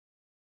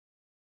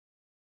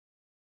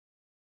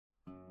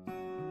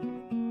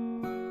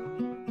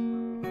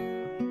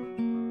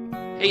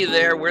Hey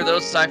there, we're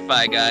those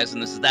sci-fi guys,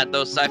 and this is that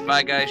Those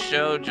Sci-Fi Guys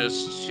show.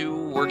 Just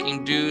two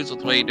working dudes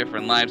with way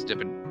different lives,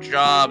 different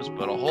jobs,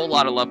 but a whole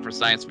lot of love for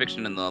science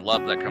fiction and the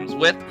love that comes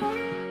with.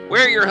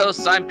 We're your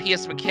hosts. I'm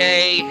P.S.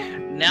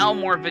 McKay, now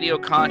more video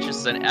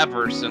conscious than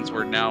ever since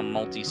we're now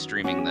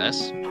multi-streaming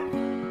this.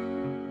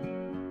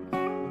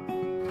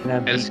 And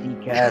I'm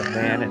BT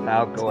Caveman, and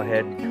I'll go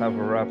ahead and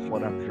cover up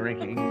what I'm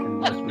drinking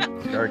unless we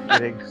start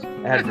getting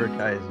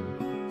advertising.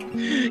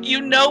 You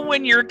know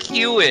when your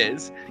cue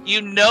is. You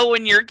know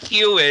when your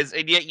cue is,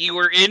 and yet you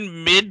were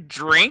in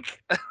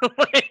mid-drink? Of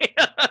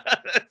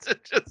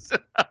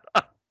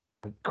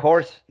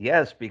course,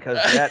 yes, because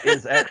that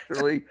is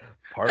actually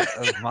part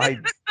of my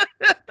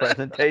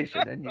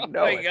presentation, and you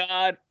know it. Oh my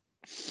God.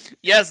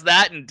 Yes,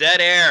 that and dead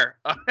air.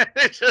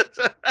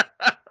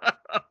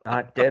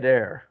 Not dead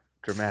air.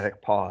 Dramatic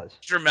pause.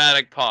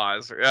 Dramatic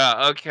pause.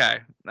 Yeah, okay.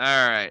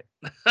 All right.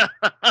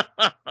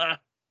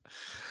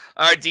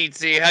 All right,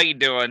 DT, how you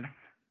doing?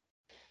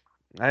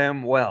 I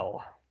am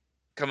well.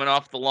 Coming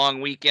off the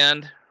long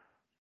weekend?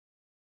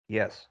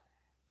 Yes.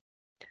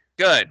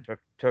 Good.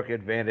 Took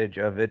advantage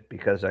of it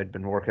because I'd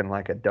been working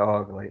like a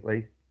dog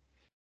lately.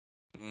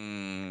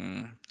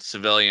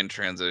 Civilian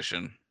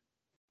transition.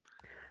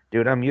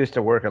 Dude, I'm used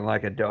to working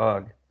like a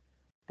dog,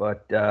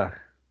 but,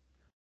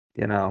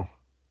 you know,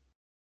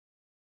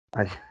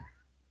 I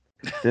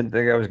didn't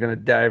think I was going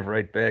to dive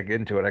right back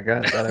into it. I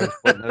kind of thought I was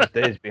putting those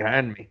days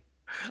behind me.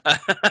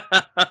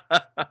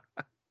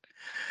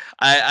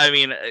 I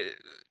mean,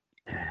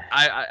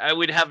 I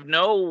would have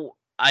no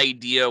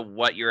idea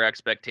what your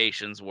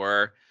expectations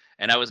were,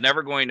 and I was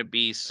never going to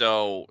be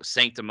so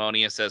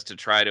sanctimonious as to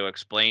try to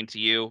explain to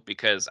you,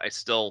 because I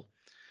still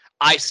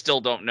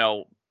don't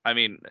know. I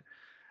mean,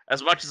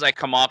 as much as I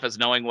come off as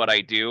knowing what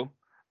I do,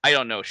 I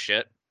don't know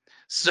shit.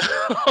 So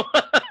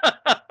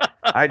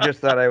I just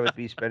thought I would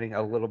be spending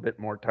a little bit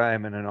more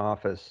time in an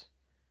office.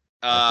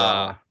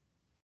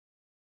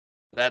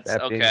 That's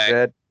that being okay.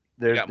 said,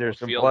 there's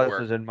some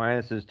pluses and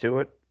minuses to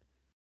it.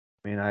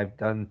 I mean, I've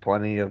done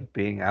plenty of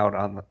being out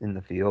in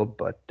the field,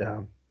 but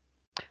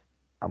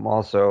I'm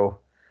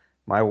also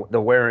the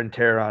wear and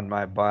tear on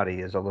my body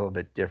is a little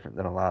bit different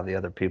than a lot of the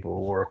other people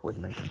who work with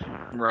me.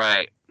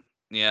 Right.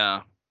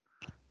 Yeah.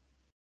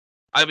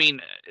 I mean,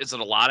 is it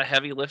a lot of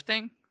heavy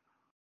lifting,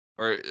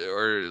 or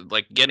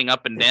like getting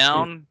up and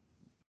down?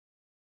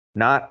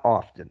 Not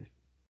often.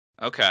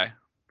 Okay.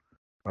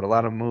 But a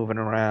lot of moving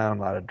around,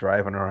 a lot of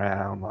driving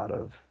around, a lot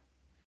of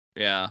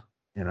you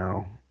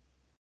know.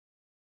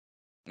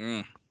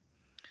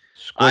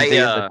 Squinting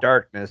in the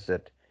darkness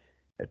at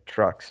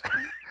trucks.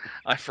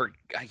 I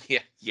forget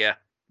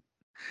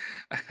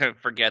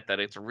that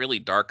it's really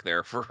dark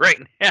there for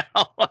right now.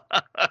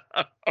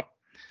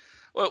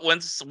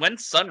 When's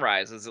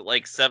sunrise? Is it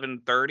like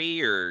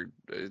 7:30 or?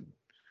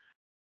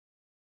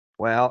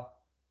 Well,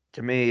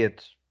 to me,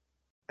 it's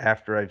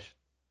after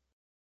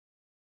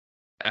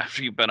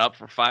you've been up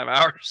for 5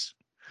 hours.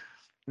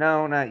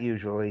 No, not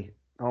usually.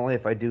 Only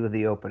if I do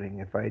the opening.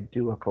 If I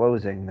do a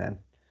closing, then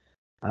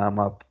I'm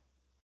up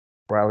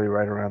probably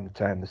right around the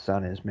time the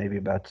sun is, maybe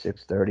about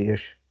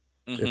 6:30ish,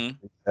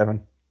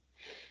 6:37.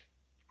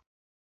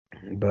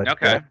 But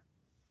okay.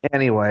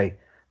 Anyway,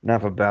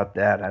 enough about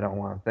that. I don't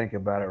want to think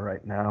about it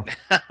right now.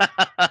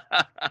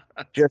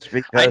 Just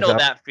because I know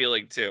that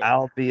feeling too.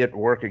 I'll be at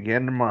work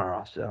again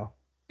tomorrow, so.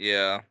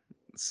 Yeah,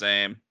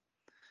 same.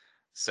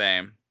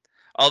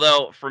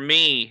 Although for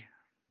me,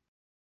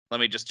 let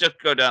me just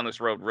go down this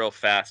road real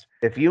fast.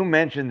 If you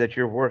mention that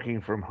you're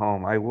working from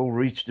home, I will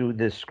reach through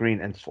this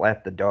screen and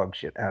slap the dog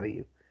shit out of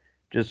you.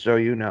 Just so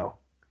you know.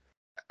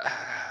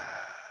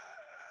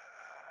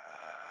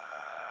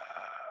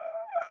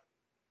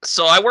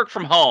 So I work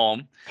from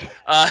home.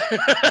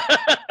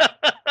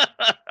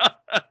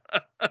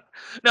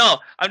 No,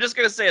 I'm just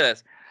gonna say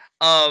this.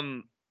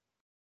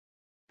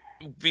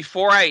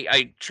 Before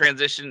I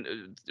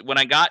transitioned,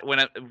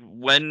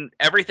 when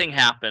everything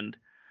happened,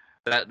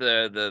 that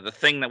the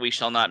thing that we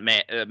shall not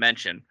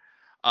mention,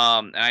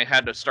 and I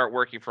had to start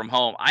working from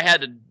home. I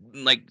had to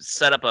like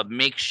set up a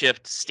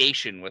makeshift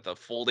station with a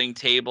folding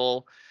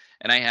table,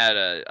 and I had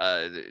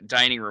a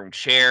dining room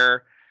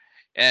chair.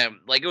 And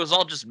like it was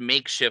all just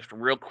makeshift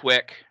real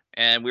quick,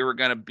 and we were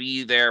going to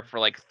be there for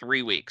like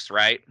 3 weeks,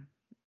 right?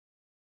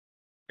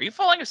 Are you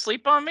falling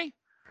asleep on me?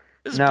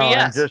 This is no,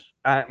 BS.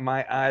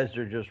 My eyes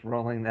are just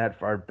rolling that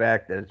far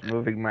back that it's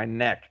moving my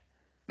neck.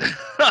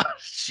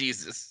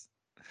 Jesus.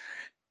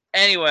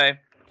 Anyway,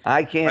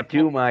 I can't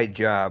do my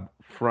job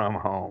from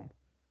home.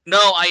 No,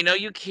 I know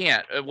you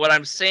can't. What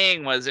I'm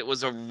saying was it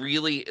was a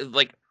really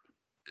like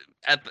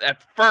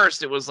at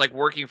first it was like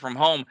working from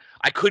home.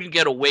 I couldn't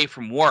get away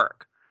from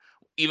work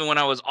even when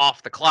I was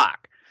off the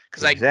clock,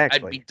 because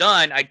I'd be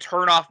done. I'd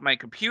turn off my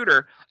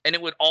computer and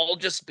it would all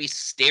just be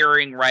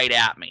staring right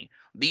at me.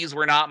 These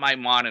were not my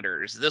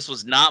monitors. This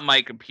was not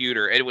my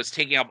computer. It was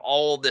taking up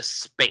all this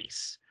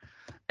space,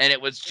 and it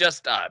was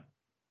just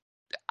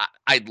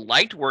I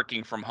liked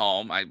working from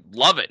home. I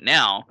love it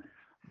now,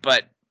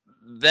 but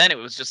then it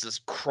was just this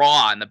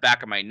craw in the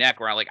back of my neck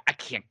where I'm like, I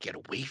can't get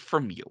away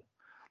from you.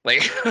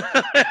 Like,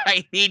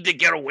 I need to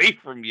get away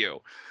from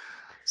you.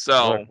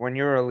 So look, when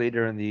you're a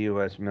leader in the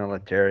U.S.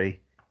 military,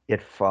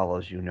 it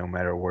follows you no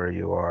matter where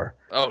you are.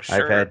 oh,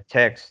 sure. I've had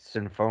texts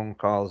and phone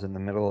calls in the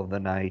middle of the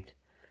night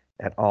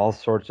at all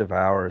sorts of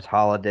hours,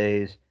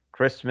 holidays,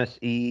 Christmas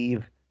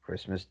Eve,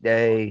 Christmas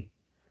Day.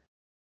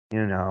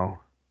 You know,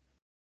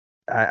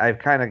 I've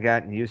kind of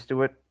gotten used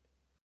to it,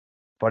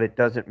 but it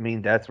doesn't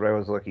mean that's what I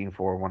was looking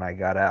for when I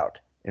got out.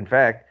 In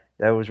fact,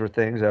 those were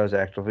things I was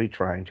actively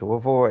trying to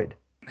avoid.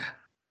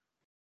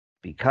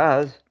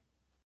 Because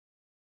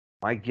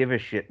my give a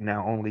shit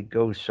now only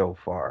goes so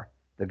far.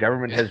 The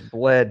government has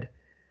bled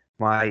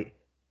my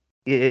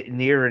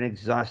near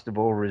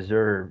inexhaustible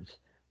reserves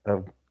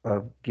of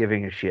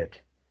giving a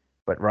shit.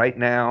 But right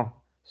now,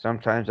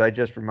 sometimes I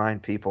just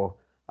remind people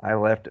I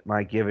left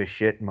my give a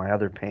shit in my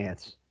other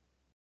pants.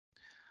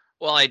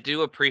 Well, I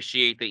do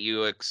appreciate that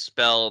you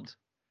expelled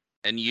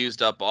and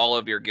used up all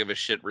of your give a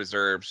shit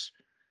reserves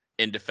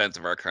in defense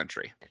of our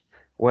country.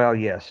 Well,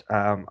 yes.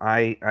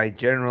 I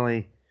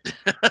generally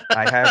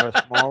I have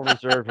a small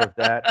reserve of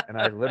that, and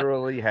I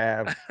literally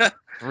have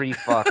 3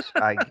 fucks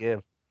I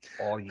give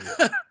all year.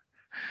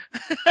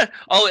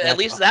 At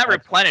least that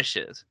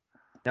replenishes.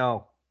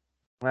 No.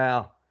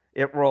 Well,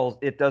 it rolls.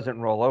 It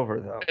doesn't roll over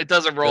though. It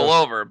doesn't roll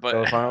over, but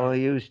so if I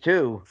only use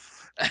 2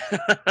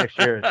 next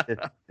year,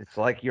 it's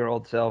like your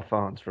old cell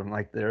phones from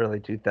like the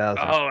early 2000s.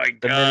 Oh my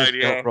god! The minutes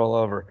don't roll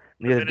over.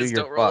 Neither do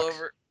your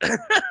fucks.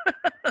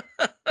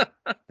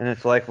 And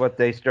it's like what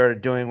they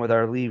started doing with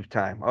our leave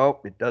time.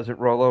 Oh, it doesn't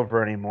roll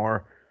over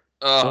anymore.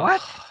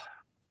 What?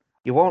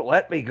 You won't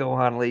let me go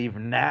on leave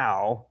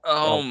now.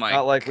 Oh my god!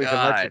 Not like we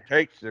can let you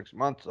take 6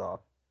 months off.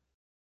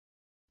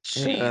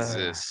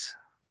 Jesus.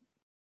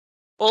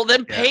 Well,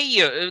 then pay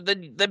you.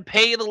 Then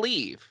pay the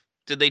leave.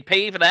 Did they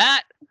pay for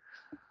that?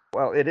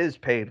 Well, it is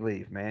paid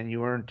leave, man.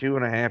 You earn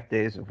 2.5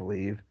 days of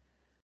leave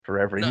for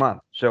every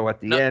month. So at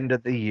the end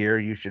of the year,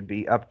 you should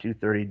be up to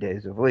 30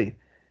 days of leave.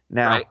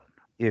 Now,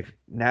 if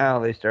now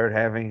they start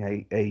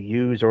having a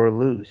use or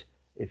lose.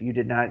 If you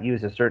did not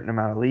use a certain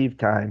amount of leave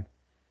time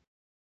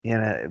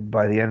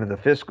by the end of the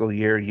fiscal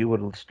year, you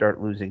would start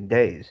losing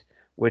days,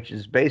 which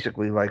is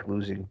basically like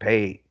losing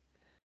pay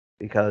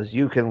because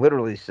you can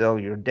literally sell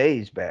your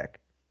days back.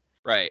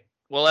 Right.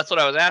 Well, that's what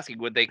I was asking.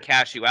 Would they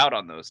cash you out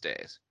on those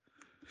days?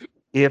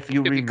 If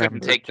you remember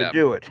to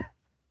do it.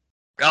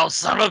 Oh,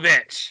 son of a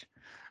bitch!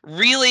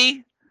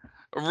 Really?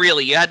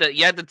 Really? You had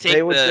to take.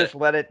 They would just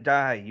let it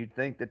die. You'd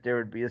think that there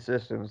would be a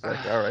system. It's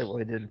like, all right, well,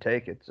 he didn't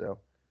take it, so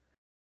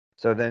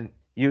then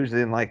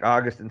usually in like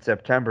August and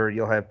September,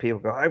 you'll have people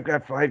go, I've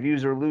got 5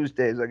 use or lose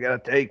days I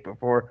got to take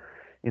before,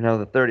 the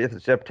 30th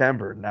of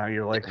September. Now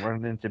you're like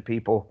running into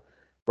people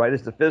right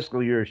as the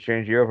fiscal year is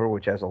changing over,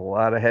 which has a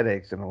lot of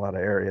headaches in a lot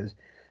of areas.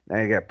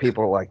 Now you got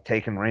people like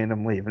taking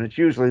random leave, and it's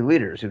usually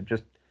leaders who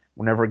just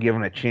were never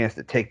given a chance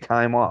to take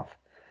time off.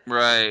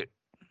 Right.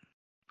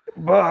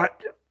 But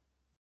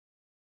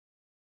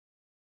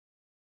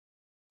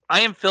I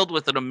am filled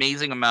with an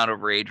amazing amount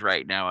of rage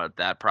right now at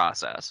that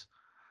process.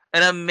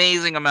 An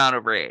amazing amount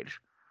of rage.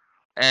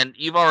 And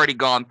you've already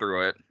gone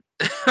through it.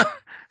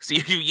 So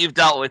you've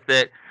dealt with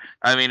it.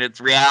 I mean,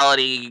 it's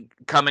reality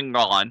come and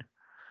gone.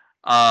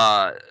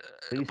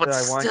 Lisa, but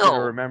I want you to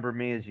remember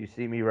me as you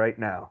see me right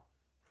now.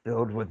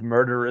 Filled with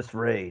murderous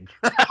rage.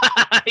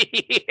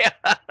 Yeah.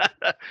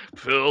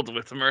 Filled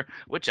with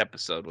Which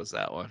episode was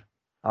that one?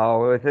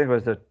 Oh, I think it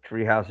was the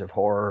Treehouse of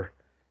Horror.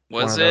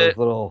 Was one of those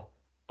little,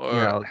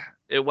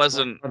 it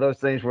wasn't one of those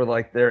things where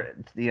like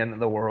it's the end of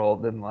the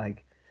world and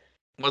like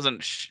it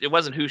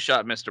wasn't Who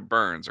Shot Mr.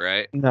 Burns,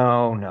 right?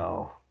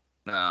 No.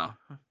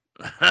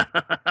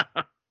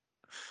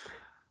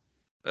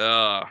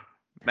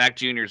 Mac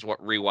Jr.'s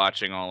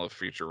rewatching all of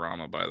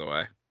Futurama, by the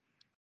way.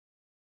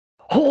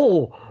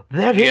 Oh,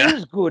 that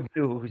is good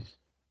news.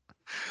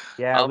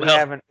 Yeah, we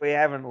haven't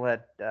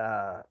let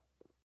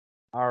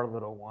our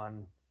little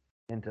one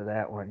into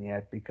that one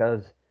yet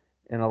because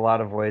in a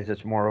lot of ways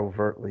it's more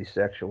overtly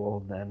sexual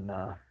than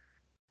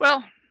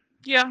well,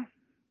 yeah.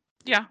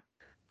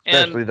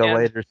 Especially the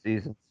later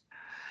seasons.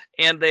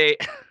 And they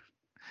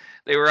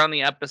were on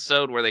the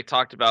episode where they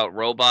talked about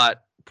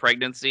robot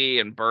pregnancy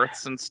and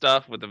births and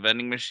stuff with a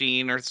vending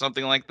machine or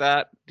something like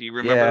that. Do you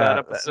remember that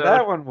episode?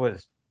 That one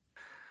was,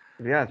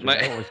 to be honest with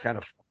you, that one was kind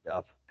of fucked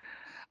up.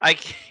 I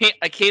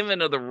came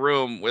into the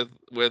room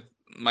with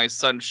my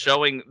son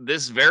showing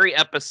this very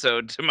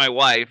episode to my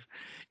wife,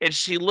 and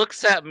she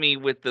looks at me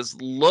with this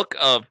look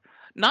of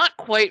not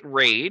quite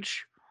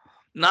rage,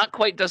 not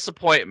quite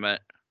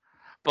disappointment,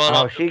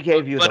 but she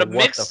gave you the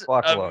what the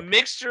fuck look. A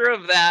mixture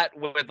of that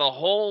with a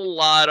whole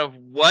lot of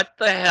what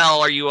the hell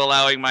are you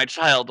allowing my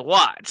child to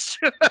watch?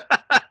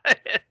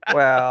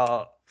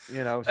 Well,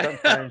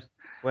 sometimes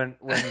when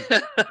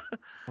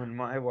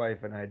my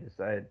wife and I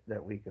decide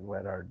that we can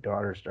let our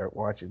daughter start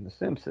watching The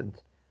Simpsons,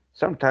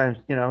 sometimes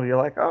you're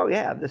like, oh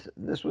yeah,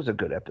 this was a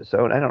good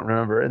episode. I don't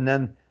remember, and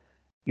then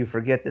you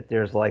forget that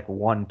there's like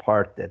one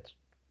part that's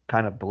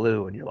kind of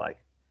blue, and you're like.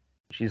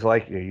 She's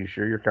like, are you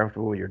sure you're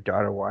comfortable with your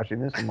daughter watching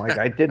this? I'm like,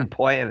 I didn't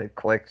plan it.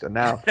 Click. So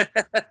now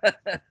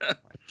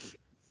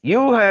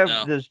You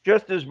have this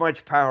just as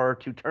much power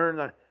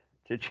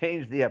to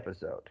change the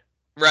episode.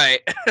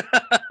 Right.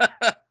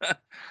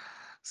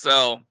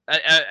 So,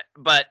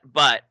 but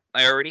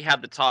I already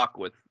had the talk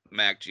with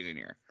Mac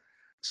Jr.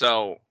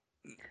 So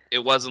it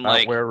wasn't about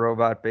like where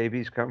robot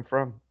babies come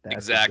from. That's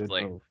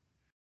exactly. A good move.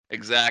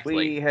 Exactly.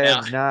 We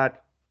have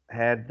not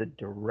had the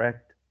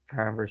direct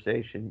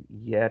conversation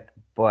yet,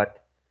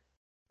 but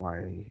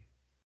my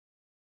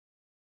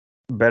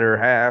better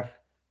half,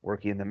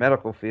 working in the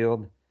medical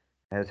field,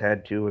 has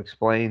had to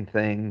explain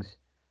things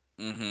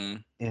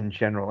in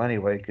general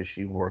anyway because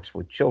she works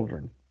with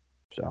children.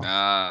 So,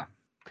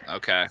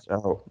 okay.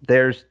 So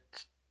there's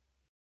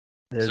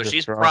so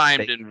she's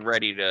primed and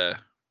ready to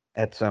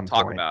at some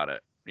talk point about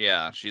it.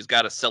 Yeah, she's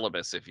got a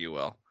syllabus, if you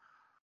will,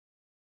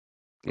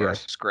 or a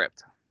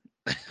script.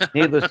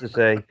 Needless to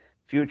say,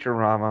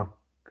 Futurama,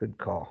 good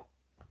call.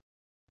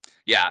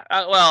 Yeah,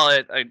 well,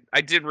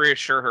 I did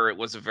reassure her it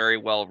was a very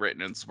well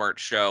written and smart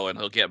show, and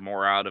he'll get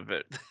more out of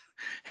it.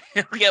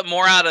 He'll get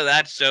more out of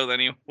that show than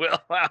he will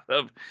out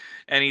of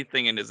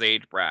anything in his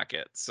age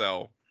bracket.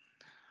 So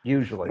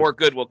usually more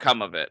good will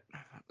come of it.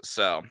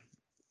 So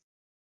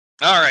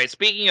all right,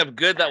 speaking of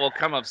good that will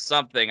come of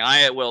something,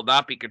 I will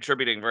not be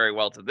contributing very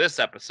well to this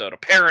episode,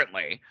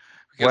 apparently.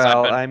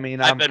 Well, I'm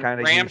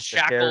kind of used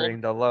to carrying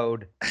the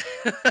load.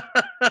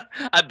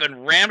 I've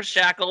been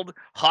ramshackled,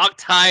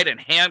 hogtied, and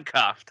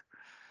handcuffed.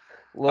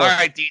 Look, all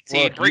right,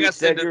 DT, bring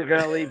us into. You're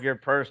going to leave your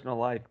personal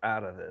life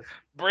out of this.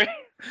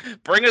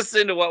 Bring us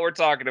into what we're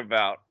talking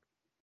about.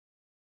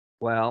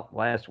 Well,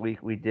 last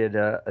week we did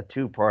a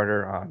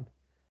two-parter on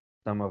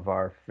some of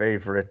our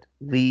favorite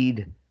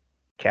lead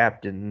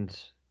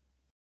captains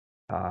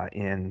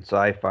in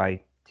sci-fi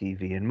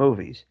TV and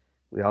movies.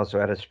 We also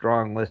had a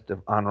strong list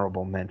of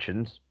honorable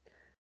mentions.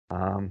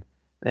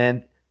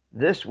 And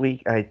this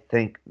week, I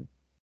think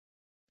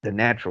the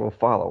natural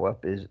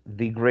follow-up is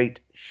the great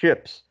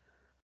ships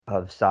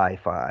of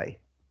sci-fi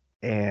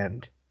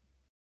and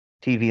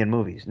TV and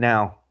movies.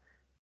 Now,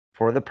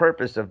 for the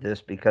purpose of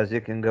this, because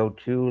it can go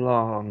too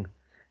long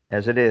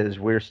as it is,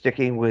 we're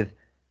sticking with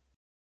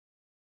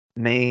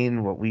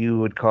what we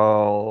would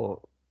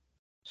call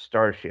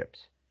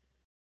starships.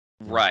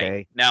 Right.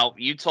 Okay? Now,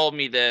 you told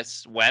me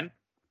this when?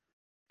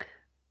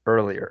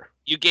 Earlier.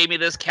 You gave me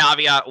this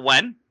caveat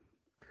when?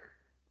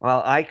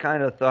 Well, I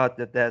kind of thought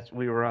that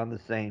we were on the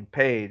same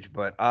page,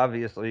 but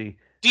obviously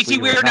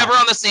DT, we are never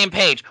on the same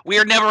page. We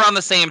are never on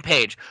the same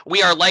page.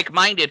 We are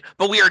like-minded,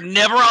 but we are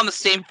never on the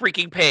same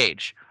freaking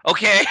page.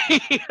 Okay?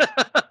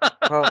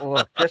 Well,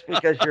 look, just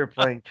because you're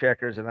playing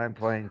checkers and I'm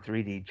playing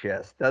 3D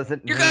chess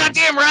doesn't You're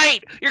goddamn right.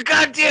 You're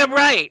goddamn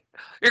right.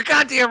 You're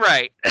goddamn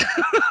right.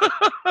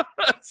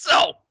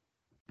 So.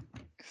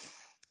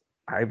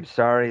 I'm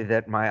sorry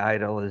that my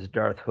idol is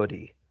Darth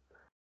Hoodie.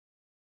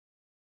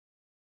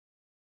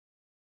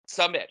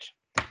 Some bitch.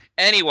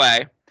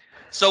 Anyway,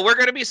 so we're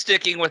going to be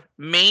sticking with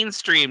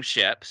mainstream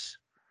ships,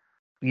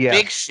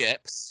 big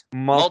ships,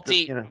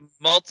 multi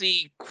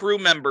crew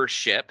member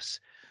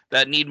ships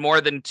that need more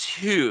than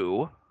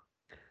two.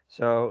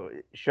 So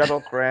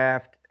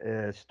shuttlecraft,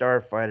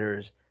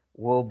 starfighters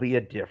will be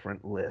a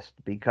different list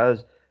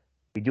because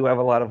we do have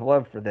a lot of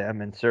love for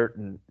them, and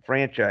certain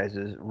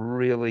franchises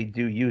really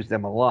do use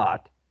them a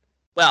lot.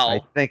 Well,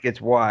 I think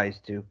it's wise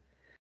to.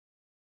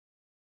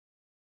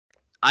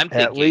 I'm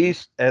thinking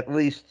at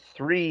least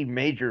 3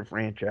 major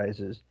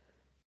franchises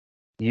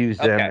use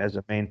them as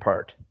a main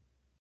part.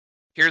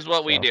 Here's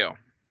what we do.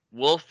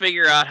 We'll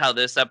figure out how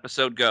this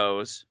episode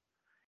goes,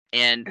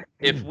 and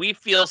if we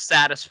feel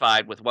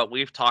satisfied with what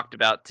we've talked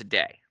about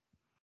today,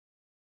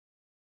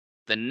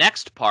 the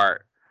next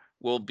part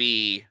will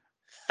be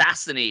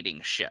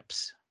fascinating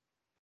ships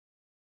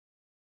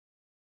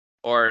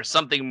or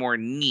something more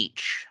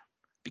niche,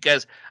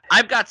 because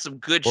I've got some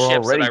good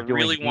ships that I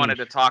really wanted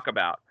to talk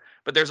about.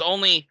 But there's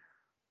only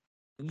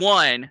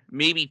 1,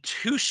 maybe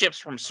 2 ships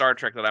from Star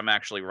Trek that I'm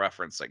actually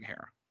referencing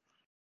here.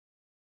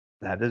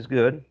 That is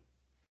good.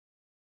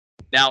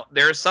 Now,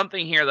 there's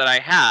something here that I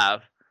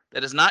have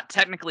that is not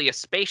technically a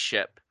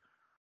spaceship,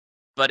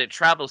 but it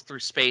travels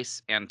through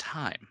space and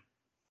time.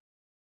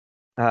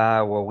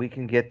 Well, we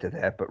can get to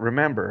that. But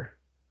remember,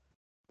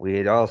 we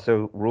had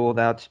also ruled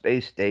out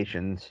space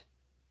stations,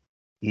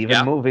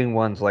 even moving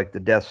ones like the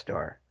Death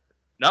Star.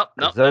 Nope,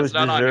 those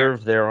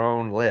deserve their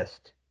own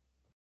list.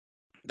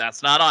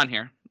 That's not on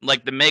here.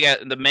 Like the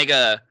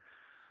mega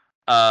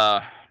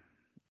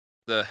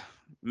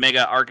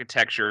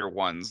architecture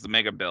ones, the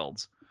mega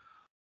builds.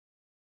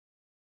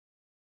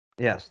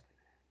 Yes.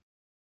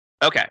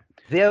 Okay.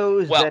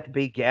 Those that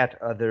begat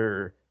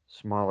other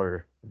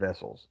smaller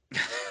vessels.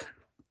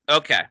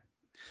 Okay.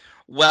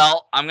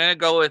 Well, I'm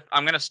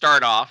gonna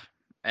start off,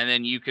 and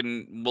then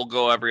we'll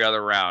go every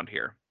other round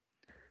here.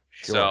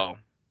 Sure. So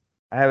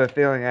I have a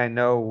feeling I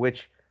know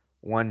which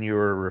one you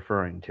were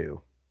referring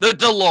to. The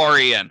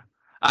DeLorean.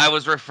 I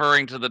was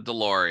referring to the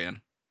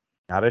DeLorean.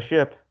 Not a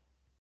ship.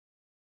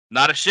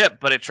 Not a ship,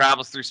 but it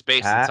travels through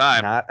space and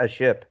time. Not a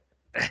ship.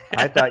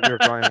 I thought you were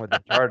going with the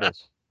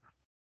TARDIS.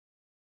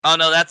 Oh,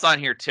 no, that's on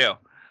here too.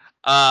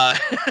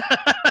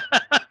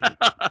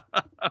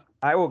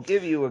 I will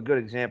give you a good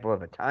example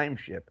of a time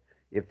ship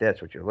if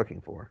that's what you're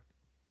looking for.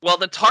 Well,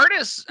 the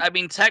TARDIS, I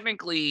mean,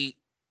 technically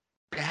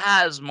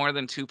has more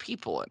than 2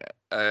 people in it,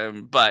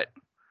 but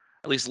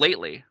at least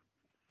lately.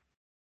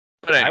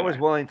 But anyway. I was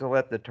willing to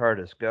let the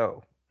TARDIS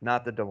go,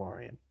 not the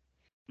DeLorean.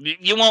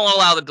 You won't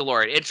allow the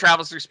DeLorean. It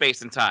travels through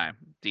space and time.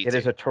 DT. It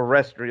is a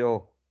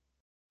terrestrial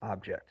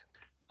object.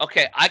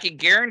 Okay, I can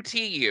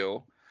guarantee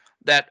you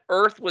that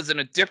Earth was in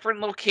a different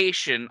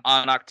location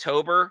on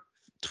October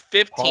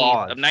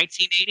 15th of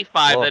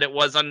 1985 than it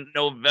was on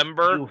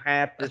November. You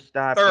have to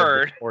stop 3rd.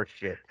 with this horse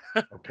shit.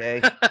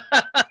 Okay?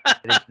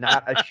 It is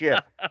not a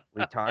ship.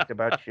 We talked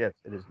about ships.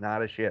 It is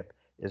not a ship.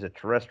 It is a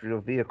terrestrial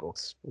vehicle.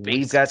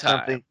 We've got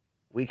something.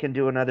 We can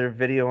do another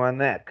video on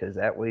that because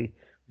that way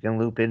we can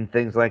loop in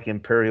things like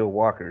Imperial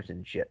Walkers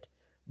and shit.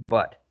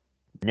 But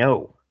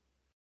no.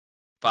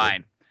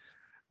 Fine.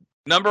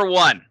 Number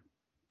 1,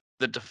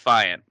 the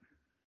Defiant.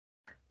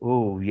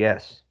 Ooh,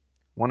 yes.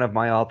 One of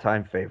my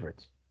all-time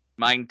favorites.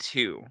 Mine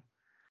too.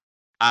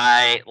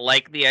 I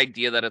like the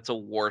idea that it's a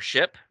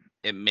warship.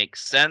 It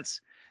makes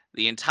sense.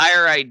 The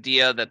entire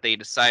idea that they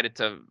decided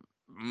to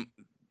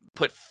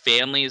put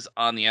families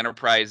on the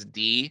Enterprise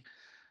D,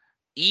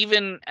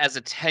 even as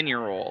a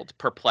 10-year-old,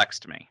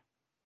 perplexed me.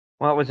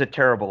 Well, it was a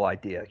terrible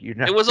idea.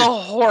 It was a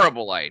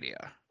horrible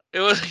idea.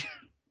 It was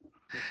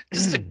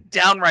just a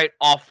downright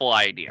awful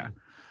idea.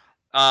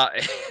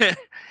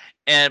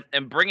 And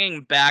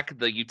bringing back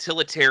the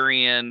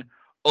utilitarian,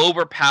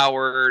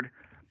 overpowered,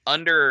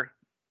 under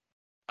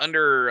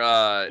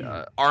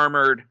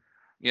armored,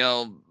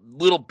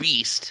 little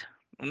beast.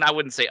 I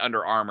wouldn't say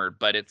under armored,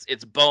 but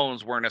its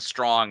bones weren't as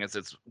strong as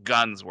its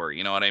guns were.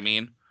 You know what I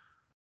mean?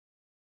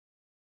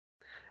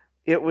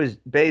 It was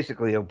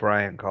basically,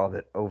 O'Brien called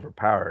it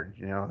overpowered,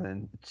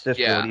 and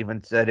Sisko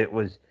even said it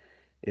was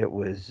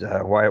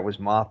why it was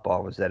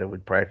mothball was that it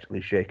would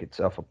practically shake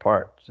itself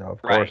apart. So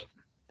of course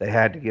they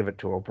had to give it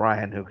to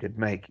O'Brien, who could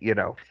make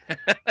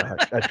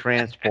a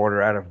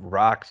transporter out of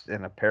rocks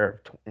and a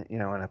pair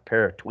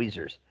of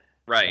tweezers.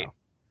 Right. So,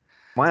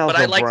 Miles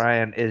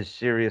O'Brien is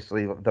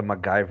seriously the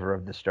MacGyver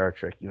of the Star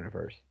Trek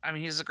universe. I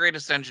mean, he's the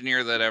greatest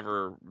engineer that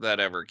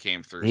ever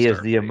came through. He is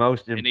the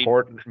most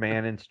important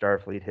man in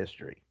Starfleet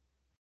history.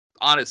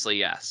 Honestly,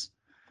 yes.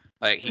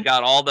 Like he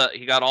got all the.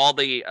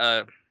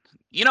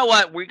 You know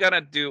what we're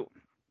gonna do?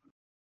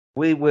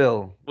 We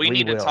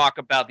need to talk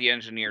about the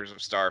engineers of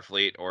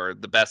Starfleet, or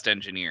the best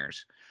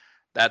engineers.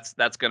 That's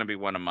going to be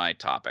one of my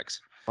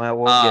topics. Well,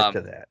 we'll get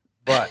to that.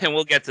 But and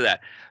we'll get to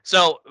that.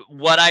 So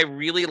what I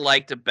really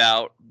liked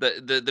about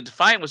the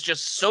Defiant was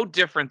just so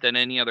different than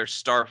any other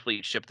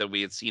Starfleet ship that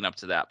we had seen up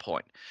to that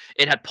point.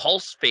 It had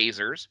pulse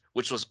phasers,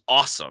 which was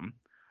awesome.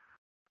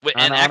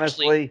 And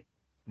honestly,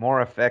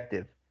 more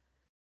effective.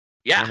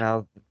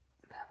 Yeah.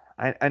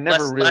 I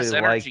never really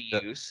liked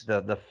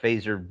the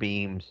phaser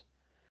beams.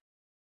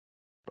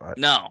 But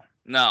No,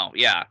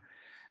 yeah.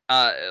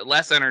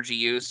 Less energy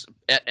use.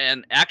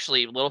 And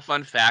actually, little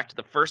fun fact,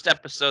 the first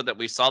episode that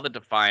we saw the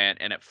Defiant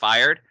and it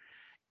fired,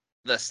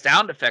 the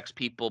sound effects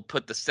people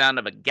put the sound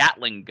of a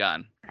Gatling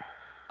gun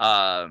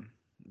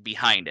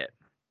behind it.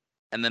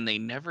 And then they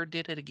never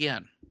did it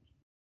again.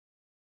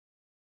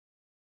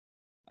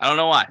 I don't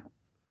know why.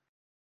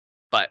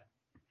 But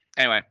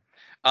anyway,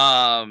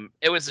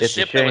 it was a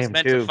ship that was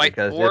meant to fight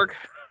the Borg.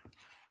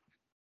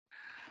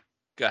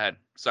 Go ahead.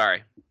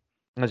 Sorry.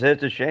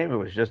 It's a shame. It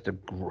was just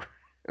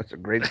it's a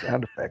great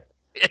sound effect.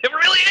 It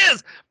really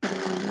is.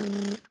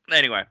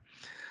 Anyway,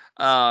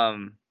 it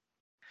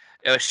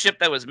was a ship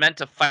that was meant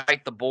to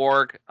fight the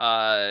Borg,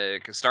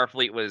 because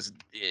Starfleet was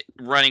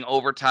running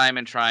overtime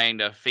and trying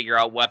to figure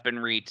out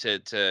weaponry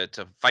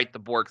to fight the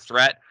Borg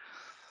threat,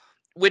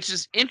 which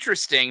is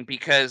interesting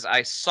because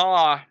I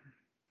saw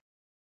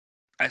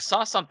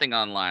something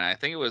online. I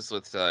think it was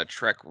with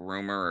Trek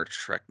Rumor or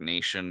Trek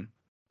Nation,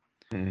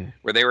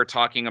 where they were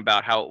talking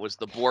about how it was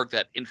the Borg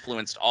that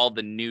influenced all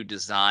the new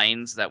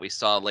designs that we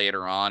saw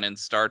later on in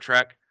Star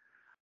Trek.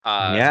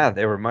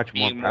 They were much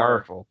more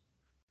powerful.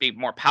 Be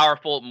more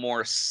powerful,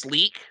 more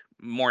sleek,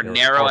 more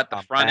narrow at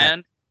the front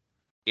end.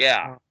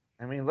 Yeah.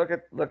 I mean, look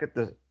at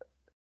the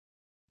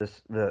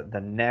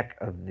neck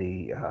of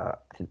the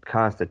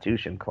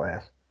Constitution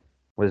class.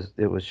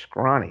 It was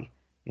scrawny.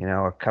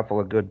 A couple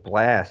of good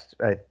blasts.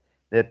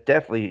 That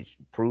definitely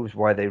proves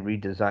why they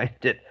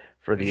redesigned it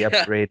for the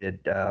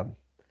upgraded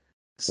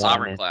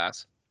Sovereign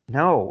class.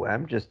 No,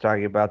 I'm just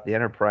talking about the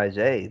Enterprise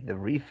A, the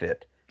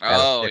refit.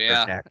 Oh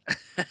yeah, neck.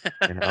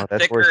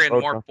 That's thicker and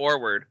more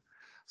forward,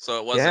 so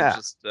it wasn't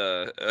just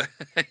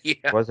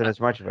It wasn't as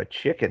much of a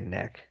chicken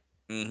neck.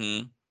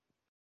 Mm-hmm.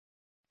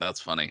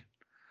 That's funny.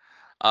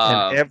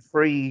 And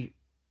every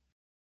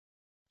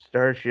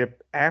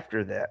starship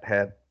after that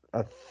had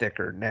a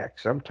thicker neck.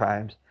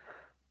 Sometimes,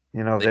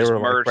 they were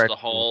merged the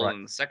hull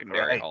and the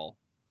secondary hull.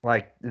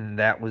 Like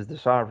that was the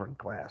Sovereign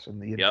class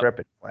and the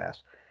Intrepid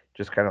class.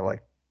 Just kind of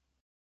like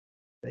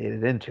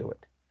faded into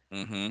it.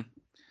 Mm-hmm.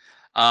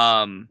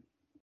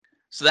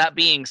 So that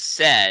being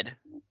said,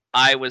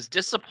 I was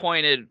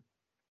disappointed.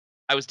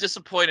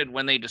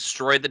 When they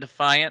destroyed the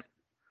Defiant.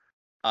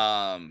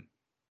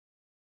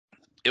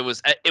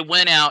 It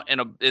went out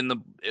in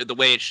the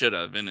way it should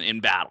have in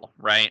battle,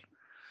 right?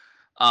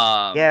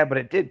 Yeah, but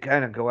it did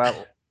kind of go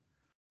out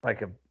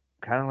like a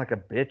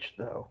bitch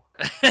though.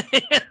 A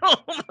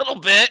little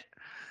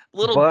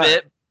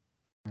bit.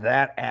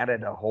 That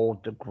added a whole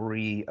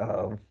degree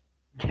of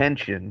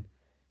tension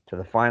to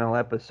the final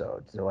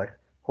episodes. They're like,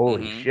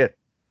 holy shit,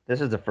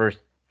 this is the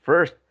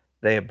first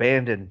they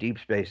abandoned Deep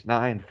Space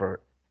Nine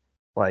for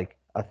like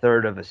a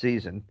third of a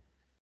season.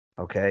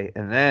 Okay.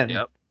 And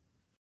then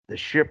the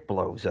ship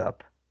blows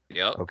up.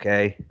 Yep.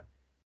 Okay.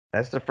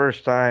 That's the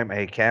first time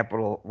a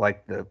capital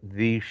like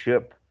the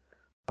ship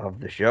of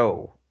the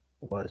show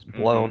was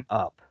blown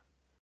up.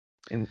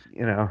 And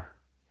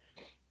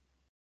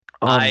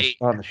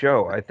on the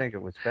show, I think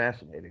it was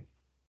fascinating.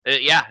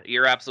 Yeah,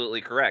 you're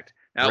absolutely correct.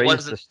 Now, it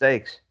wasn't the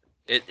stakes.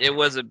 It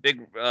was a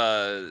big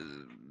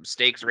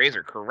stakes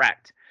raiser,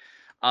 correct.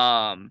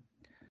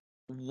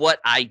 What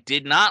I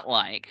did not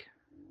like,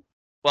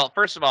 well,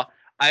 first of all,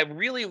 I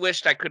really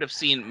wished I could have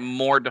seen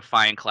more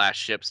Defiant class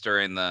ships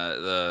during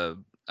the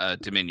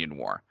Dominion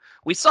War.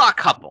 We saw a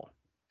couple,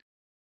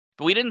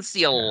 but we didn't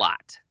see a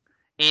lot.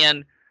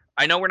 And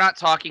I know we're not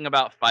talking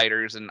about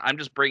fighters, and I'm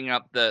just bringing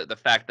up the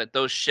fact that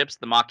those ships,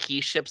 the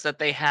Maquis ships that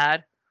they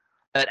had,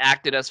 that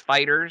acted as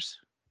fighters,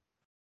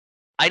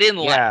 I didn't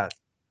like.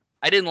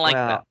 I didn't like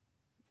them.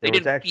 They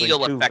didn't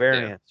feel effective.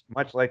 Variants,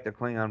 much like the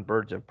Klingon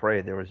Birds of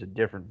Prey. There was a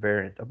different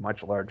variant, a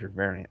much larger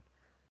variant.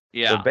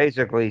 Yeah. So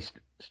basically,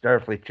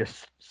 Starfleet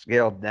just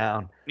scaled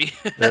down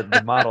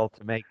the model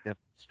to make them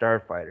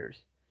starfighters.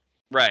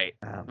 Right.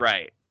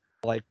 Right.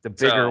 Like the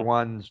bigger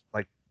ones,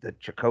 like the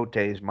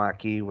Chakotay's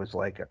Maquis was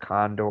like a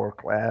Condor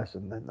class,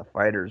 and then the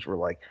fighters were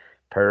like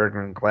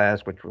Peregrine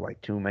class, which were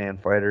like 2-man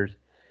fighters.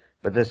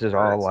 But this is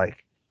all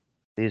like,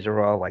 these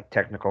are all like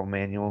technical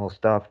manual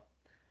stuff.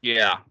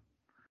 Yeah.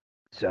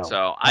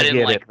 So I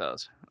didn't like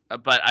those,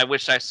 but I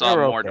wish I saw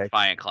more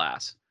Defiant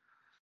class.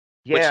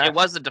 Yeah, which it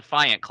was a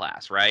Defiant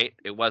class, right?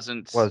 It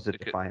wasn't. Was a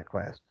Defiant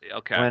class.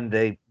 Okay. When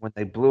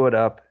they blew it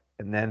up,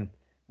 and then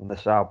when the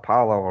Sao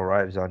Paulo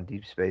arrives on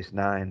Deep Space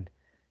Nine,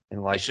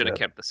 and like they should have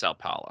kept the Sao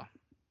Paulo.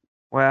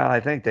 Well, I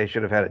think they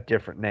should have had a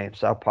different name.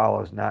 Sao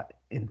Paulo is not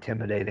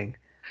intimidating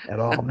at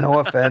all. No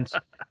offense.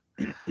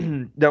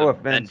 No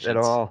offense at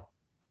all.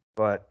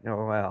 But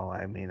well,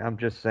 I mean, I'm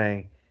just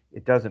saying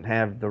it doesn't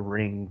have the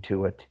ring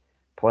to it.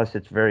 Plus,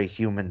 it's very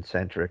human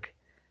centric.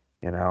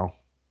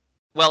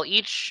 Well,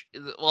 each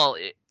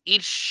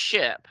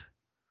ship.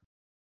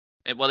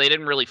 Well, they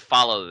didn't really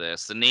follow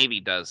this. The Navy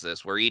does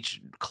this, where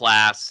each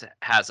class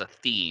has a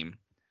theme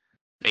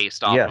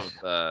based off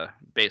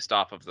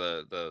of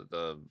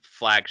the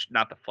flag,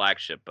 not the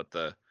flagship, but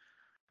the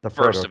first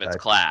prototype of its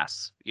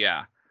class.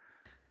 Yeah.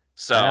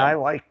 So and I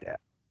like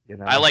that.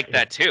 I like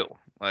that too.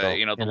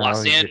 The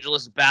Los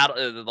Angeles battle,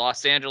 the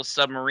Los Angeles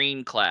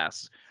submarine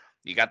class.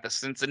 You got the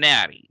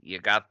Cincinnati. You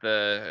got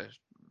the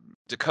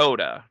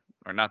Dakota,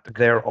 or not Dakota.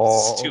 They're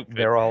all stupid.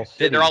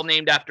 They're all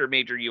named after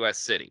major U.S.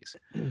 cities.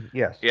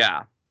 Yes.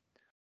 Yeah.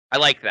 I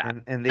like that.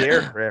 And the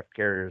aircraft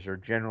carriers are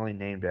generally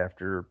named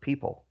after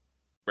people.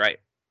 Right.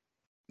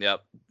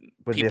 Yep.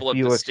 With people a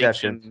few of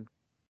exceptions.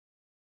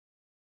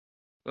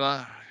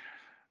 Well,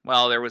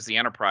 there was the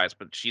Enterprise,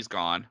 but she's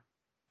gone.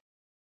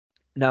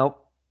 No,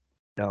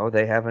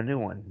 they have a new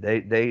one.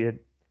 They.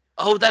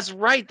 Oh, that's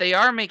right. They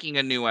are making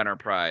a new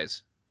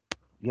Enterprise.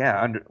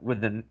 Yeah,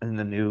 in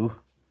the new.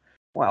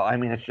 Well, I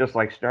mean, it's just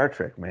like Star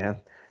Trek, man.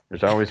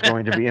 There's always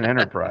going to be an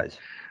Enterprise.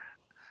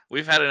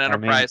 We've had an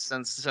Enterprise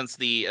since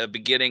the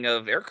beginning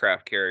of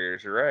aircraft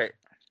carriers. You're right.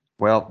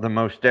 Well, the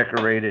most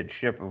decorated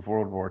ship of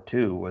World War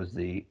II was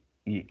the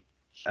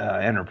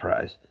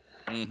Enterprise.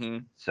 Mm-hmm.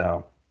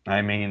 So,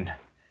 I mean,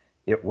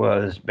 it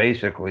was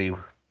basically,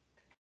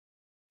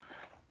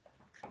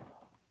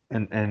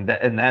 and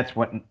that's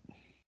what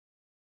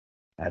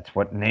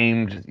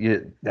named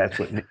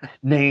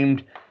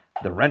named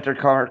the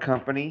rent-a-car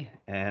company,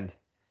 and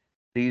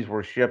these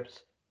were ships,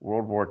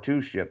 World War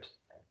II ships,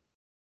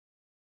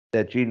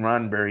 that Gene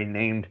Roddenberry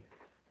named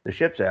the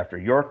ships after.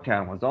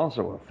 Yorktown was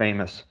also a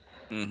famous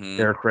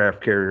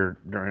aircraft carrier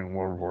during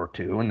World War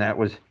II, and that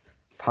was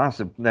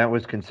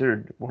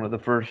considered one of the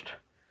first,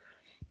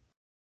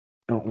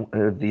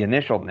 the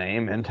initial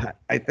name. And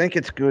I think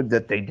it's good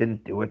that they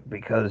didn't do it,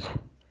 because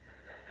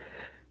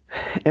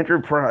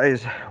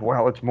Enterprise,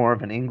 while it's more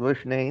of an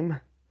English name,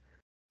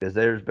 because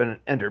there's been an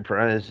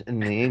Enterprise in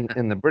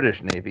the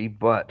British Navy,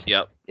 but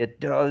it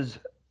does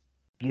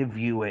give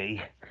you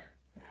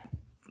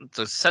it's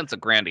a sense of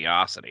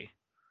grandiosity.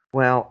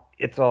 Well,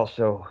 it's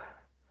also,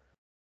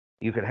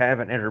 you could have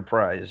an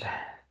Enterprise,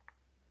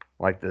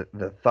 like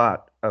the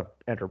thought of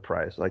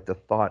Enterprise, like the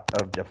thought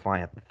of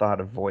Defiant, the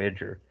thought of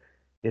Voyager.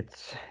 It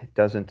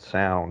doesn't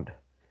sound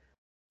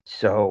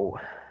so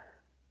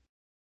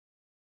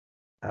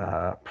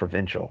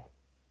provincial.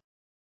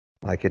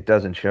 Like, it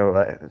doesn't show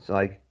that. It's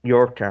like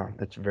Yorktown,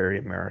 it's very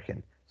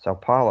American. Sao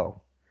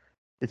Paulo,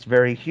 it's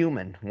very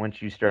human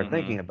once you start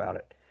thinking about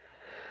it.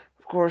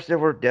 Of course, there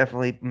were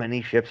definitely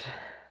many ships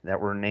that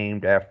were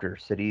named after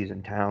cities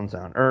and towns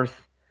on Earth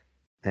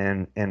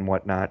and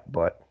whatnot,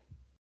 but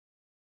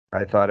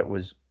I thought it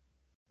was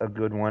a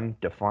good one.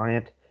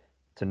 Defiant.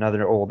 It's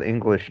another old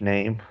English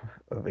name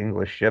of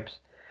English ships.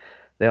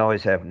 They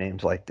always have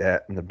names like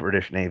that in the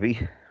British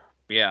Navy.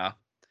 Yeah.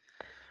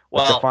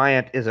 But Well,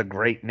 Defiant is a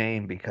great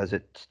name because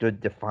it stood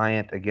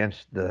defiant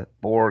against the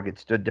Borg. It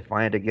stood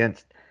defiant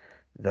against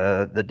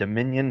the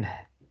Dominion.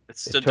 it It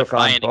stood took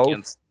on defiant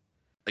both.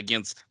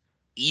 against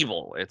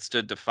evil. It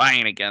stood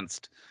defiant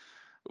against,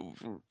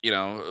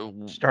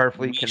 Starfleet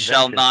we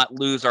shall Convention. not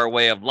lose our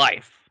way of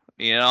life.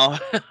 I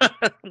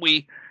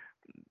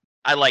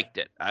liked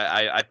it.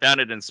 I found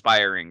it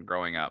inspiring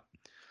growing up.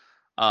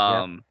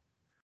 Yep.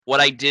 What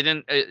I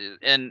didn't,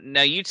 and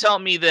now you tell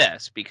me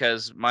this,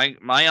 because my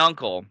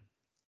uncle,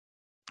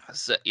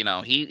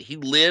 he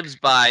lives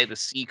by the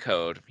sea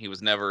code. He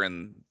was never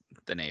in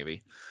the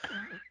Navy,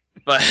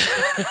 but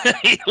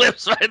he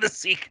lives by the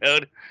sea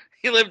code.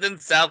 He lived in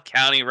South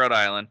County, Rhode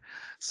Island,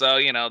 so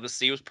the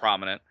sea was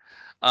prominent.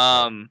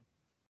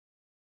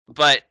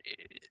 But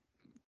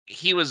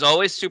he was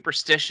always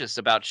superstitious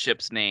about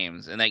ships'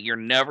 names, and that you're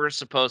never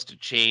supposed to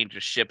change a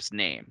ship's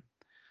name.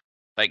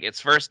 Like,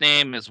 its first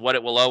name is what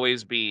it will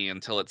always be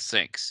until it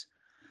sinks.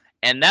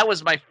 And that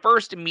was my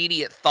first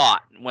immediate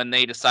thought when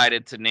they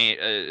decided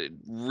to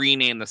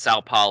rename the Sao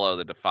Paulo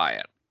the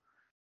Defiant.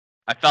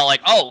 I felt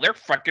like, oh, they're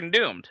fucking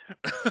doomed.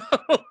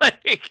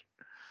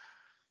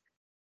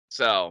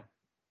 So.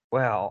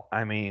 Well,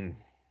 I mean,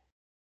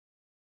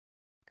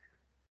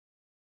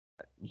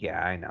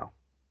 yeah, I know.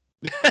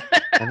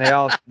 And they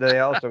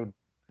also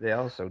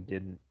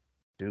didn't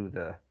do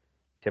the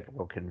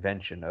typical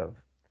convention of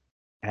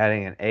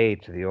adding an A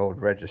to the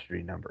old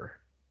registry number.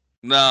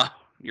 No,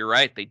 you're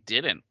right. They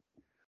didn't.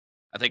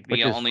 I think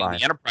only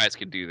the Enterprise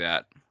could do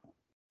that.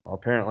 Well,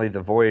 apparently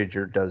the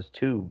Voyager does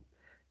too.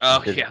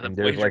 Oh yeah, the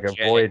there's Voyager like a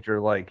J.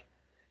 Voyager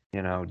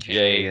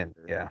J and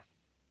yeah,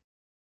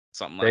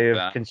 something they like have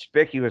that.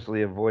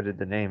 conspicuously avoided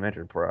the name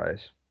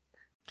Enterprise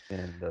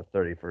in the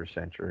 31st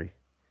century.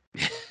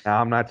 Now,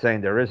 I'm not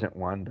saying there isn't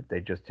one, but they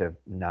just have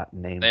not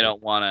named it. They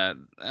don't want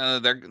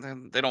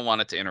to. They don't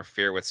want it to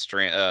interfere with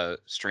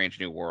Strange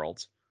New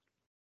Worlds.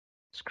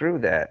 Screw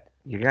that.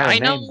 You got to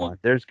name one.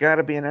 There's got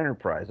to be an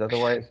Enterprise,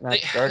 otherwise it's not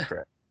Star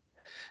Trek.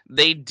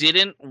 They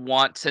didn't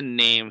want to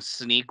name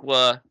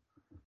Sonequa.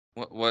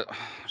 What?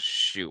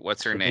 Shoot,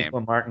 what's her name?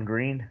 Sonequa Martin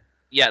Green.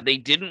 Yeah, they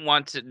didn't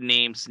want to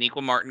name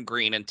Sonequa Martin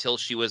Green until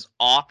she was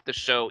off the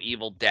show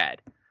Evil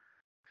Dead,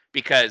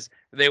 because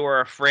they were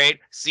afraid.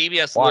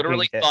 CBS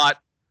literally thought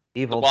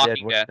Evil Dead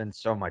would have been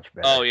so much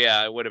better. Oh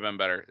yeah, it would have been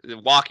better. The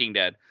Walking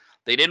Dead.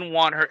 They didn't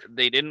want her.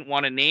 They didn't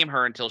want to name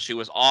her until she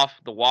was off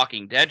the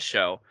Walking Dead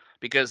show,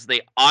 because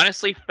they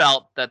honestly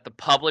felt that the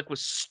public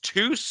was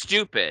too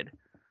stupid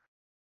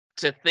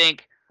to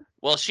think,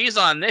 well, she's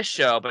on this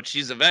show, but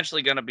she's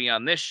eventually going to be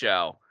on this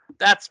show.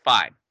 That's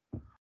fine.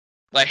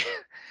 Like,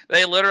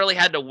 they literally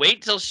had to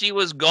wait till she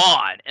was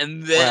gone,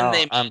 and then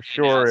they made I'm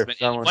sure if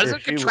someone, it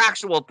wasn't a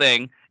contractual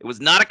thing. It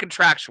was not a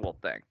contractual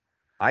thing.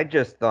 I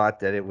just thought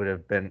that it would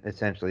have been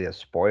essentially a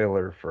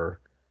spoiler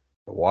for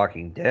The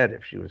Walking Dead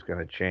if she was going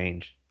to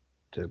change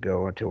to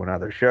go into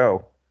another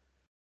show.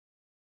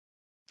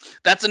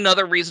 That's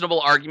another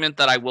reasonable argument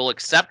that I will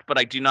accept, but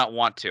I do not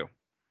want to.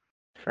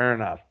 Fair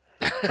enough.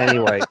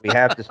 Anyway, we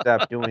have to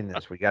stop doing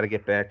this. We got to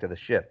get back to the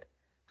ship.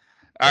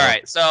 All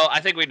right, so I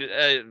think we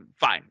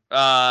fine.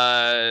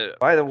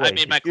 By the way, I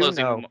made my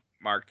closing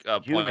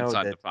points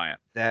on Defiant.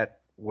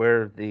 That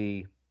where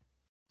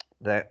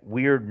that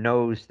weird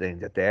nose thing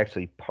that they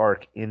actually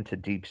park into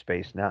Deep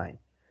Space Nine,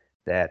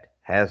 that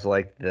has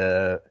like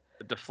the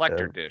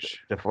deflector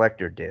dish.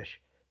 Deflector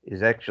dish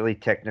is actually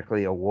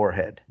technically a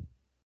warhead.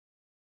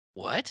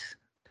 What?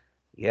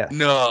 Yes.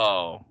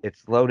 No.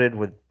 It's loaded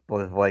with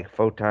like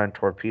photon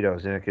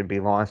torpedoes, and it can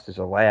be launched as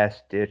a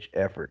last ditch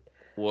effort.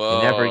 Whoa.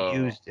 They never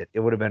used it. It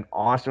would have been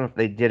awesome if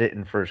they did it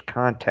in First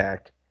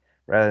Contact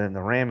rather than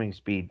the ramming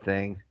speed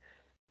thing.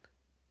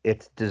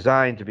 It's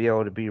designed to be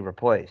able to be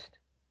replaced.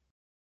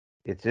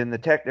 It's in the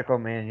technical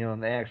manual,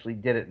 and they actually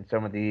did it in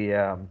some of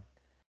the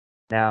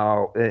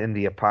now in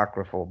the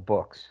apocryphal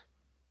books.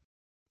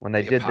 When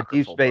they did the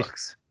Deep Space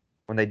books.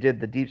 When they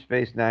did the Deep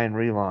Space Nine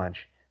relaunch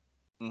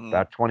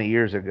about 20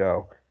 years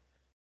ago,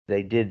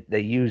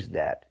 they used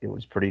that. It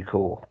was pretty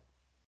cool.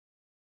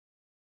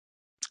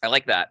 I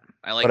like that.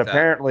 But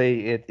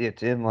apparently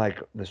it's in like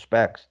the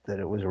specs that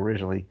it was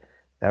originally,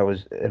 that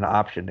was an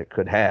option it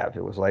could have.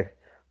 It was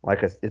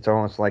it's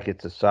almost like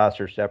it's a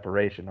saucer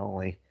separation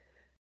only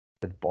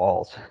with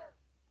balls.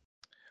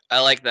 I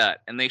like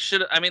that. And they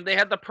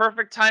had the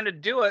perfect time to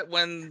do it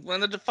when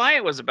the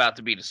Defiant was about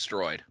to be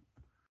destroyed.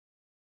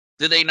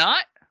 Did they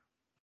not?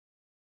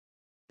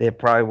 It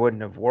probably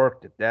wouldn't have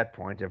worked at that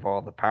point if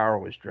all the power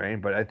was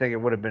drained, but I think it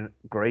would have been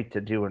great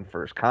to do in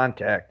First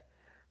Contact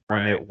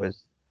when it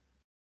was,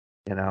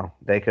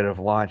 they could have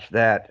launched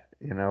that,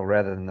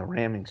 rather than the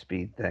ramming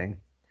speed thing.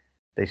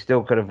 They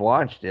still could have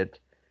launched it,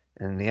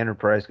 and the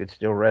Enterprise could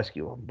still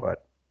rescue them,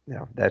 but,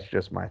 that's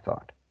just my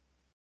thought.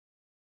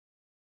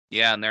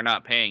 Yeah, and they're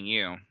not paying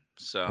you,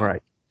 so.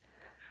 Right.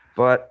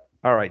 But,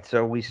 all right,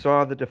 so we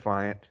saw the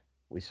Defiant.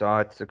 We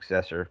saw its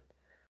successor.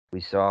 We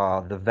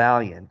saw the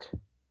Valiant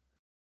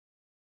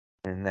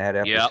in that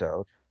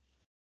episode. Yep.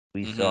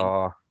 We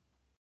saw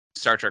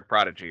Star Trek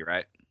Prodigy,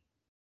 right?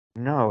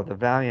 No, the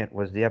Valiant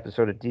was the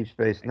episode of Deep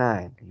Space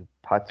Nine. You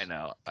putz. I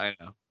know.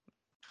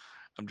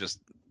 I'm just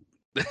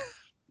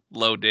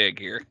low dig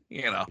here,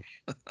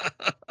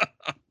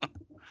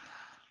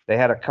 They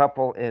had a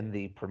couple in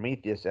the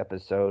Prometheus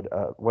episode.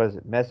 Was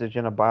it Message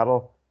in a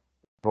Bottle,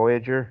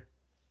 Voyager,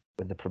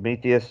 with the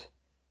Prometheus,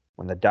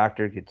 when the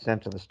Doctor gets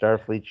sent to the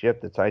Starfleet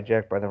ship that's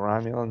hijacked by the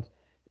Romulans.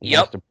 He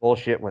has to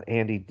bullshit with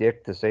Andy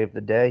Dick to save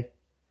the day.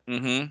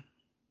 Mm-hmm.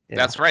 Yeah.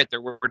 That's right.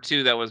 There were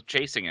two that was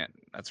chasing it.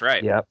 That's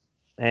right. Yep.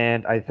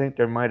 And I think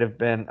there might have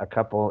been a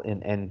couple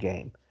in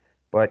Endgame.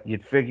 But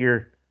you'd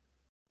figure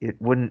it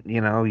wouldn't,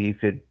 you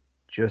could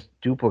just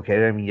duplicate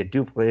it. I mean, you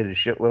duplicated a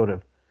shitload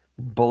of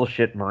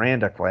bullshit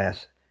Miranda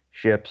class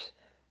ships,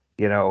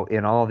 in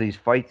all these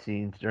fight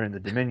scenes during the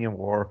Dominion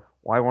War.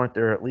 Why weren't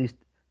there at least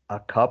a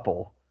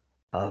couple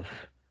of,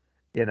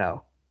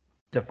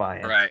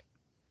 Defiant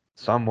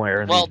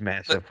somewhere in these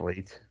massive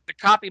fleets? The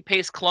copy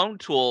paste clone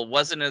tool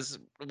wasn't as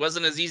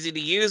easy to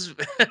use in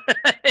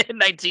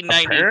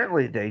 1990.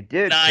 Apparently they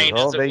did, because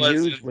all they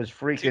used was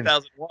freaking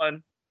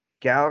 2001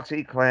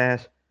 Galaxy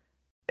class,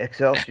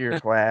 Excelsior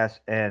class,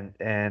 and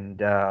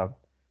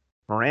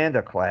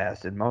Miranda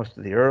class in most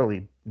of the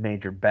early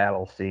major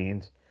battle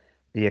scenes.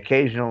 The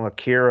occasional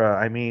Akira.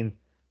 I mean,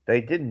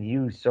 they didn't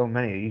use so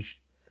many.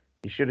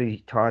 You should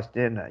have tossed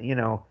in,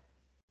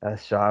 a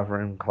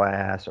Sovereign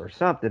class or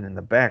something in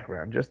the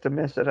background just to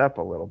mess it up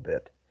a little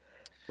bit,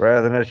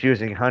 rather than us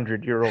using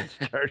 100-year-old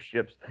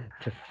starships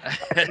to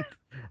fight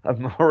a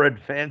more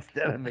advanced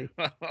enemy.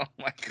 Oh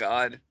my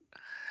God,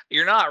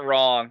 you're not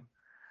wrong.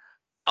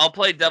 I'll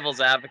play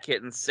devil's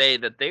advocate and say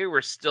that they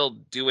were still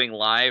doing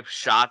live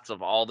shots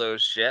of all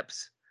those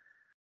ships,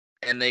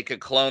 and they could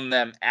clone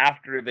them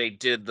after they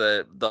did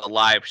the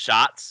live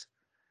shots,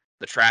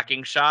 the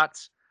tracking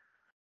shots.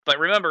 But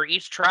remember,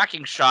 each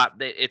tracking shot,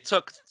 it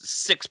took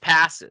 6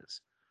 passes,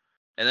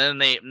 and then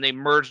they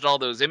merged all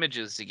those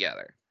images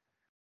together.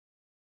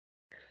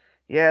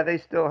 Yeah, they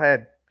still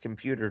had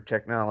computer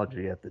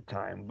technology at the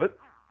time. But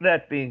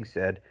that being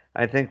said,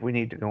 I think we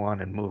need to go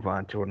on and move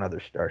on to another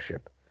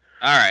starship.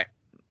 All right.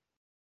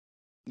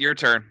 Your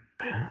turn.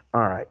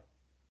 All right.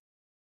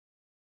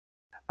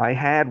 I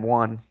had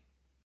one.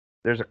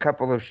 There's a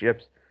couple of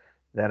ships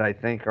that I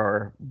think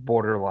are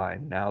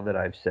borderline now that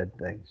I've said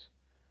things.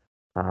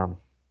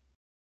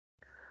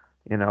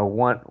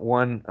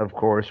 One of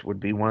course would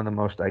be one of the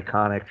most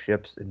iconic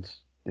ships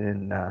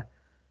in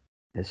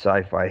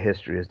sci-fi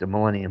history is the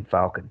Millennium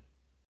Falcon.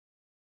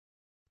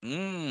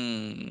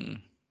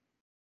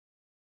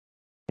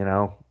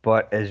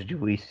 But as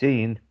we've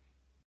seen,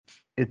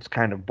 it's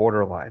kind of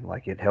borderline.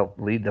 Like, it helped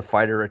lead the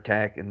fighter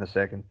attack in the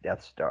second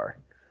Death Star.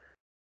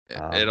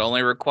 It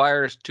only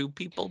requires 2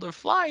 people to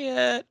fly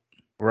it.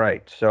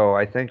 Right. So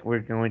I think we're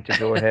going to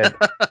go ahead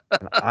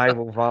and I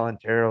will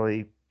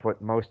voluntarily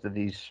put most of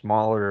these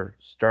smaller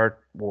Star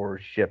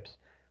Wars ships,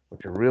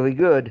 which are really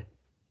good,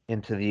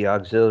 into the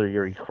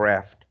auxiliary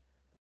craft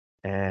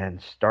and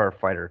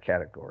starfighter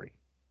category.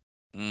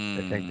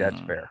 I think that's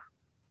fair.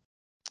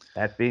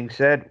 That being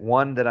said,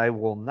 one that I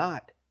will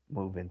not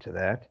move into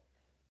that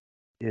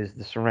is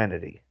the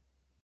Serenity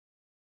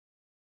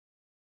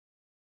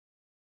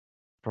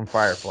from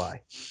Firefly.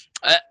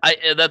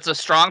 That's a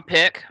strong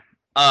pick.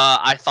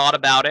 I thought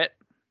about it.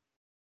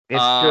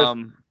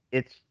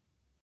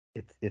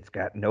 It's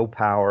got no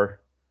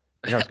power.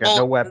 It's got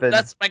no weapons.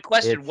 That's my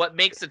question. What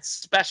makes it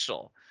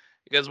special?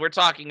 Because we're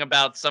talking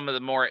about some of the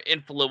more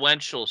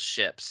influential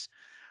ships.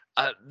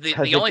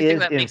 The only thing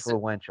that makes it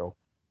influential,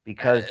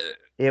 because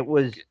it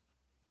was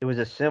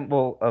a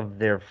symbol of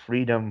their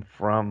freedom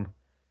from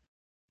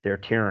their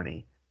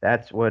tyranny.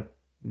 That's what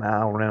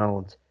Mal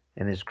Reynolds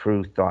and his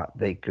crew thought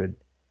they could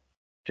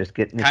just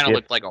get in the ship. Kind of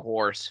looked like a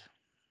horse.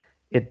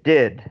 It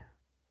did.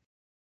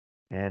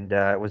 And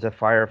it was a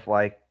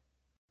Firefly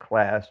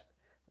class.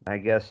 I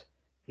guess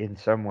in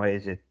some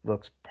ways it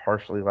looks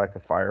partially like a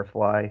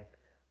Firefly.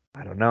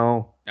 I don't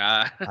know.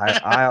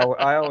 I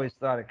always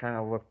thought it kind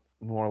of looked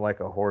more like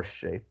a horse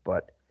shape,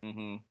 but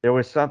there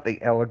was something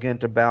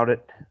elegant about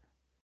it.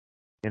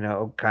 Kind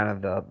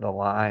of the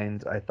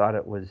lines. I thought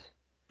it was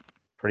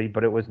pretty,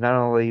 but it was not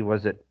only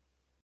was it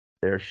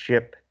their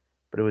ship,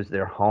 but it was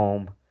their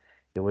home.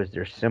 It was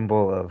their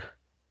symbol of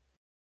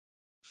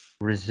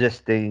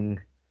resisting,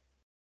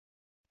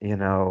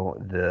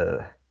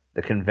 the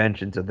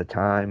conventions of the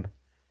time.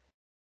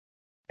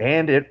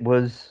 And it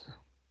was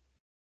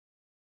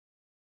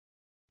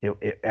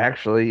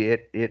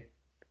it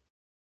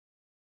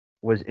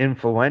was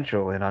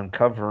influential in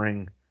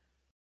uncovering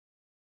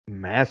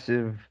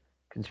massive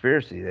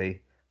conspiracy.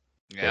 They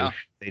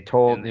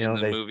told in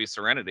the movie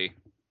Serenity.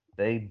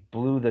 They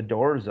blew the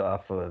doors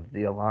off of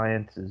the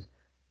Alliance's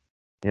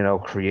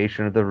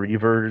creation of the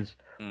Reavers,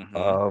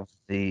 of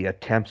the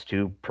attempts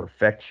to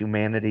perfect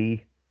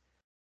humanity.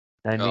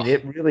 I mean,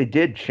 it really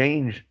did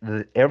change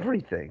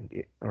everything.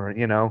 He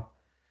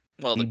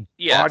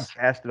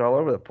broadcasted all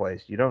over the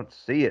place. You don't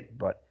see it,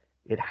 but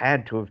it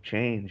had to have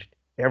changed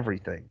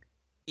everything.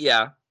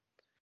 Yeah.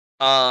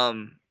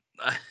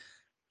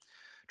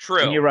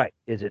 True. And you're right.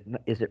 Is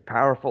it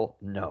powerful?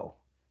 No.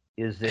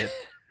 Is it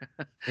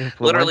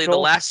influential? Literally, the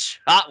last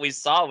shot we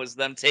saw was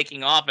them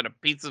taking off, and a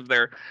piece of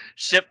their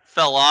ship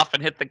fell off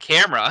and hit the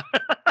camera.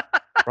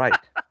 Right.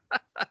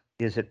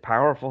 Is it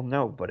powerful?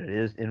 No, but it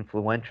is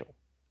influential.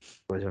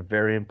 It was a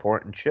very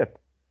important ship.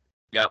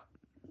 Yep.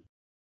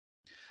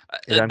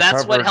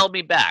 That's what held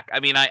me back. I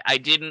mean, I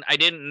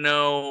didn't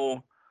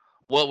know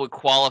what would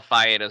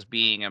qualify it as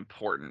being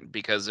important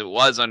because it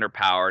was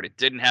underpowered. It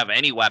didn't have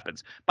any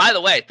weapons. By the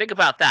way, think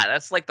about that.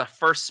 That's like the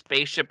first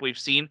spaceship we've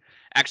seen.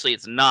 Actually,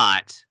 it's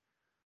not.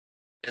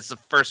 It's the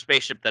first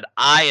spaceship that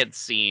I had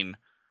seen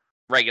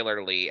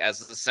regularly as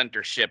the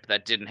center ship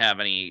that didn't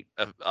have any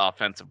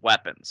offensive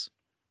weapons.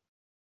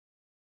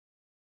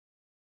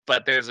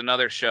 But there's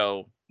another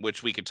show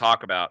which we could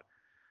talk about,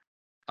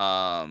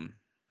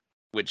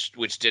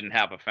 which didn't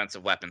have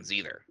offensive weapons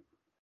either.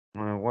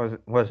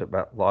 Was it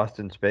about Lost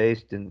in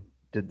Space? Did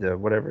the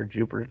whatever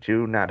Jupiter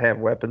 2 not have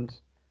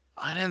weapons?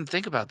 I didn't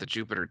think about the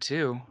Jupiter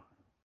 2.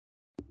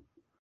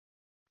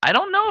 I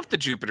don't know if the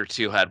Jupiter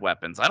 2 had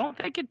weapons. I don't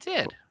think it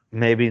did.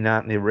 Maybe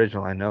not in the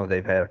original. I know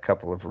they've had a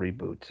couple of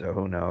reboots, so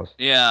who knows?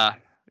 Yeah.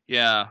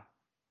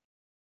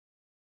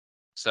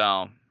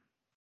 So,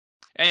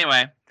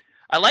 anyway,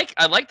 I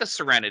like the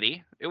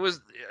Serenity. It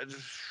was,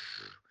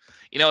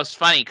 it's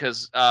funny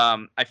because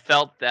I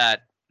felt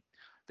that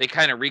they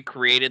kind of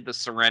recreated the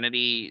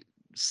Serenity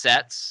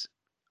sets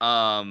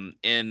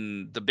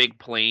in the big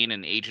plane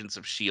and Agents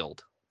of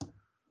S.H.I.E.L.D.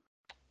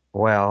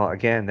 Well,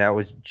 again, that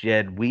was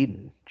Jed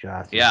Whedon,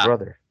 Joss's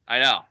brother. I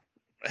know.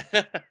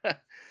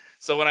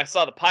 So when I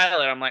saw the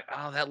pilot, I'm like,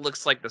 oh, that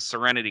looks like the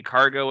Serenity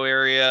cargo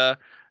area.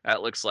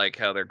 That looks like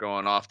how they're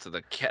going off to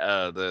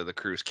the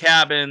crew's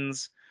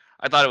cabins.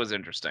 I thought it was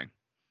interesting.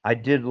 I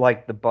did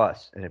like the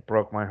bus, and it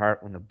broke my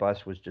heart when the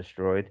bus was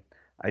destroyed.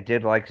 I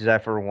did like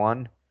Zephyr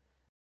 1.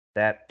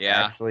 That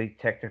actually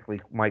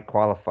technically might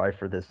qualify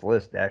for this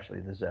list,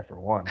 actually, the Zephyr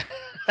 1.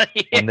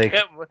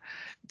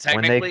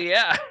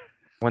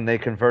 When they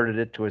converted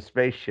it to a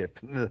spaceship.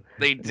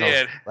 They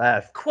did.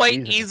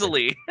 Quite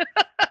easily.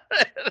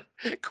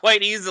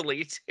 Quite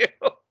easily, too.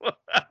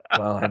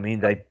 Well, I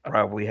mean, they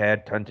probably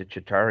had tons of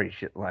Chitauri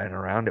shit lying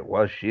around. It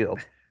was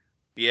S.H.I.E.L.D.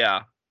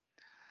 Yeah.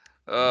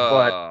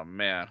 Oh,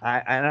 man.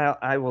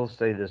 I will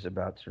say this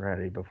about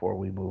Serenity before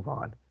we move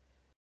on.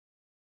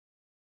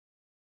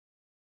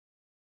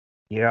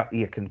 Yeah,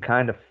 you can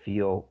kind of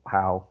feel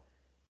how,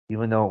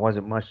 even though it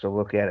wasn't much to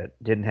look at, it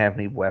didn't have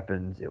any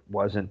weapons. It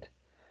wasn't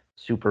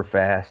super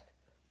fast.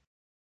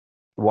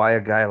 Why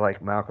a guy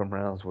like Malcolm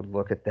Reynolds would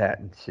look at that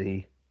and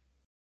see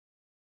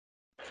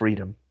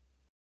freedom.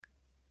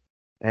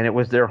 And it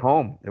was their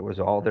home. It was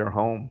all their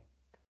home.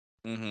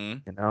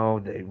 Mm-hmm.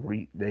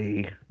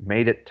 They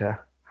made it to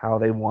how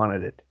they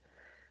wanted it.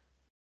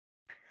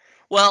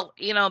 Well,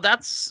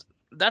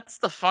 that's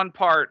the fun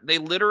part. They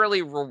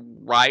literally were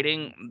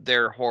riding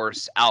their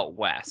horse out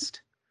west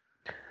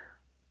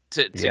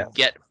to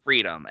get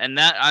freedom. And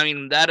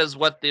that is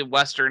what the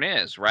Western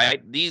is,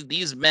 right?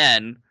 These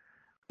men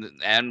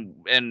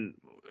and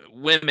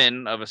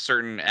women of a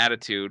certain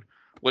attitude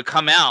would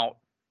come out.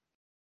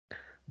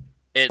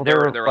 There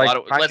were a lot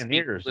of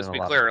pioneers. Let's be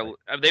clear.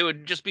 They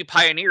would just be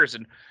pioneers.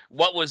 And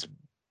what was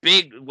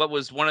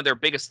one of their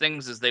biggest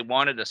things is they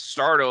wanted to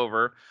start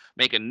over,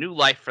 make a new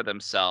life for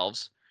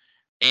themselves,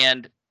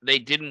 and they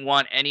didn't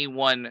want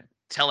anyone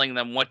telling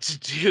them what to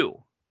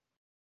do.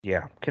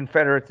 Yeah,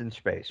 Confederates in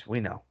space, we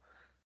know.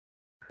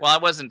 Well, I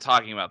wasn't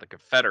talking about the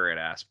Confederate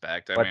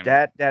aspect. I mean,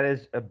 that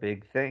is a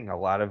big thing. A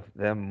lot of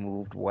them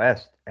moved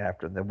west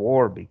after the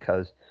war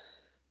because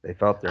they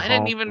felt their home. I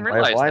didn't even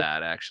realize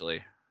that,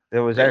 actually. It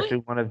was actually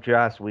one of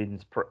Joss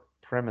Whedon's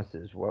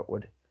premises.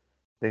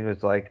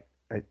 I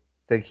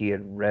think he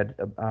had read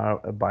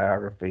a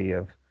biography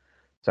of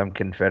some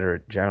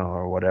Confederate general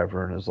or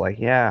whatever, and was like,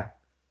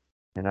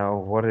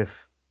 what if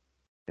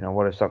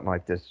something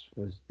like this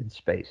was in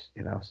space,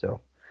 So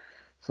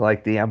it's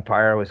like the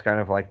Empire was kind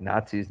of like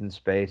Nazis in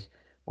space.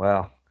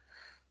 Well,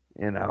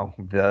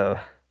 the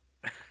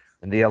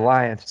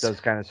Alliance does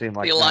kind of seem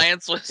like the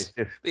Alliance was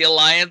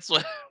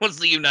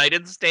the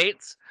United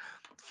States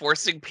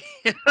forcing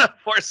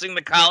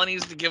the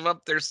colonies to give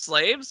up their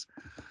slaves.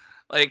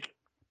 Like,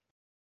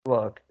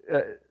 look,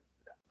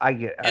 I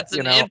get it's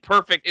an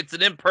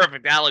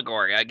imperfect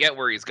allegory. I get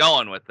where he's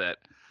going with it.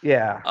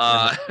 Yeah.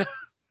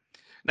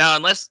 Now,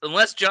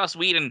 unless Joss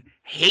Whedon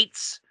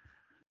hates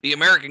the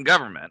American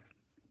government.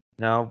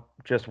 No,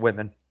 just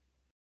women.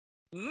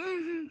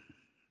 Mm-hmm.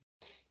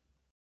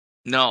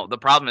 No, the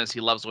problem is he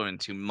loves women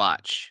too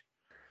much.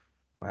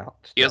 Well,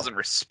 he doesn't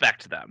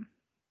respect them.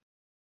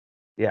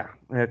 Yeah,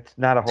 it's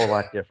not a whole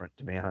lot different,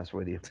 to be honest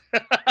with you.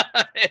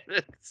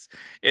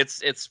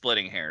 it's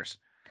splitting hairs.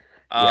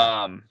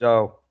 Yeah.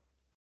 So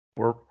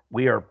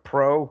we are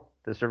pro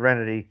the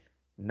Serenity,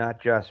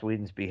 not Joss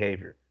Whedon's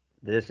behavior.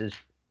 This is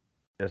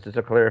just as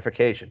a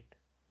clarification.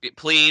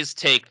 Please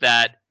take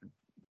that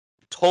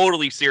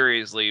totally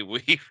seriously.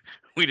 We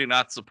do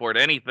not support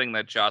anything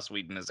that Joss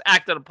Whedon has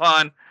acted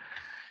upon.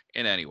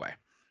 in any way.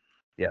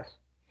 Yes.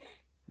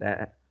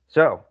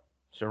 So,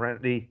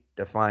 Serenity,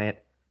 Defiant,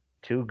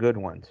 2 good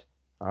ones.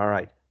 All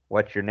right.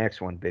 What's your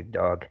next one, big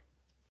dog?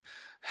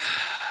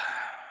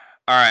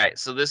 All right.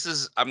 So this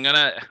is, I'm going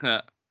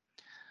to,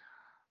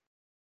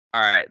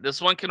 all right.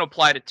 This one can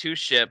apply to 2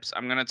 ships.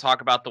 I'm going to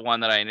talk about the one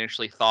that I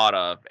initially thought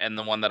of and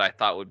the one that I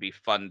thought would be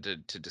fun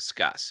to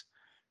discuss.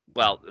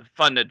 Well,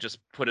 fun to just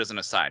put as an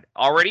aside.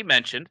 Already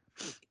mentioned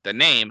the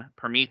name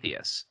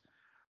Prometheus,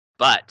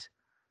 but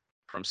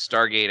from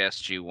Stargate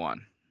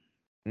SG-1.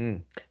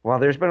 Well,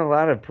 there's been a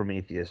lot of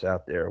Prometheus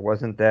out there.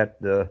 Wasn't that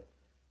the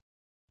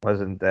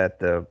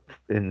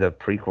in the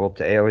prequel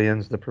to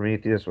Aliens, the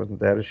Prometheus?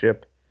 Wasn't that a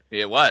ship?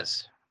 It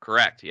was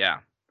correct, yeah.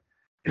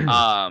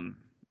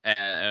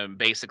 And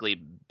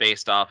basically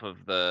based off of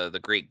the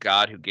Greek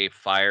god who gave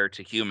fire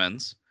to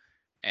humans,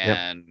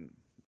 and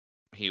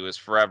he was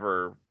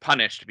forever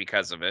punished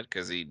because of it,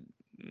 because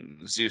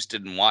Zeus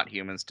didn't want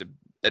humans to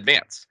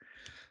advance.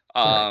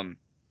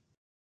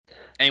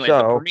 Anyway,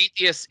 the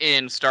Prometheus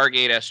in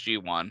Stargate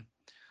SG-1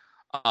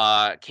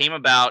 came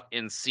about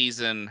in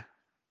season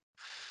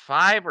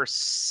 5 or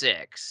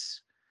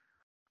 6.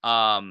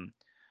 The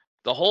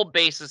whole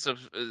basis of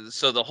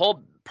the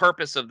whole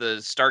purpose of the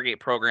Stargate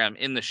program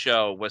in the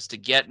show was to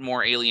get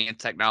more alien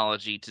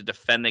technology to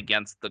defend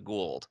against the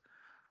Goa'uld.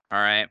 All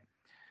right.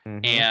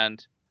 Mm-hmm.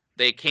 And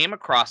they came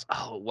across,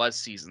 it was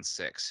season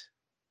 6.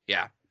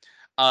 Yeah.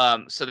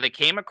 So they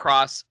came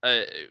across,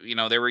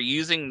 they were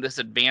using this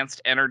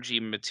advanced energy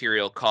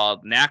material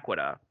called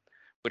Naquadah,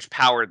 which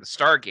powered the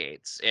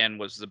Stargates and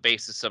was the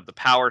basis of the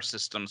power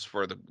systems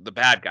for the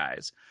bad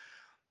guys.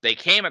 They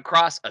came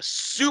across a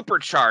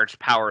supercharged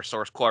power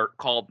source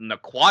called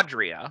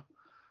Naquadria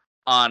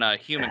on a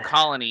human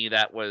colony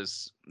that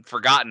was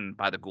forgotten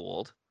by the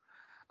Goa'uld.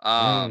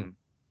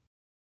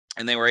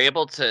 And they were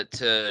able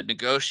to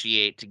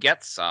negotiate to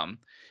get some,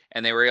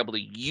 and they were able to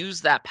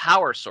use that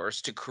power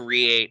source to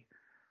create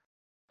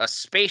a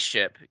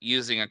spaceship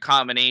using a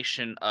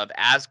combination of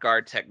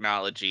Asgard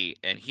technology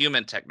and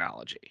human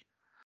technology.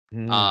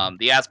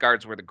 The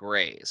Asgards were the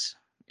Greys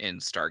in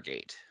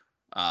Stargate.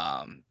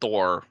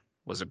 Thor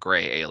was a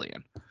gray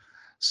alien.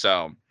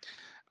 So,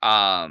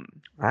 I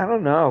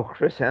don't know.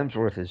 Chris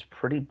Hemsworth is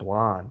pretty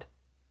blonde.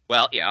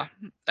 Well, yeah.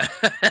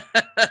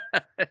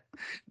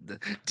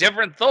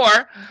 Different Thor.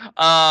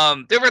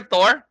 Different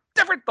Thor.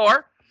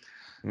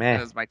 Man.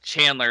 That was my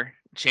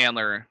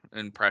Chandler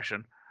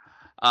impression.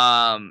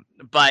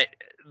 But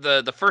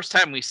the first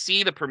time we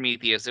see the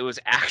Prometheus, it was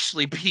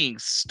actually being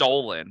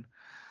stolen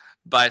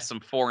by some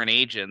foreign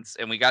agents,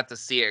 and we got to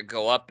see it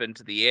go up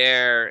into the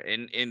air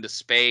and into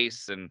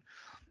space. And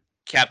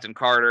Captain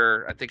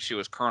Carter, I think she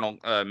was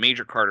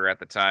Major Carter at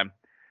the time,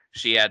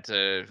 she had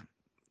to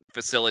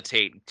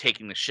facilitate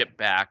taking the ship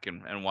back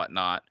and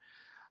whatnot.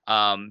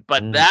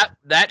 But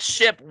that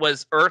ship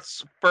was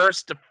Earth's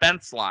first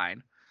defense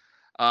line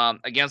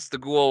against the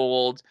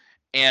Goa'uld,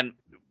 and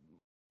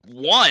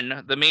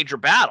won the major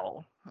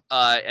battle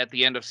at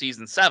the end of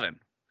season 7.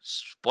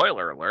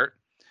 Spoiler alert.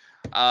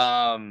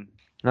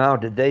 Now,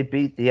 did they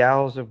beat the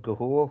Owls of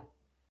Ga'Hoole?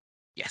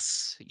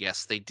 Yes,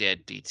 they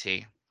did,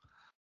 DT.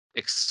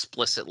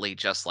 Explicitly,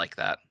 just like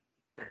that.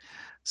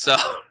 So,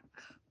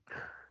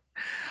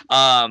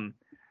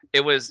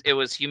 it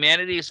was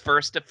humanity's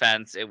first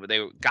defense.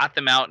 They got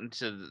them out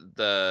into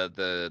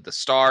the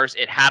stars.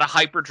 It had a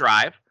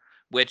hyperdrive,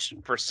 which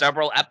for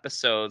several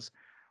episodes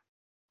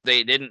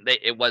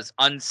it was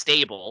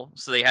unstable,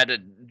 so they had to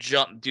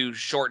do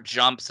short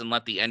jumps and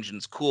let the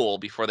engines cool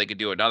before they could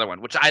do another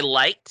one, which I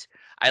liked.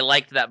 I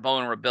liked that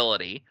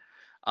vulnerability.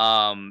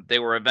 They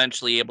were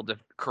eventually able to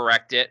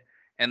correct it,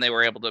 and they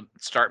were able to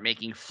start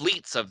making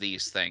fleets of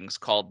these things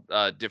called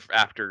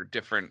after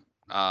different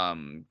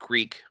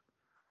Greek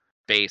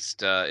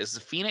based. Is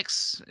the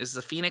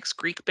Phoenix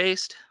Greek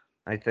based?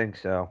 I think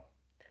so.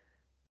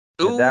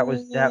 Ooh,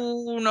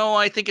 no,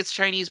 I think it's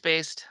Chinese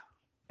based.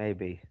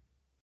 Maybe.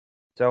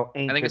 So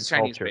ancient, I think it's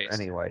Chinese culture, based.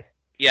 Anyway.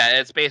 Yeah,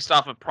 it's based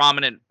off of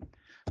prominent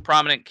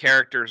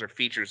characters or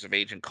features of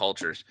ancient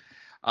cultures.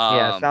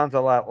 Yeah, it sounds a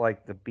lot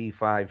like the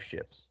B5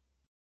 ships.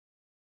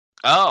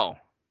 Oh,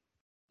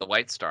 the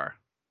White Star.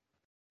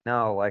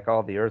 No, like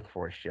all the Earth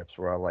Force ships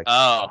were all like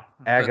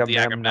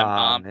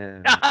Agamemnon.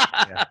 And,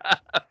 yeah.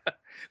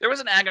 There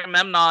was an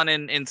Agamemnon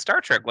in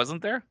Star Trek,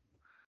 wasn't there?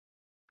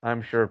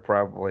 I'm sure,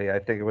 probably. I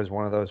think it was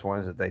one of those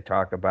ones that they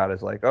talk about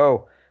as like,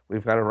 oh,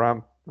 we've got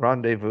a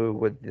rendezvous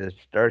with the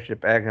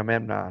starship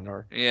Agamemnon,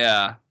 or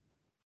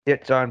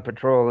it's on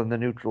patrol in the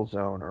neutral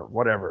zone, or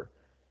whatever.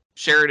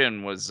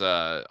 Sheridan was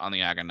on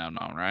the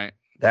Agamemnon, right?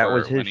 That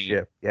was his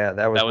ship. Yeah,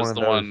 that was one of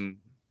those. One.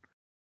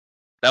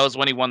 That was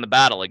when he won the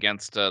battle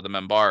against the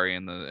Minbari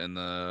in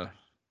the.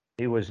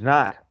 He was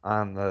not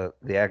on the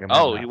Agamemnon.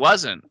 Oh, he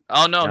wasn't.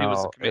 Oh no, he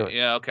was.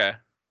 Yeah, okay.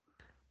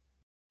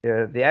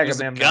 Yeah, the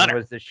Agamemnon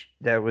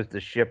was the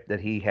ship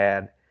that he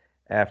had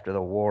after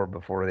the war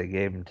before they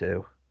gave him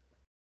to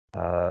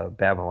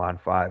Babylon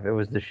 5. It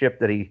was the ship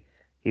that he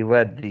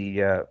led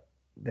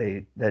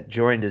that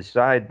joined his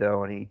side,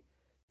 though, and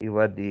he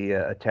led the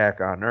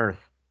attack on Earth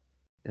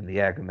in the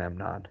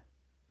Agamemnon.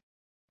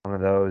 one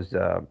of those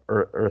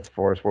Earth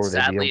Force. What would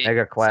they be?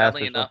 Omega class or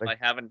enough, something?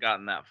 I haven't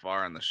gotten that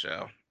far in the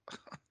show.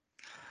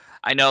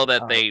 I know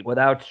that they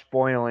without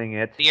spoiling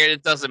it.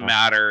 It doesn't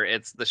matter.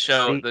 It's the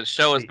show. The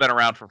show has been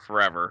around for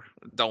forever.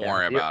 Don't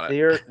worry about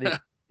it.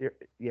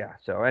 Yeah.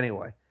 So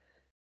anyway,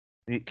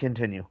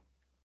 continue.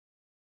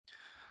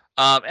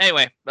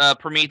 Anyway,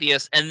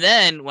 Prometheus, and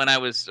then when I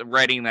was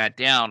writing that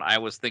down, I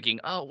was thinking,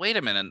 oh, wait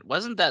a minute,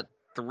 wasn't that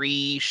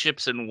 3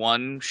 ships in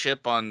one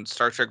ship on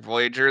Star Trek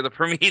Voyager, the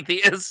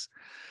Prometheus?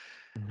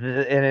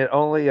 And it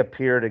only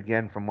appeared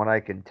again, from what I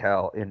can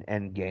tell, in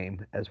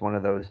Endgame as one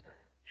of those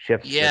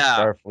ships that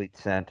Starfleet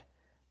sent.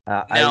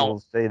 I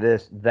will say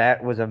this: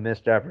 that was a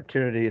missed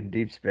opportunity in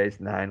Deep Space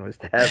Nine, was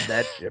to have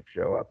that ship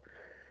show up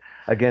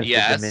against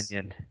the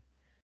Dominion.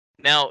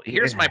 Now,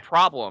 here's my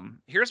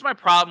problem. Here's my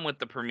problem with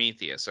the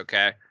Prometheus,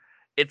 okay?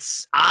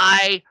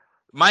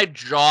 My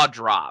jaw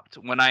dropped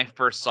when I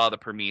first saw the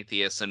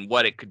Prometheus and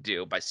what it could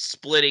do by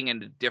splitting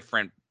into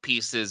different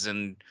pieces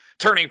and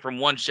turning from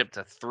one ship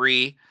to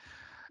 3.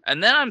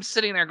 And then I'm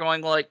sitting there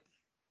going like,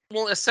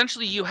 well,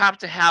 essentially you have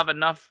to have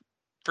enough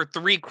for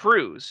 3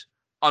 crews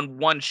on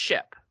one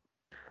ship.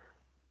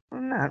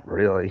 Not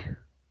really.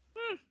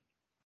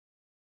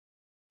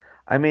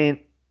 I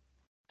mean,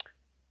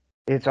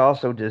 it's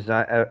also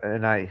designed,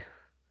 and I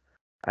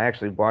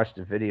actually watched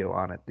a video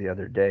on it the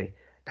other day.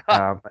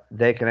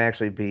 They can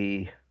actually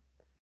be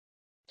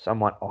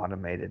somewhat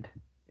automated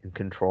and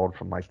controlled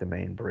from like the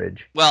main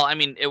bridge. Well, I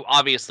mean, it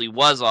obviously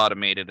was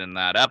automated in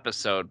that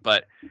episode,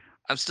 but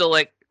I'm still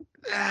like,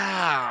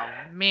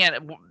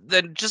 man,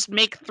 then just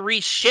make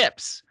 3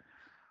 ships.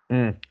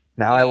 Now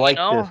I like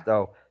this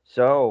though.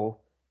 So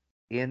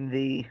in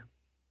the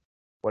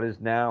what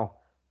is now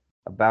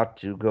about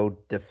to go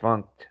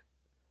defunct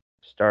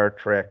Star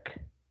Trek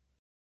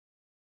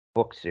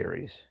book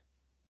series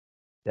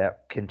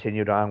that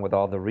continued on with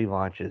all the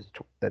relaunches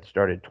that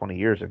started 20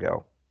 years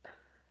ago,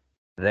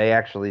 they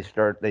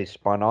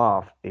spun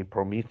off a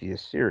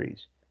Prometheus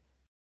series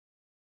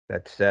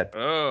that's set,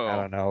 I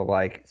don't know,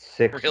 like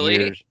 6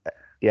 years.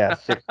 Yeah,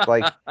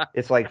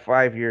 it's like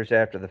 5 years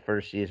after the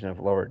first season of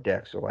Lower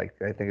Decks. So like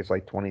I think it's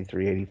like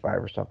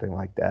 2385 or something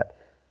like that.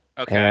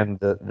 Okay. And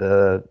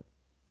the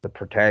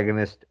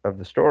protagonist of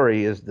the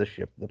story is the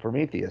ship, the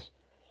Prometheus,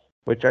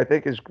 which I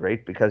think is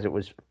great because it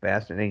was a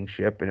fascinating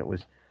ship and it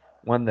was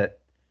one that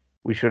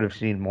we should have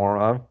seen more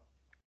of.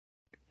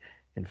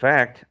 In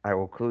fact, I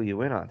will clue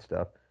you in on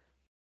stuff.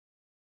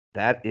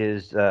 That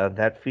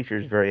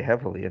features very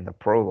heavily in the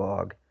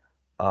prologue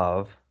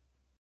of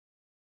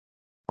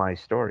my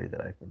story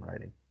that I've been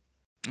writing.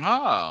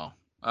 Oh,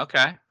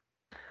 okay.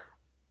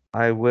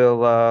 I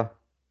will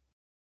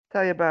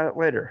tell you about it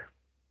later.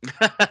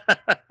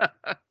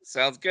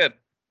 Sounds good.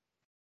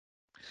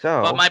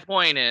 So, but my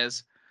point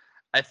is,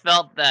 I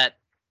felt that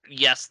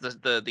yes,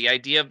 the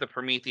idea of the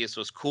Prometheus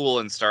was cool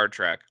in Star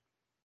Trek.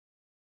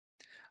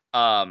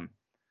 But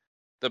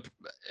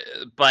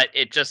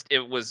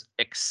it was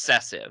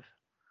excessive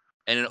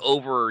and an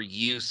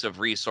overuse of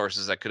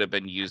resources that could have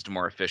been used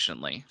more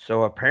efficiently.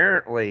 So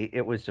apparently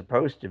it was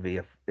supposed to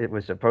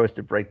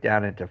break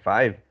down into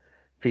 5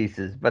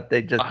 pieces, but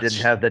they just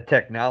didn't have the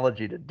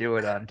technology to do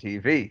it on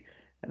TV.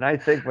 And I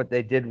think what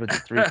they did with the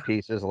 3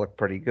 pieces looked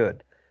pretty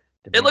good.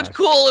 It looked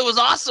cool. It was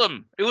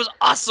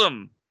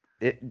awesome.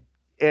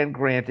 And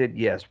granted,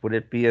 yes, would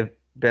it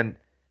been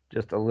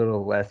just a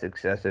little less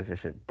excessive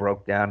if it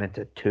broke down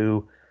into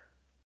 2,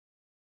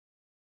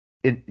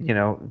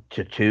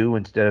 to 2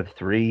 instead of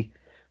 3,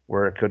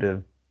 where it could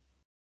have.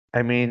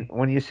 I mean,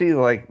 when you see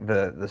like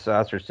the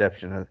saucer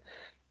section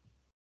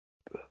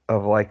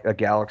of like a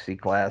Galaxy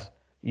class,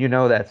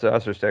 that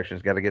saucer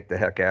section's got to get the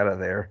heck out of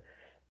there.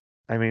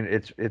 I mean,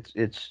 it's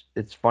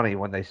funny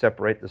when they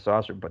separate the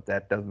saucer, but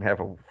that doesn't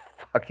have a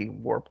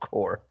fucking warp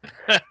core.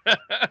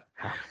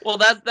 Well,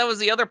 that was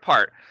the other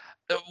part.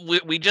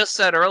 We just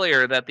said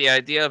earlier that the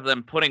idea of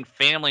them putting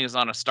families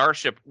on a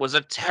starship was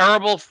a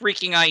terrible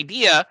freaking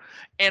idea,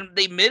 and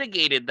they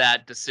mitigated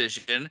that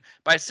decision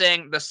by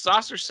saying the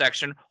saucer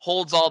section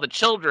holds all the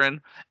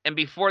children, and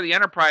before the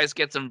Enterprise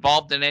gets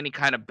involved in any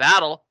kind of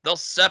battle, they'll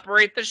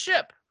separate the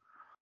ship.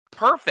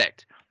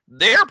 Perfect.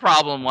 Their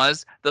problem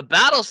was the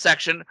battle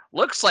section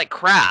looks like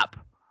crap,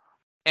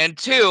 and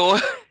 2,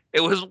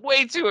 it was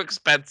way too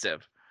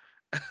expensive.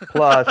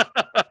 Plus,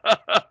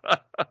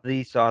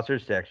 the saucer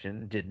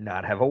section did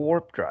not have a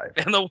warp drive.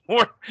 And the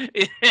warp,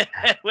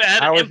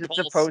 how is it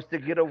supposed to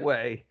get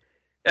away?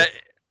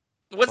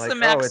 What's the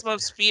maximum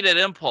speed at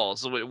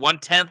impulse?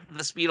 1/10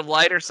 the speed of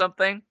light or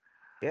something?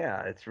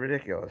 Yeah, it's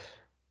ridiculous.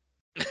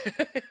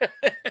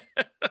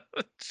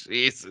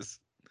 Jesus.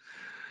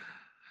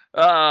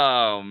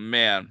 Oh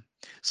man.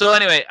 So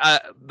anyway,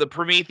 the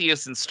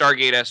Prometheus and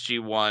Stargate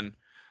SG-1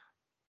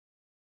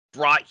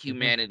 brought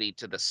humanity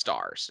to the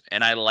stars,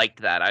 and I liked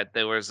that.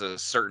 There was a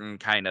certain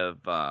kind of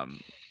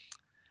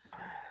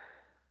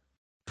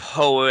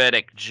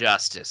poetic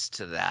justice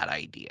to that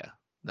idea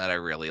that I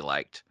really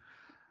liked.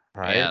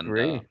 I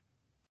agree.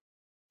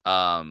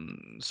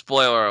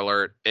 Spoiler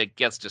alert, it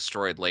gets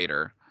destroyed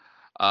later.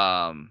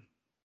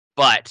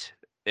 But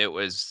it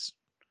was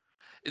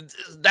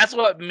That's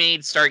what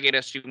made Stargate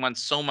SG-1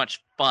 so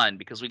much fun,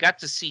 because we got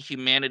to see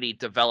humanity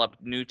develop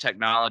new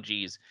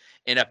technologies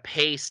in a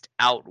paced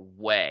out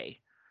way,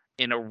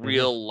 in a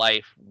real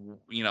life,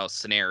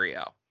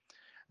 scenario.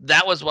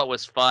 That was what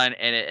was fun,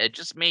 and it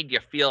just made you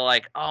feel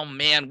like, oh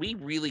man, we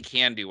really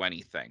can do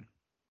anything.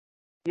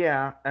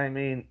 Yeah, I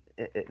mean,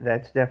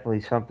 that's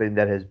definitely something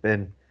that has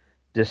been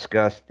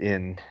discussed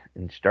in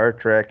Star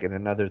Trek and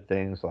in other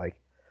things, like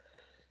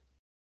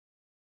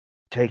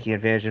taking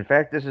advantage. In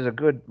fact, this is a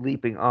good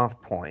leaping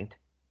off point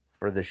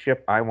for the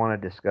ship I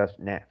want to discuss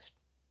next.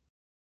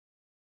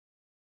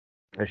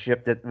 A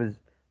ship that was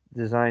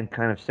designed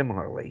kind of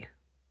similarly,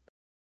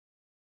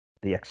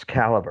 the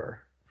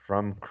Excalibur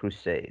from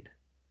Crusade.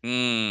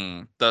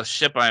 The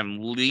ship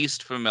I'm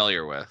least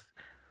familiar with.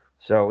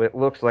 So it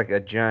looks like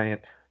a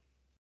giant.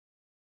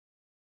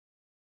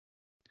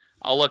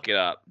 I'll look it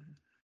up.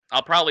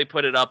 I'll probably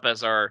put it up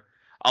as our.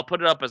 I'll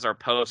put it up as our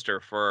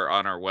poster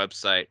on our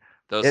website,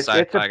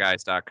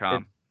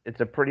 thosesci-fi-guys.com. It's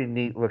a pretty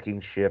neat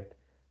looking ship.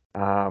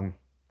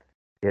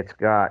 It's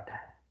got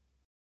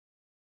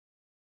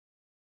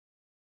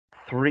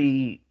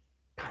 3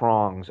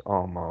 prongs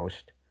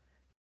almost,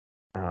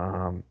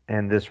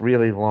 and this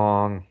really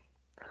long.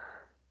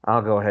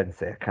 I'll go ahead and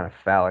say a kind of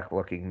phallic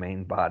looking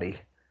main body.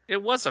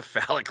 It was a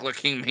phallic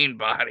looking main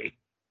body.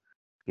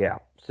 Yeah.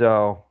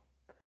 So,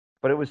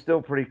 but it was still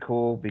pretty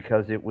cool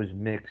because it was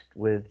mixed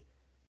with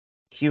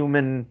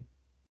human.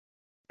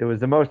 It was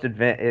the most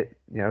advanced,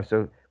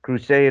 so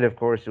Crusade, of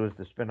course, it was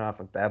the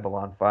spinoff of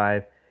Babylon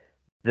 5.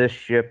 This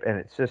ship and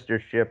its sister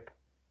ship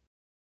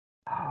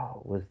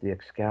was the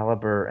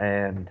Excalibur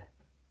and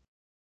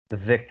the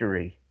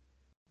Victory.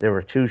 There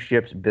were 2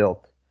 ships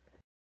built.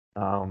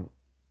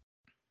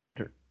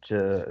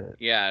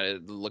 Yeah,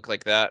 it looked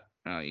like that.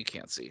 Oh, you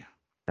can't see.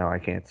 No, I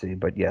can't see,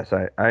 but yes,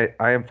 I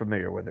am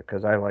familiar with it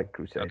because I like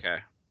Crusade. Okay.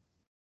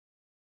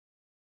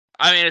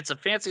 I mean, it's a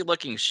fancy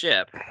looking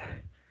ship.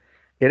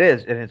 It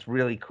is, and it's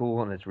really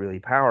cool and it's really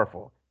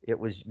powerful. It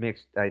was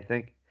mixed, I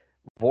think,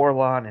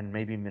 Vorlon and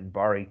maybe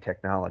Minbari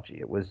technology.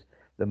 It was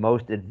the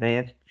most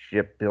advanced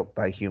ship built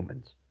by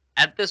humans.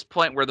 At this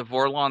point, were the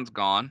Vorlons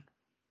gone?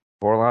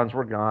 Vorlons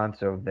were gone,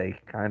 so they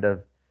kind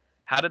of.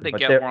 How did they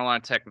get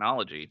Vorlon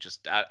technology?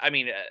 Just, I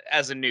mean,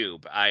 as a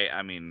noob,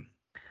 I mean.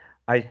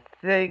 I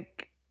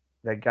think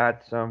they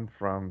got some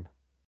from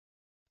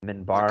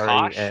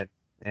Minbari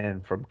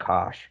and from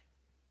Kosh.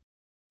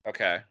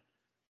 Okay.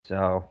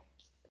 So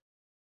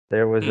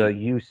there was a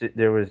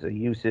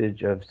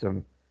usage of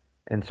some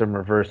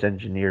reverse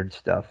engineered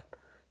stuff.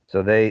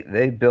 So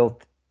they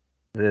built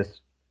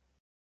this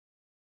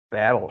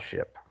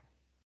battleship,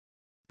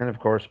 and of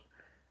course,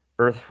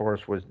 Earth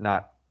Force was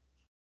not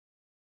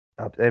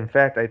up. In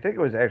fact, I think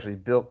it was actually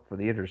built for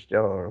the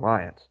Interstellar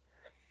Alliance.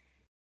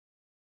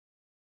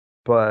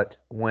 But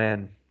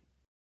when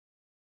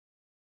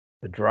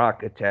the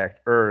Drakh attacked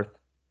Earth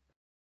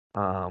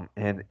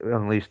and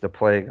unleashed the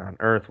plague on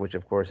Earth, which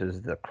of course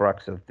is the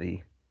crux of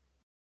the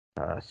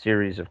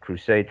series of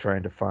Crusade,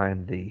 trying to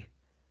find the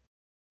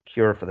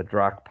cure for the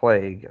Drakh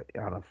plague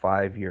on a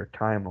 5-year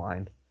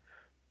timeline.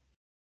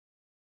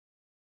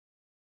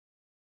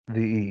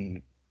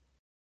 The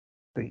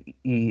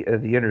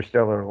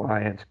Interstellar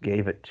Alliance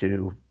gave it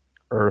to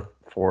Earth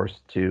Force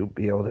to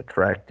be able to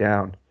track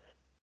down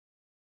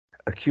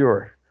a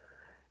cure.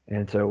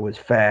 And so it was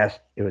fast,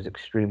 it was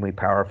extremely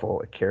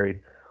powerful. It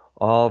carried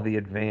all the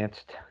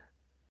advanced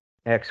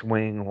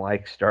X-Wing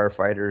like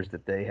starfighters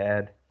that they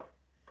had.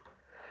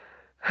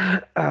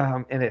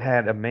 And it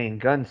had a main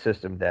gun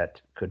system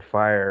that could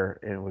fire,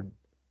 and would,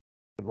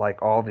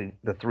 like, all the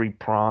 3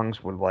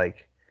 prongs would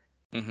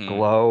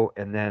glow,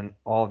 and then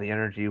all the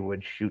energy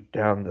would shoot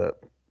down the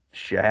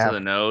shaft to the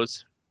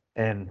nose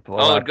and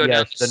blow up.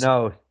 Yes, the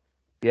nose.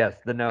 Yes,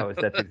 the nose.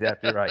 That's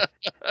exactly right.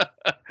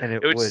 And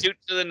it would shoot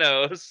to the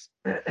nose.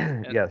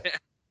 Yes.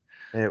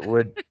 And it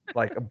would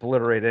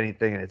obliterate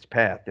anything in its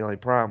path. The only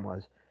problem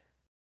was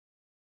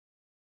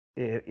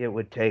it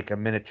would take a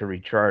minute to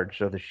recharge,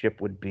 so the ship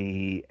would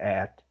be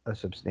at a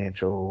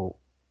substantial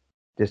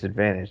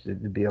disadvantage to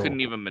be able.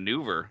 Couldn't even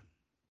maneuver.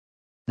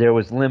 There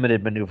was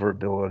limited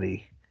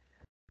maneuverability.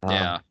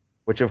 Yeah.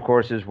 Which of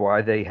course is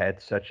why they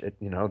had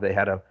they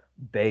had a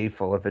bay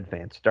full of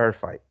advanced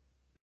starfight.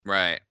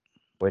 Right.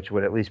 Which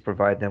would at least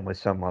provide them with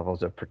some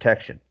levels of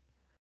protection.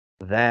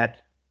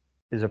 That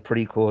is a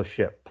pretty cool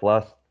ship.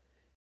 Plus,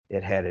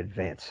 it had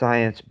advanced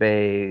science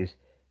bays.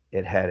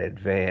 It had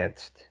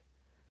advanced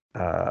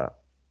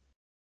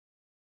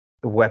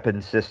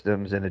weapon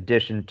systems. In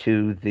addition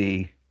to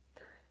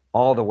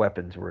all the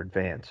weapons were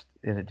advanced.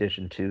 In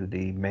addition to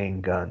the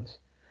main guns,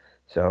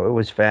 so it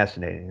was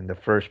fascinating. And the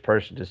first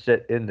person to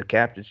sit in the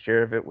captain's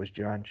chair of it was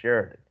John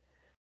Sheridan,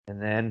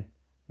 and then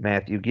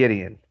Matthew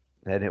Gideon.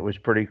 And it was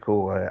pretty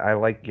cool. I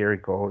like Gary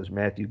Cole as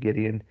Matthew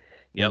Gideon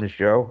in the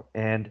show,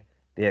 and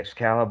the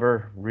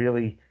Excalibur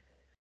really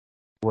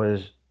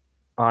was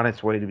on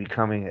its way to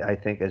becoming, I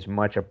think, as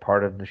much a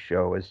part of the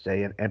show as,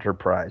 say, an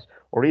Enterprise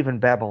or even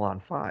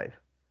Babylon 5.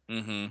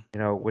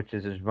 Which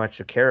is as much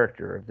a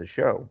character of the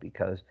show,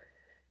 because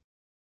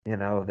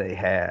they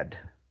had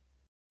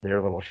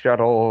their little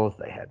shuttles.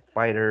 They had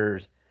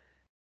fighters.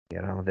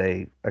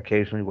 They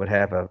occasionally would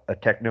have a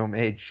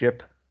techno-made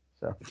ship.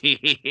 So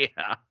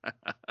yeah.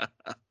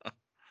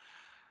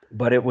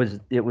 But it was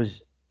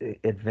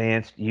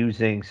advanced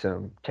using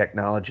some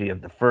technology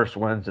of the first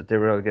ones that they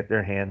were able to get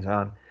their hands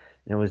on.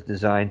 And it was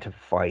designed to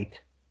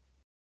fight,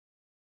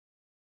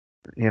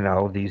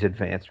 these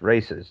advanced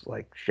races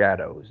like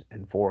Shadows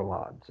and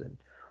Vorlons and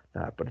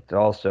but it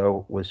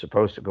also was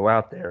supposed to go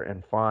out there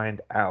and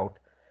find out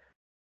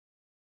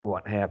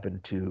what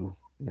happened to,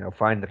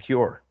 find the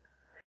cure.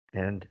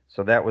 And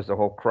so that was the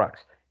whole crux.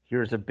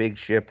 Here's a big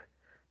ship.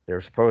 They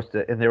were supposed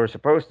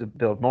to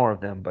build more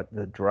of them, but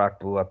the Drakh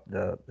blew up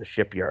the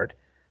shipyard.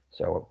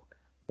 So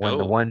when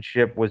the one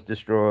ship was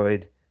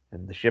destroyed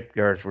and the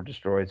shipyards were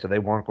destroyed, so they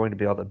weren't going to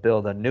be able to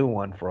build a new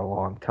one for a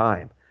long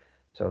time.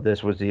 So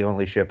this was the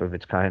only ship of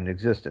its kind in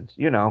existence.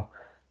 A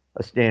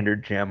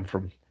standard gem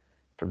from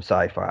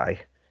sci-fi.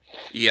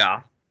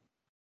 Yeah.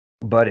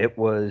 But it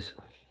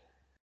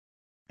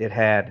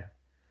had,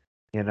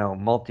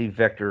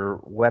 multi-vector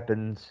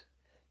weapons,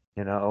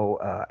 and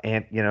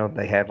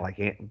they had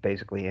like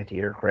basically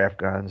anti-aircraft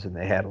guns, and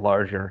they had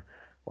larger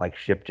like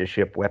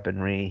ship-to-ship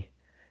weaponry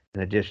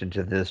in addition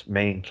to this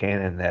main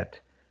cannon that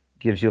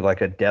gives you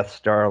like a Death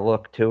Star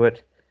look to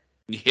it.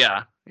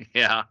 Yeah.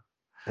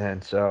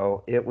 And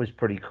so it was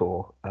pretty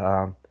cool.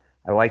 I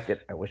liked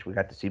it. I wish we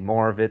got to see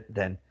more of it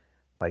than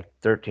like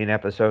 13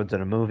 episodes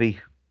in a movie.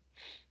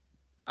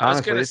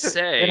 Honestly,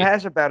 it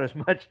has about as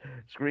much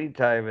screen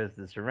time as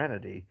the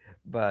Serenity,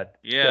 but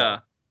yeah.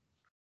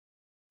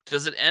 Still.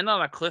 Does it end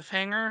on a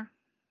cliffhanger?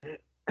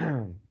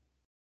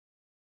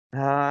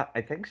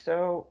 I think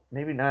so.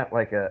 Maybe not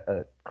like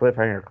a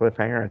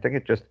cliffhanger. I think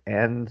it just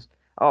ends.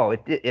 Oh,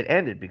 it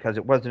ended because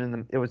it was in the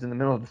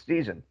middle of the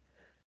season.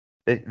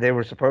 They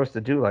were supposed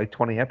to do like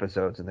 20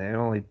 episodes and they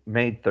only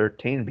made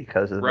 13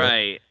 because of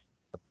the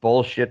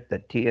bullshit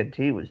that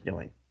TNT was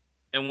doing.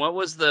 And what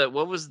was the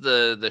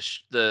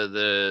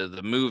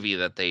movie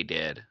that they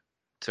did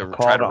to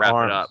try to wrap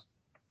Arms. it up?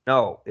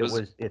 No,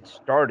 it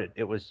started.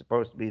 It was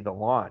supposed to be the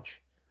launch.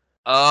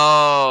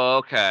 Oh,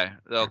 okay.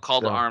 The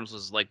Call to Arms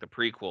was like the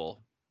prequel.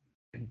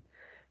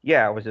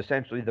 Yeah, it was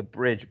essentially the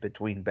bridge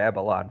between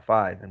Babylon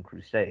 5 and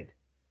Crusade.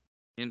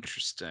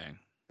 Interesting.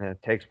 And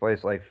it takes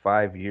place like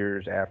 5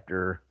 years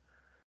after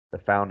the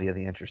founding of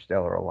the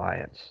Interstellar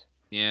Alliance.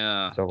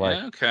 Yeah. So like,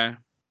 yeah, okay.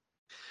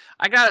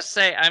 I gotta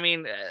say, I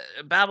mean,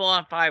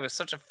 Babylon 5 is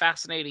such a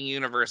fascinating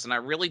universe, and I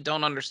really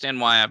don't understand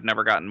why I've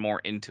never gotten more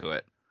into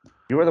it.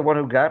 You were the one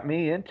who got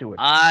me into it.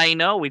 I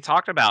know. We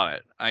talked about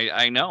it.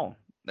 I know.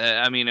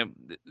 I mean,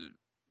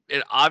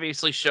 it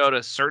obviously showed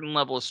a certain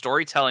level of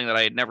storytelling that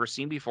I had never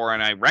seen before,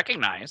 and I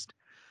recognized.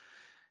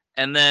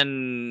 And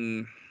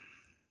then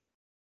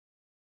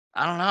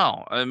I don't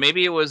know.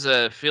 Maybe it was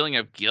a feeling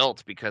of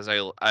guilt because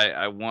I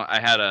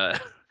had a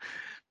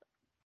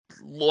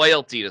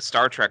loyalty to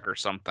Star Trek or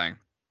something,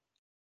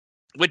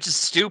 which is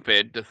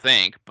stupid to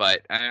think.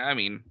 But I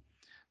mean,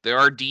 there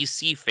are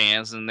DC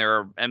fans and there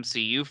are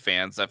MCU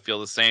fans that feel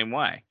the same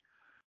way.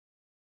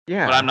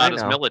 Yeah, but I'm not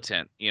as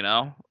militant,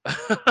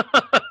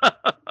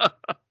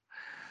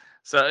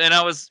 So and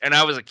I was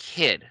a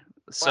kid,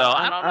 so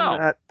I don't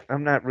know.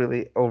 I'm not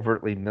really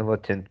overtly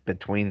militant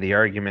between the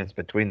arguments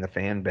between the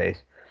fan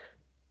base.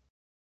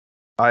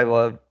 I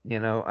love,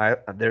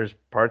 there's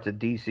parts of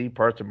DC,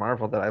 parts of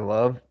Marvel that I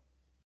love,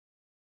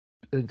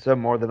 and some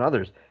more than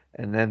others.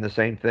 And then the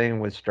same thing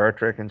with Star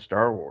Trek and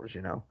Star Wars.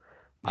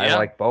 I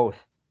like both.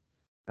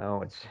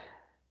 It's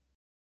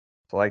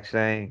like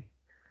saying,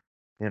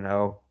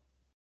 can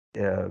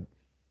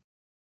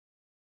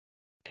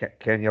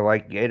you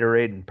like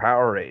Gatorade and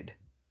Powerade?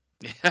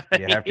 You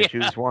have to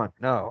choose one.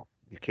 No,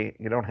 you can't.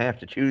 You don't have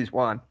to choose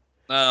one.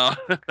 No.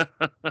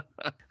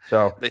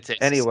 So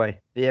anyway,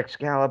 the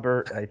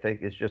Excalibur, I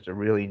think, is just a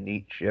really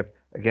neat ship.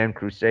 Again,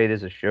 Crusade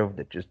is a show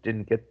that just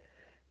didn't get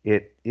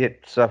it.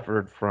 It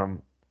suffered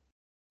from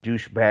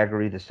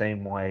douchebaggery the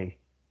same way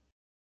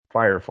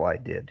Firefly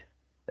did.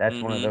 That's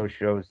one of those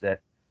shows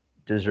that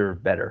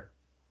deserve better.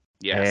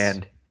 Yes.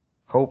 And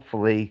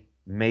hopefully,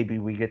 maybe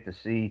we get to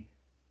see,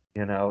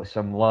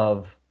 some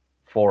love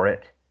for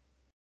it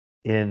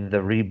in the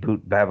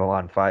reboot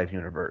Babylon 5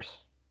 universe.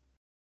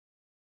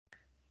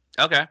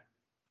 Okay.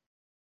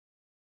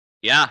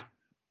 Yeah.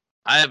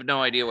 I have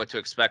no idea what to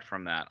expect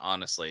from that,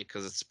 honestly,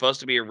 because it's supposed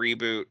to be a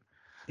reboot.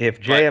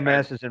 If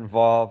JMS is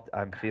involved,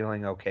 I'm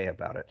feeling okay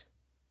about it.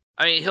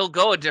 I mean, he'll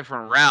go a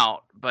different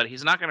route, but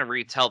he's not going to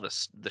retell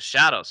the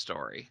Shadow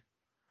story.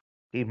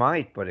 He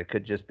might, but it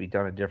could just be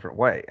done a different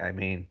way. I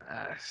mean,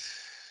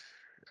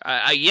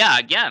 yeah.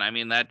 Again, I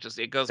mean that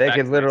it goes. They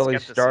could literally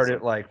start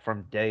it like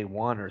from day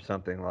one or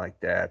something like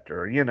that,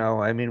 or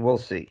I mean, we'll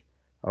see.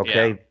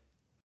 Okay, yeah.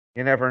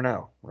 You never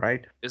know,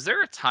 right? Is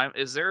there a time?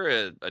 Is there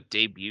a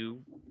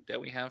debut that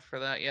we have for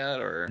that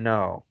yet, or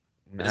no?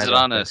 Is it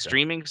on a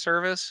streaming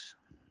service?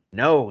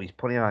 No, he's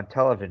putting it on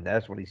television.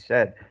 That's what he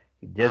said.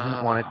 He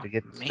doesn't want it to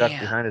get stuck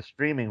behind a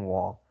streaming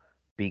wall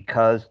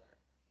because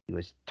he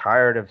was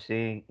tired of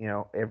seeing,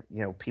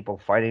 people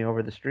fighting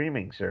over the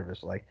streaming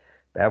service. Like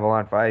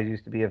Babylon 5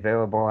 used to be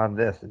available on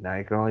this, and now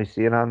you can only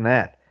see it on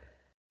that.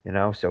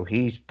 So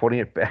he's putting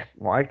it back.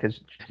 Why?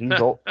 Because he's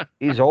old.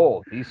 He's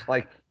old. He's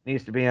like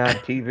needs to be on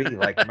TV,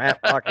 like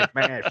Matlock and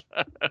MASH,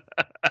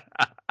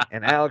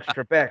 and Alex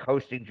Trebek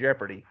hosting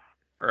Jeopardy.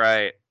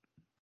 Right.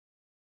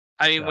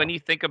 I mean, when you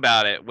think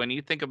about it, when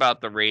you think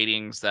about the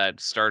ratings that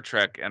Star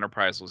Trek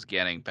Enterprise was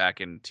getting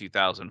back in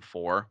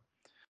 2004,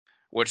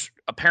 which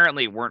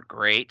apparently weren't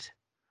great,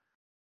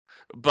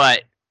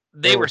 but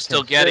they were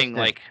still getting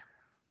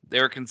they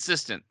were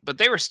consistent, but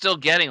they were still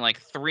getting like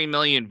 3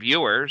 million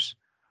viewers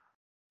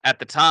at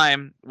the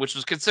time, which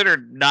was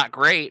considered not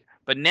great.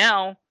 But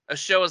now a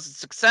show is a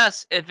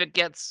success if it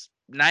gets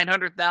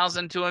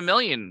 900,000 to 1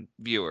 million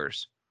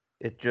viewers.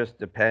 It just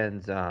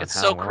depends on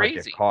how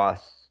much it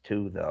costs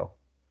too, though.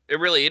 It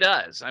really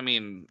does. I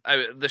mean,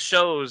 the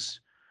shows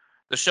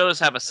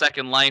have a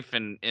second life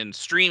in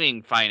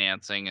streaming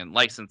financing and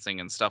licensing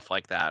and stuff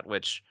like that,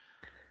 which,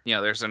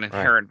 there's an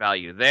inherent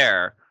value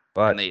there.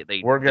 But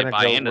we're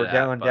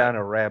going down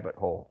a rabbit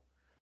hole.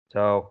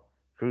 So,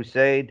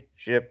 Crusade,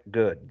 ship,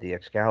 good. The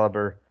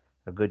Excalibur,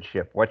 a good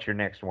ship. What's your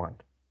next one?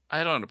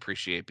 I don't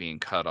appreciate being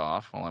cut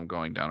off while I'm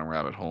going down a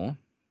rabbit hole.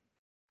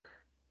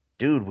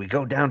 Dude, we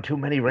go down too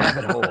many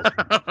rabbit holes.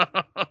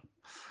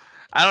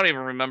 I don't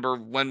even remember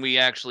when we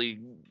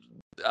actually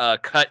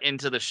cut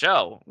into the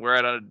show. We're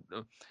at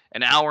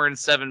an hour and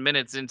 7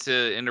 minutes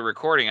into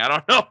recording. I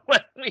don't know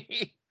when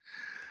we.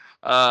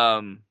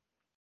 All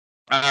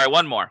right,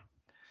 one more.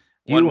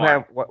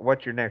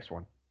 What's your next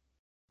one?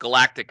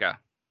 Galactica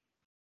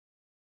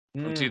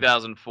from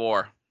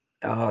 2004.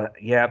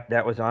 Yeah,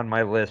 that was on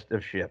my list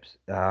of ships.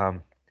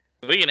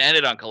 We can end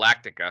it on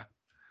Galactica.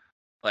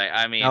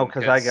 No,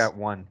 because I got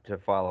one to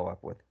follow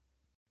up with.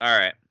 All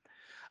right.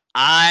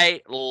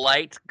 I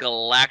liked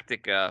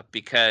Galactica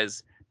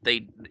because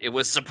it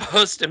was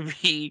supposed to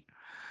be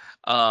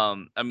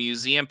a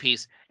museum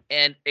piece,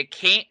 and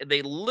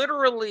they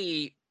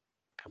literally.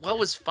 What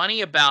was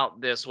funny about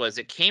this was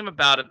it came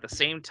about at the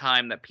same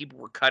time that people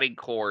were cutting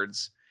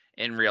cords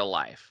in real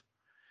life.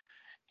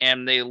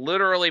 And they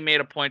literally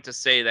made a point to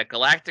say that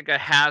Galactica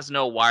has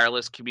no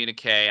wireless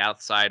communique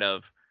outside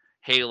of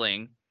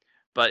hailing,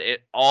 but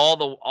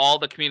all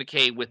the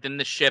communique within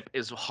the ship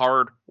is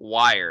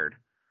hardwired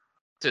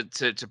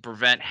to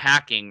prevent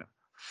hacking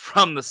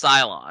from the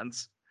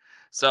Cylons.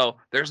 So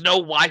there's no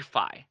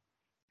Wi-Fi.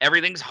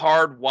 Everything's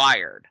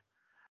hardwired.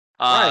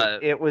 Right.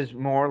 It was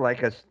more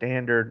like a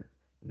standard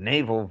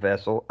naval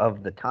vessel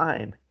of the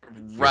time,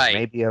 right?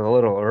 Maybe a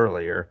little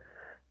earlier,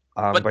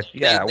 but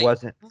yeah, it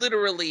wasn't.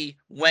 Literally,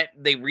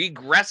 they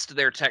regressed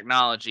their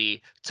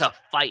technology to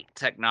fight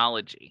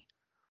technology.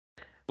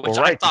 Which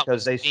I thought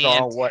because they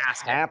saw what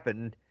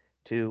happened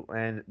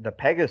and the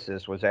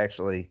Pegasus was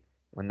actually,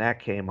 when that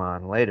came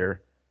on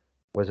later,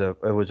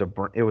 it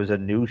was a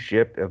new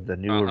ship of the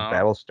newer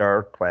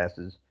Battlestar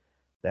classes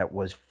that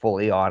was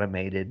fully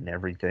automated and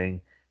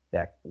everything,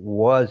 that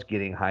was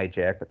getting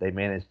hijacked, but they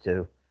managed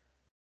to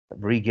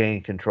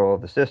regain control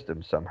of the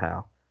system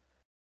somehow.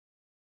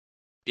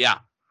 Yeah.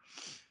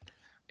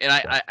 And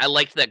I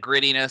liked that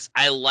grittiness.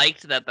 I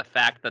liked that the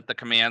fact that the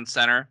command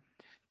center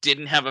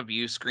didn't have a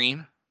view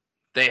screen.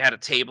 They had a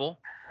table,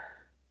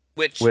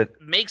 which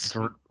makes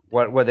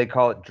what they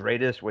call it,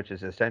 DRADIS, which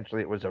is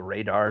essentially, it was a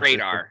radar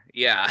system.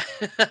 Yeah.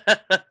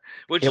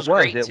 Which it was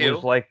great too. It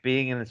was like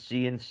being in the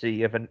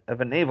CNC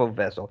of a naval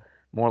vessel,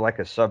 more like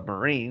a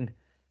submarine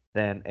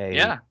than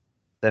a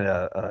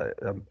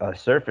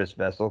surface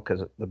vessel,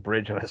 because the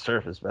bridge on a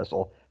surface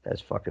vessel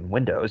has fucking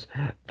windows.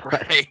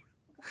 Right.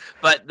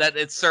 But that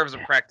it serves a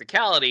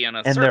practicality on a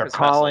surface vessel. And they're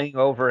calling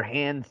over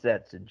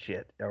handsets and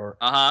shit. Or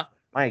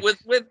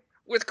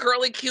with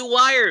curly Q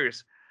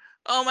wires.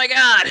 Oh my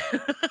god.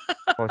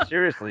 Well,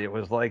 seriously, it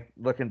was like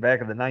looking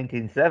back at the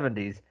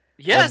 1970s.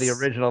 Yes. When the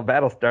original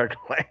Battlestar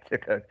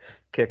Galactica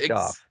kicked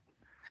off.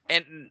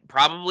 And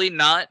probably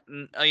not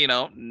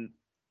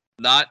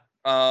not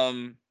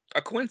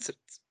a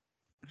coincidence.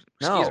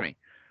 Excuse me.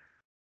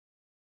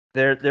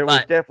 There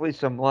was definitely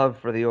some love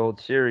for the old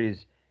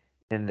series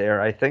in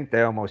there. I think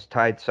they almost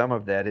tied some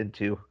of that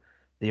into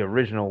the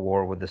original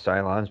war with the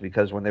Cylons,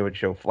 because when they would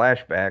show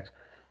flashbacks,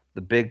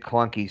 the big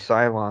clunky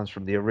Cylons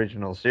from the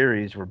original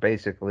series were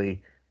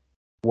basically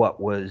what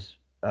was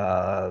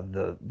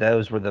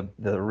those were the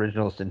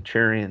original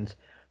Centurions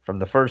from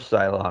the first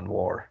Cylon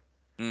War.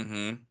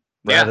 Mm-hmm.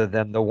 Rather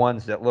than the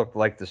ones that looked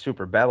like the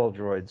super battle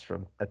droids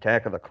from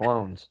Attack of the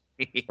Clones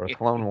or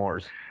Clone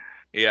Wars.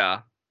 Yeah.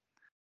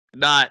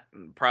 Not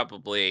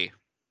probably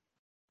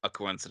a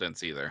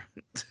coincidence either.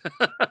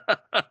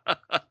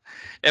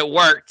 It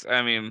worked.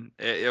 I mean,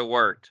 it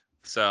worked.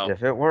 So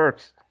if it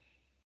works.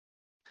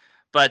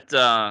 But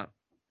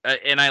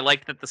and I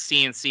liked that the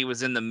CNC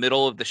was in the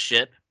middle of the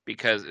ship,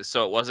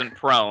 so it wasn't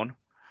prone,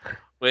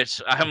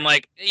 which I'm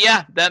like,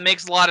 yeah, that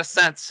makes a lot of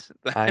sense.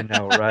 I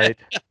know, right?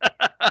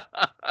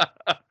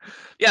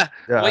 Yeah.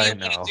 What you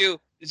want to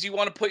do is you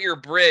want to put your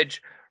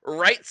bridge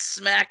right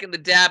smack in the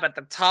dab at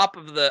the top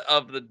of the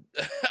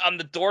on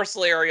the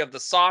dorsal area of the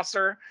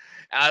saucer,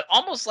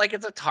 almost like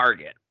it's a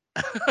target.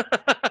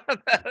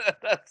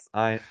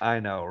 I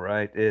know,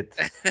 right? It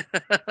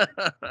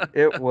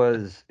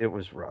was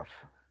rough.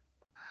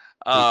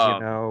 You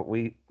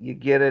know, you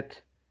get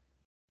it.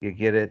 You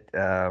get it.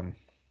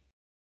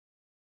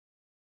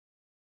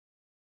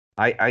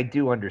 I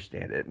do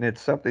understand it, and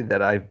it's something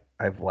that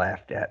I've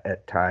laughed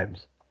at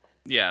times.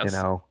 Yes. You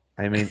know,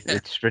 I mean,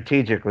 it's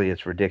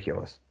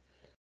ridiculous.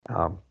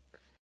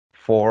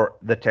 For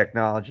the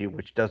technology,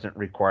 which doesn't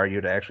require you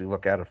to actually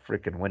look out a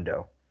freaking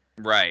window.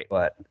 Right.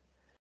 But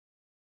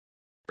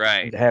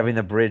having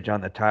the bridge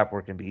on the top where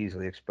it can be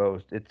easily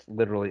exposed, it's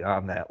literally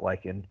on that,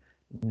 like in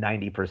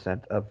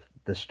 90% of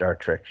the Star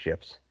Trek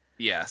ships.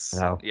 Yes.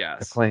 You know, yes.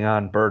 The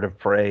Klingon bird of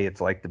prey, it's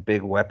like the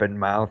big weapon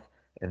mouth,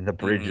 and the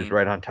bridge is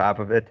right on top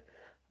of it,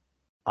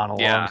 on a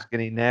long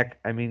skinny neck.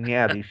 I mean,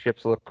 yeah, these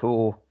ships look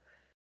cool,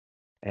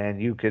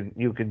 and you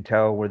can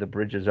tell where the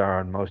bridges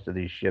are on most of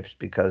these ships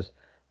because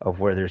of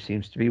where there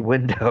seems to be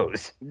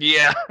windows.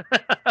 Yeah.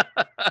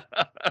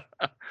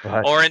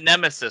 But or in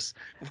Nemesis,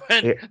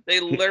 when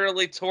they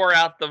literally tore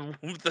out the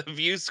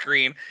view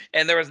screen,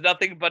 and there was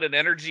nothing but an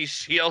energy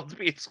shield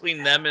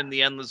between them and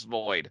the endless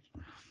void.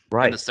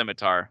 Right. And the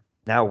scimitar.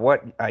 Now,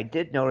 what I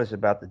did notice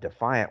about the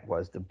Defiant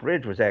was the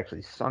bridge was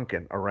actually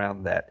sunken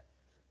around that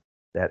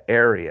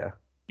area.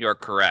 You're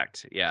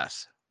correct.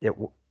 Yes. It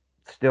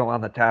still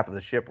on the top of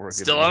the ship where it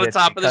still on the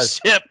top of the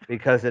ship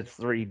because it's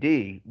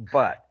 3D.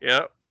 But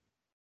yep.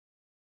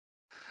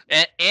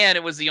 And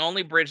it was the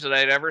only bridge that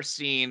I'd ever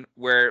seen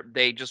where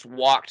they just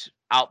walked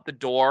out the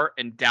door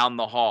and down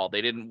the hall.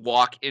 They didn't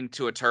walk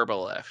into a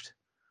turbo lift.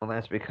 Well,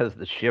 that's because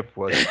the ship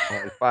was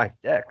only 5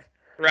 decks.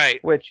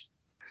 Right. Which,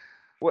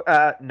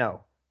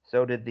 no.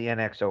 So did the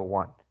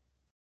NX-01.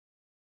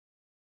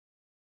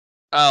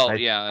 Oh,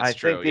 yeah, that's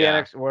true. I think the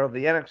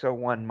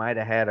NX-01 might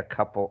have had a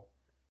couple.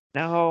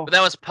 No. But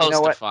that was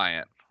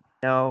post-Defiant.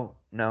 No,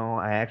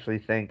 I actually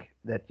think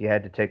that you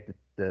had to take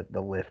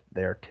the lift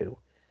there too.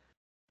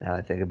 Now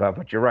I think about it,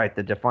 but you're right.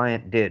 The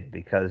Defiant did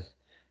because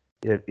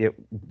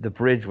the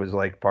bridge was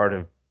like part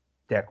of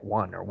deck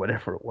 1 or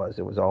whatever it was.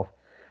 It was all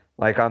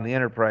like on the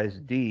Enterprise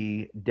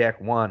D, deck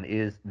 1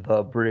 is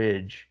the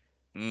bridge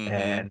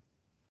and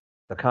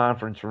the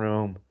conference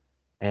room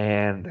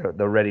and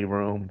the ready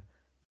room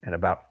and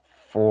about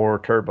 4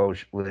 turbo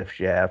lift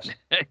shafts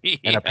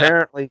and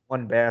apparently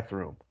 1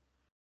 bathroom.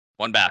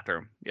 1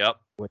 bathroom. Yep.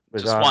 Which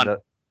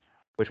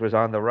was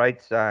on the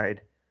right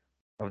side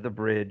of the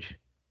bridge,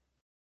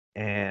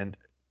 and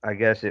I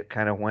guess it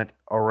kind of went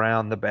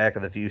around the back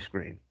of the view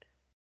screen.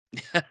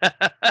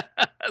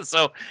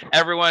 So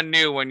everyone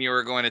knew when you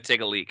were going to take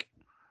a leak.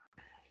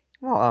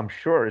 Well, I'm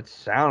sure it's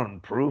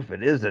soundproof.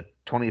 It is a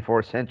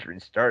 24th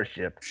century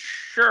starship.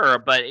 Sure,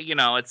 but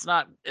it's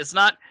not.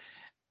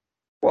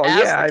 Well,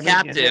 as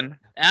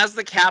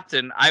the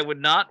captain, I would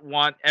not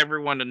want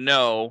everyone to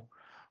know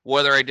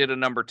whether I did a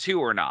number 2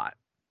 or not.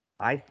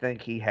 I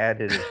think he had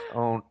his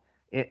own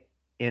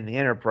in the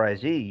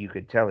Enterprise E. You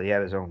could tell he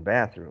had his own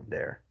bathroom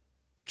there.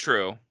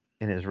 True.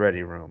 In his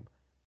ready room.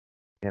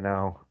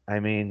 I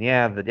mean,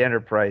 yeah, the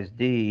Enterprise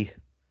D,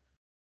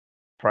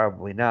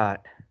 probably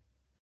not.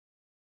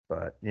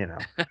 But,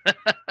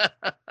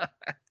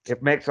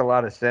 it makes a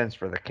lot of sense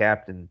for the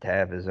captain to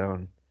have his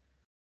own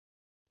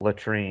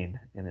latrine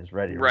in his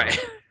ready room. Right.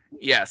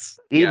 Yes.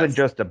 Even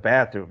just a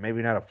bathroom,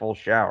 maybe not a full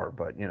shower,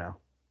 but,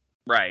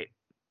 Right.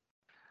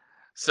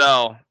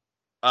 So,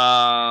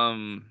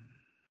 oh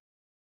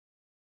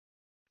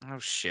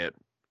shit.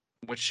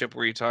 Which ship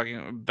were you talking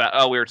about?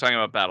 Oh, we were talking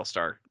about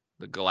Battlestar,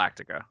 the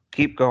Galactica.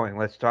 Keep going.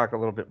 Let's talk a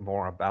little bit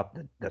more about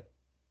the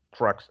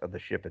crux of the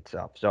ship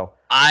itself. So,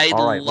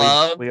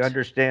 we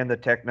understand the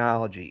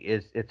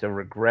technology it's a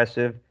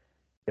regressive.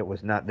 They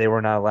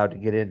were not allowed to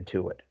get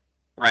into it.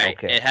 Right.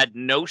 Okay. It had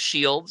no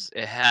shields.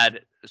 It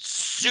had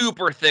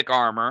super thick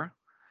armor.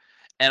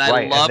 And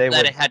I love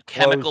that it had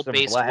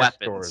chemical-based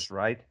weapons. Doors,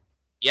 right?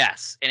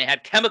 Yes, and it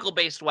had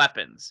chemical-based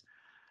weapons,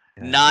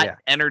 not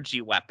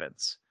energy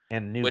weapons.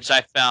 And nukes. Which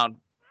I found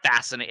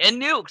fascinating.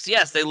 And nukes,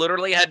 yes, they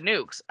literally had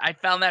nukes. I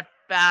found that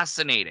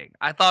fascinating.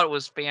 I thought it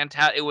was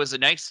fantastic. It was a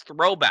nice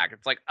throwback.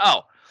 It's like,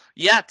 oh,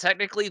 yeah,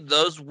 technically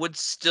those would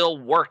still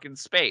work in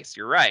space.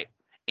 You're right.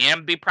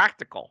 And be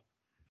practical.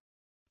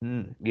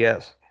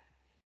 Yes.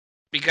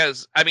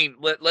 Because, I mean,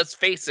 let's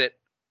face it,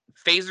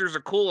 phasers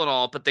are cool and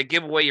all, but they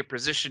give away your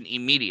position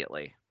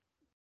immediately.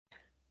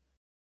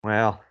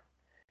 Well,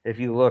 if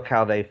you look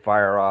how they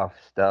fire off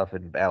stuff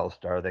in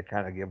Battlestar, they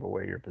kind of give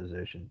away your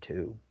position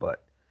too.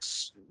 But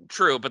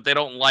true, but they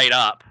don't light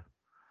up.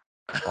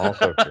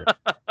 Also true.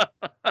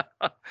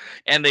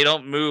 And they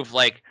don't move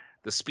like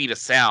the speed of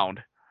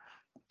sound.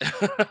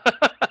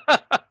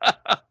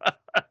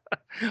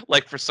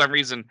 Like for some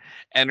reason,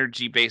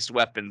 energy-based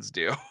weapons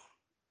do.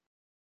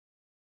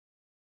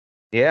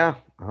 Yeah.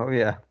 Oh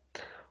yeah.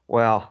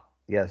 Well,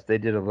 yes, they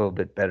did a little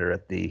bit better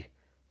at the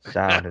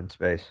sound in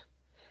space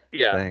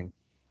thing.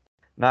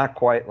 Not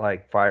quite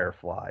like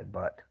Firefly,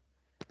 but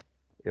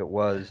it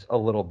was a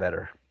little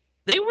better.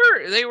 They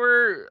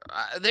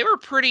were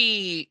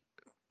pretty.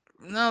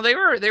 No, they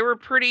were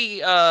pretty.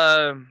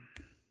 They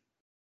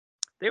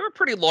were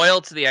pretty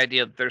loyal to the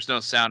idea that there's no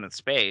sound in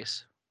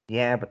space.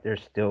 Yeah, but there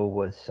still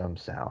was some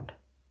sound.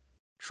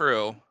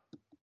 True.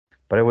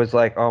 But it was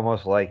like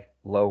almost like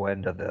low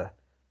end of the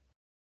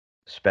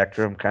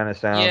spectrum kind of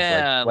sounds.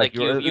 Yeah, Like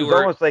you it was were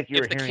almost like you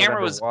were if the hearing it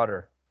camera was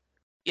underwater.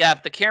 yeah,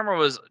 if the camera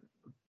was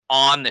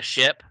on the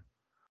ship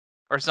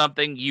or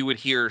something, you would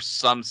hear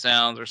some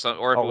sounds or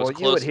something, or if it was You would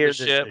close to hear the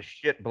the ship.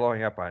 shit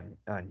blowing up on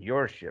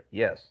your ship,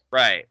 yes.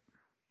 Right.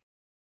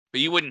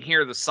 But you wouldn't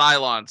hear the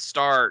Cylon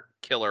Star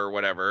Killer or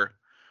whatever.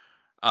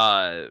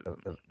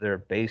 Their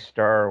base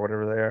star or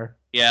whatever they are.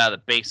 Yeah, the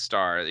base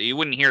star. You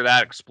wouldn't hear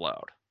that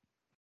explode.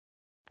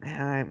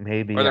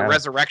 Maybe. Or the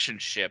resurrection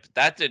ship.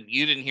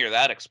 You didn't hear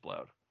that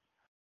explode.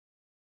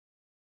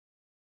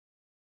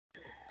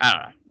 I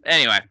don't know.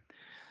 Anyway,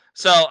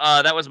 so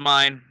that was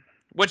mine.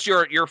 What's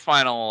your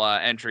final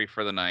entry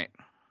for the night?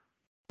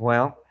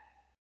 Well,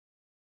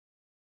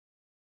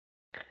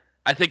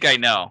 I think I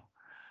know.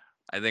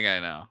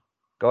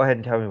 Go ahead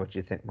and tell me what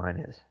you think mine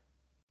is.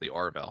 The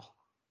Orville.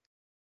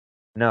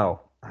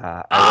 No,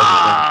 I wasn't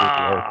going to do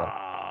the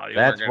Orville.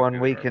 That's one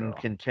we can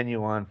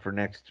continue on for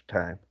next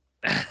time.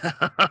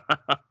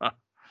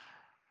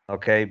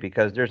 Okay,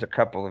 because there's a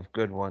couple of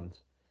good ones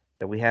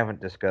that we haven't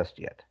discussed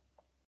yet.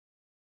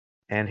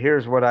 And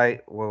here's what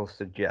I will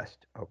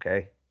suggest,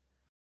 okay?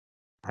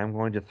 I'm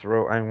going to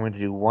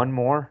do one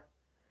more,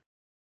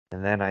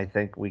 and then I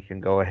think we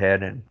can go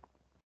ahead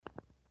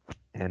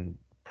and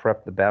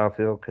prep the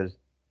battlefield, because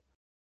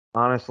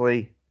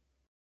honestly,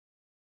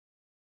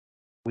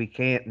 we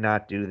can't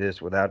not do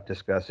this without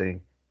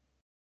discussing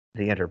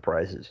the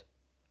Enterprises.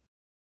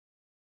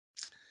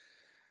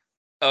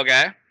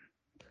 Okay.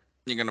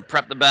 You're going to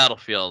prep the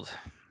battlefield.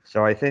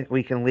 So I think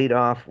we can lead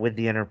off with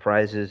the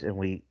Enterprises, and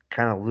we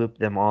kind of loop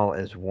them all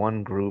as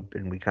one group,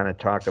 and we kind of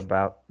talk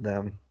about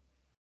them.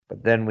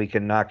 But then we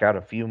can knock out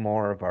a few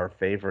more of our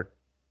favorite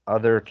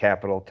other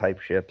capital type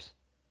ships.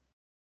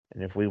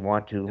 And if we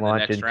want to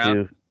launch into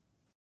round?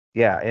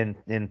 Yeah,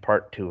 in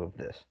part 2 of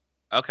this.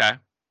 Okay.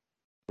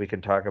 We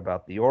can talk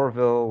about the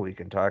Orville, we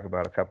can talk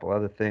about a couple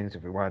other things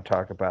if we want to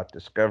talk about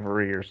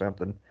Discovery or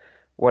something.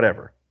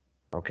 Whatever.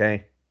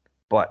 Okay?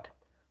 But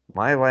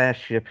my last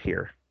ship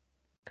here.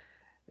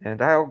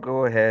 And I'll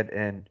go ahead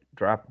and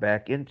drop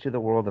back into the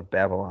world of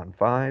Babylon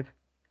 5,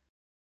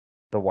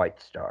 the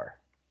White Star.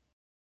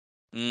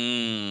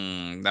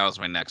 That was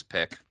my next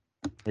pick.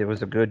 It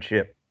was a good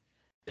ship.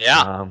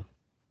 Yeah.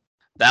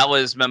 That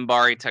was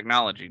Minbari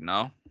technology,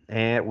 no?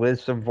 And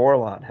with some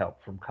Vorlon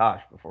help from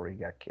Kosh before he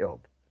got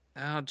killed.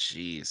 Oh,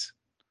 jeez.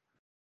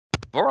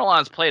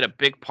 Vorlons played a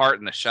big part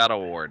in the Shadow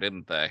War,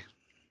 didn't they?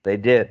 They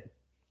did,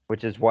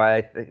 which is why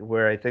I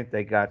think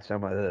they got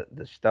some of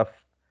the stuff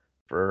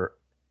for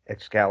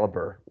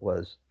Excalibur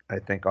was, I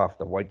think, off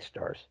the White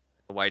Stars.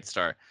 The White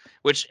Star,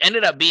 which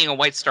ended up being a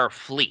White Star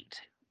fleet.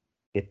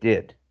 It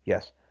did,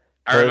 yes.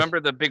 I remember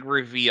the big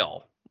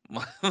reveal.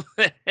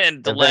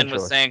 And Delenn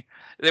was saying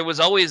there was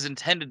always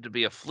intended to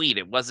be a fleet.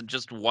 It wasn't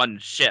just one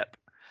ship.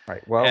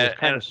 Right. Well, it was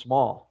kind of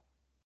small.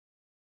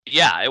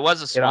 Yeah, it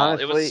was a small.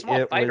 It was a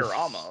small fighter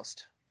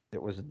almost.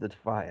 It was the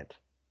Defiant.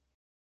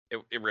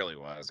 It really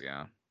was,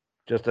 yeah.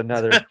 Just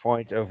another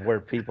point of where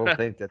people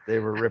think that they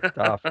were ripped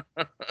off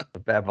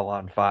of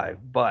Babylon 5,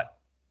 but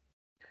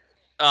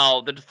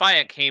the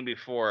Defiant came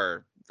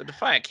before. The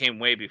Defiant came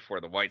way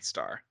before the White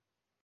Star.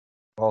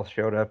 All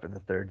showed up in the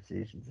third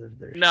seasons of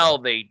their show.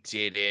 They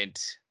didn't.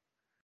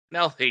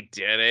 No, they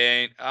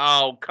didn't.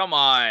 Oh, come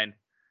on.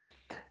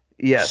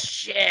 Yes.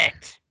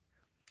 Shit.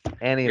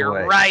 Anyway.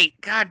 You're right.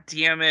 God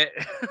damn it.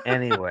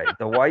 Anyway,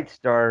 the White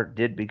Star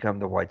did become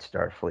the White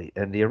Star fleet.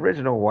 And the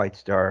original White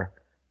Star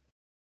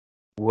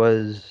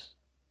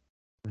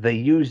they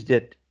used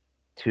it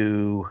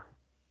to,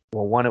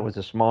 well, one, it was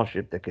a small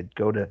ship that could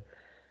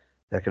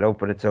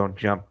open its own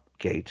jump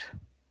gate.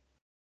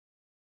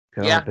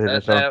 Yeah,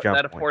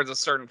 that affords a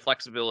certain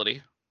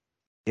flexibility.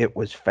 It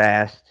was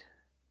fast.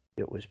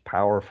 It was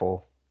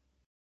powerful.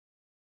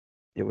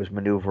 It was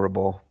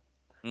maneuverable.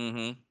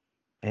 Mm-hmm.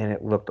 And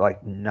it looked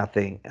like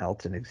nothing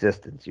else in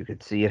existence. You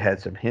could see it had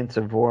some hints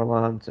of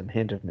Vorlon, some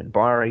hint of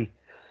Minbari,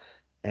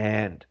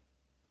 and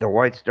the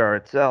White Star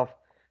itself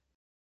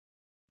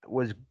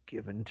was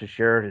given to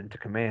Sheridan to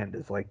command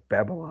as like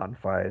Babylon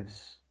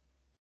 5's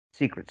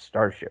secret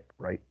starship,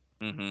 right?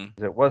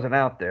 Mm-hmm. It wasn't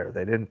out there.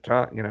 They didn't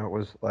talk, it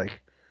was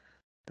like,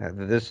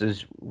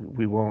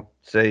 we won't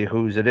say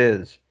whose it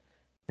is,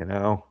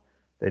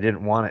 They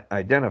didn't want it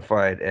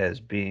identified as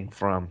being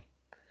from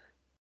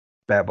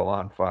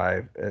Babylon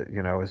 5,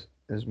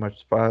 as much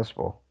as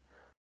possible.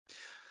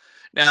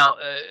 Now,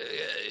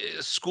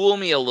 school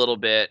me a little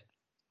bit,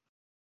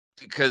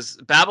 because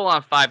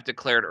Babylon 5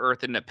 declared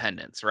Earth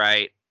independence,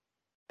 right?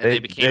 And they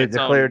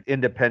declared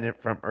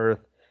independent from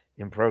Earth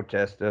in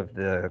protest of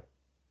the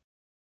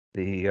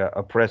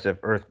oppressive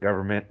Earth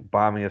government,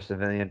 bombing of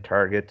civilian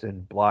targets,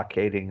 and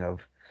blockading of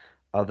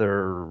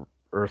other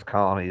Earth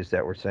colonies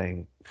that were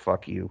saying,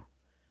 fuck you.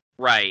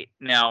 Right.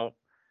 Now,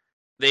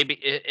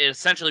 it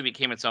essentially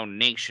became its own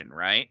nation,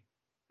 right?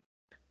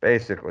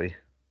 Basically.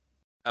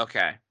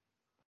 Okay.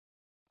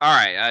 All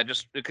right.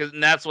 Just because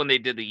that's when they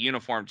did the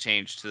uniform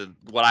change to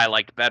what I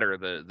liked better,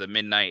 the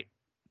midnight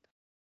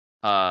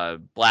black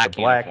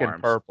black uniforms.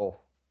 and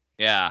purple.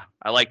 Yeah,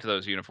 I liked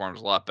those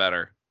uniforms a lot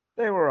better.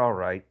 They were all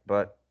right,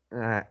 but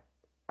I'm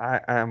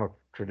a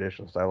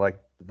traditionalist. I like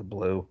the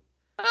blue.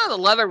 The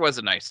leather was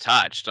a nice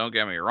touch. Don't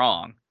get me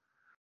wrong,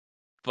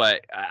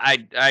 but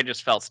I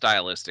just felt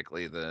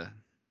stylistically the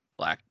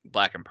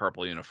black and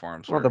purple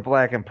uniforms. Well, the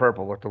black and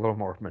purple looked a little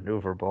more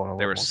maneuverable and a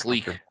they little were more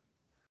sleek.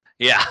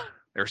 Yeah,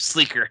 they were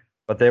sleeker.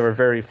 But they were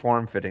very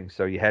form fitting,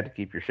 so you had to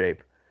keep your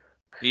shape.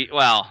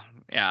 Well,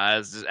 yeah,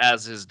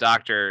 as his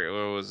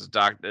doctor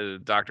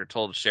doctor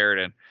told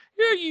Sheridan,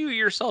 yeah, you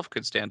yourself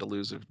could stand to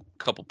lose a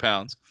couple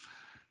pounds.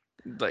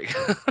 Like,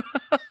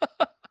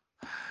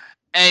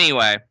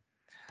 anyway,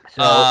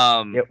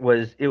 so it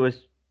was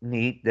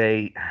neat.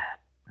 I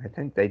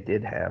think they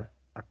did have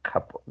a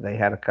couple. They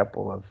had a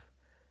couple of.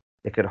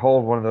 They could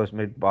hold one of those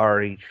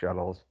Minbari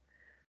shuttles.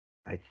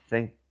 I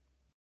think,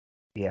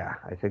 yeah,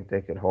 I think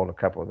they could hold a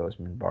couple of those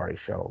Minbari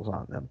shuttles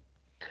on them.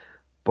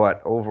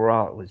 But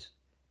overall, it was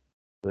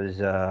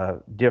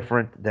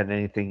different than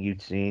anything you'd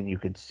seen. You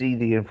could see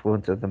the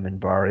influence of the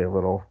Minbari a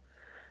little,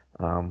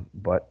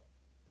 but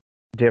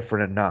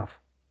different enough.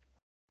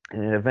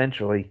 And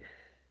eventually,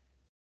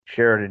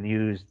 Sheridan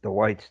used the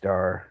White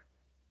Star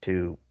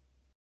to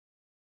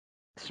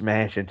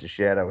smash into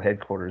Shadow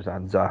headquarters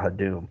on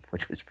Zahadum,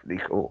 which was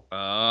pretty cool.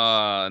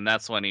 And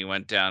that's when he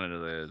went down into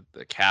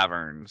the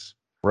caverns,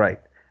 right,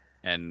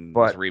 and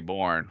was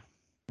reborn.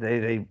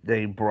 They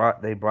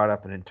brought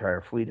up an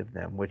entire fleet of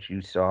them, which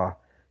you saw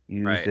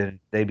used, and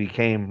they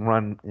became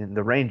and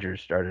the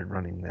Rangers started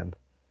running them.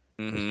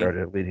 Mm-hmm. They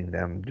started leading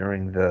them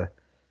during the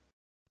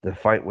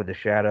fight with the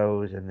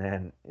Shadows, and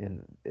then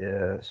in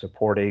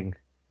supporting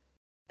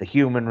the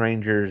human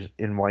Rangers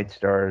in White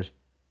Stars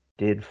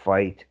did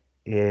fight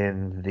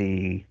in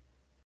the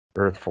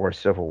Earth Force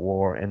Civil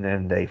War, and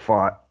then they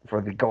fought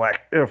for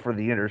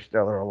the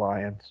Interstellar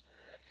Alliance.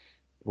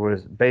 It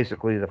was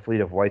basically the fleet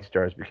of White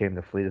Stars became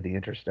the fleet of the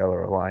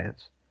Interstellar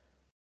Alliance.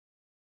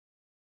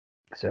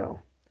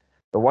 So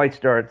the White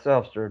Star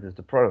itself served as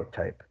the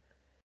prototype,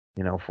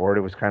 for it.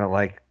 It was kind of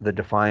like the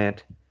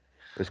Defiant.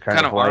 It was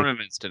kind of like,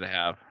 armaments did it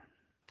have?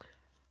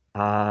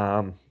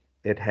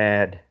 It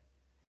had,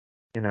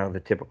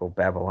 the typical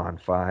Babylon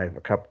 5,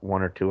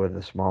 one or two of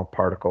the small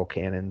particle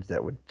cannons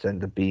that would send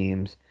the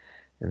beams,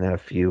 and then a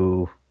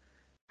few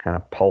kind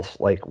of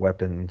pulse-like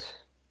weapons.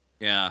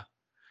 Yeah.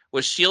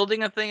 Was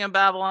shielding a thing in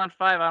Babylon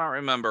 5? I don't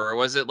remember. Or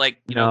was it like,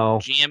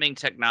 jamming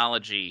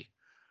technology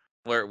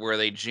where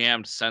they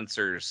jammed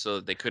sensors so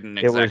that they couldn't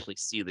exactly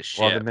see the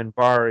ship? Well, the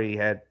Minbari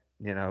had,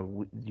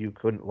 you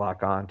couldn't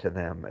lock on to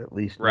them, at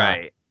least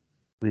right.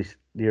 At least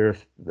the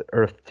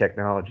Earth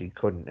technology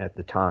couldn't at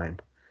the time.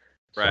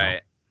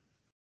 Right.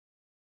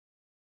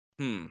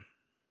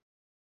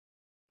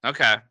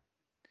 Okay.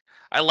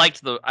 I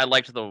liked the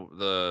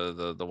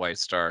White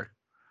Star.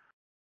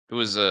 It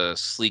was a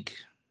sleek,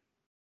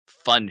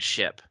 fun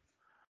ship.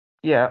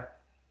 Yeah,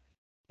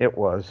 it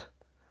was.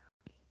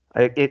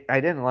 I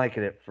didn't like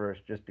it at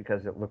first just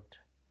because it looked,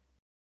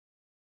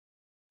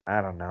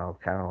 I don't know,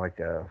 kind of like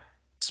a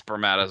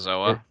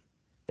spermatozoa.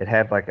 It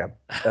had like a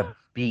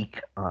beak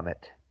on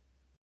it.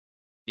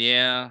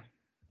 Yeah.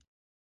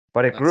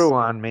 But it grew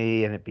on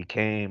me, and it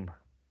became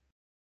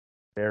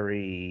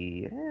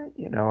very,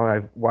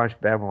 I've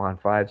watched Babylon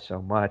 5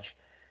 so much,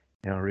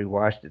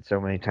 rewatched it so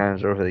many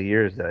times over the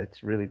years that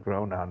it's really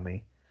grown on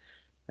me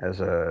as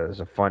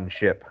a fun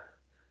ship.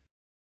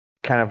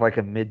 Kind of like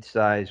a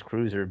mid-sized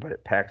cruiser, but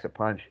it packs a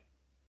punch.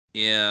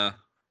 Yeah.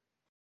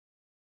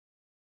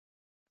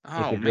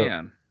 Oh,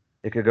 man.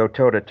 It could go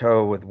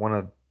toe-to-toe with one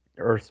of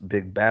Earth's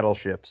big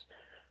battleships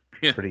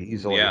pretty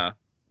easily. Yeah.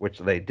 Which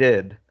they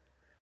did.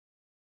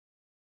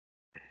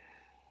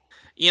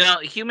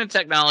 Human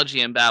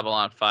technology in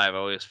Babylon 5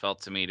 always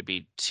felt to me to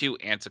be too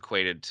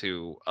antiquated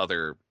to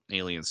other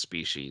alien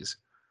species.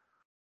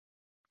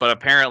 But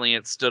apparently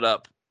it stood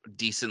up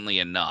decently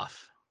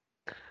enough.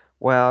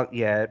 Well,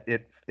 yeah,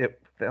 it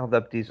held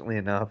up decently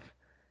enough.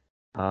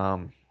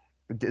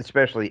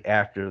 Especially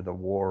after the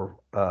war,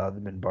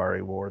 the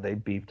Minbari War, they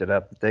beefed it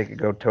up. They could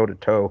go toe to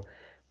toe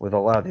with a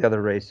lot of the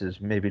other races.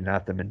 Maybe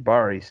not the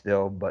Minbari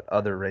still, but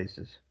other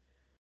races.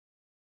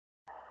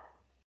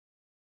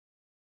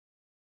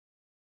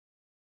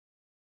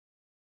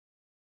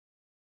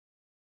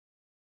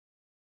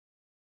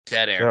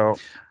 Dead air. So,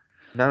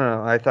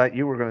 no. I thought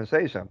you were going to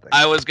say something.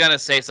 I was going to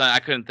say something. I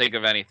couldn't think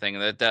of anything.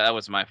 That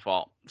was my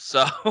fault.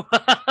 So,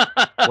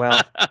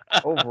 well,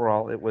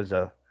 overall, it was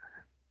a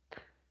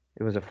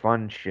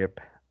fun ship,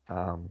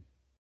 and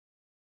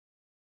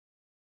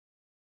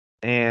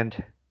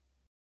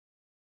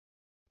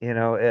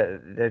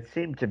it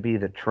seemed to be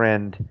the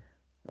trend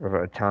of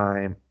a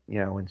time,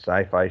 in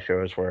sci-fi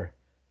shows where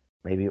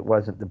maybe it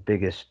wasn't the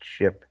biggest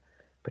ship,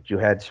 but you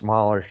had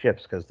smaller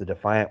ships because the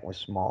Defiant was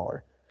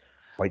smaller,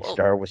 White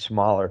Star was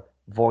smaller,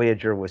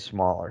 Voyager was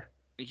smaller.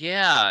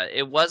 Yeah,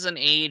 it was an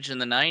age in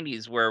the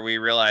 90s where we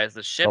realized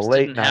the ships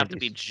didn't have to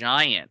be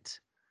giant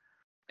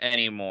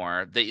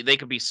anymore. They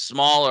could be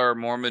smaller,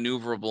 more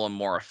maneuverable, and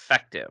more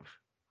effective.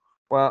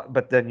 Well,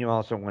 but then you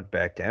also went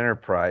back to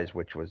Enterprise,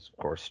 which was, of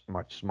course,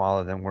 much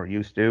smaller than we're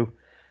used to,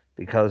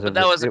 because but of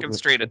that was a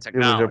constraint of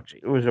technology.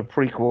 It was a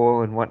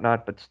prequel and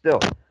whatnot, but still,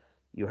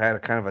 you had a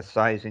kind of a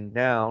sizing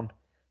down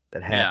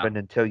that happened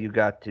until you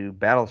got to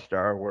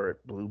Battlestar, where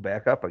it blew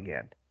back up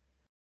again.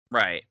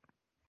 Right.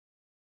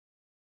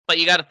 But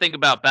you got to think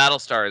about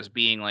Battlestar as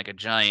being like a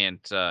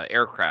giant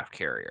aircraft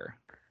carrier.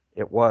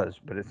 It was,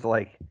 but it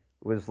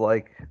was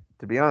like,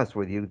 to be honest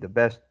with you, the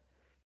best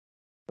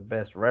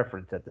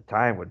reference at the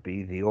time would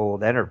be the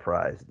old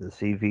Enterprise, the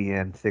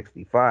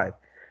CVN-65,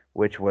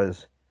 which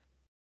was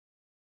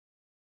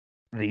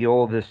the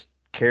oldest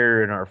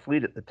carrier in our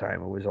fleet at the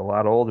time. It was a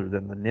lot older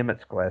than the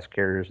Nimitz class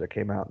carriers that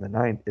came out in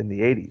the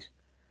 80s.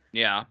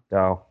 Yeah.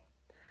 So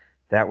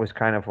that was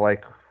kind of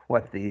like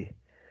what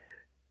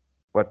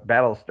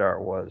Battlestar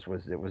was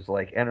it was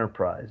like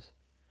Enterprise,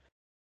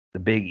 the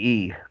big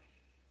E.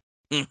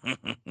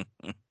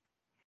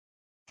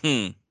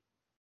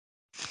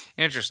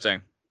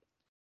 Interesting.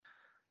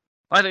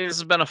 I think this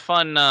has been a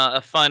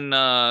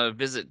fun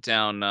visit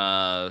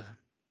down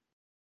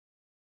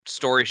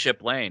Story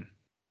Ship Lane.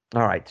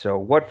 All right, so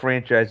what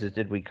franchises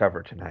did we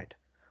cover tonight?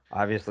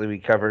 Obviously, we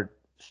covered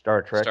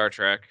Star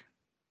Trek.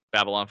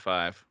 Babylon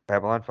 5.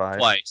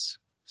 Twice.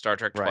 Star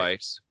Trek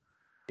twice.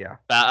 Yeah.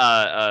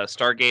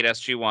 Stargate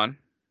SG-1.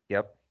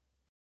 Yep.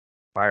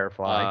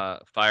 Firefly.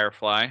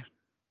 I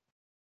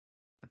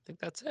think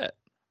that's it.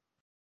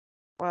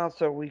 Well,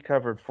 so we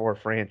covered 4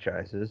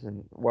 franchises,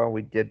 and while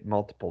we did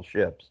multiple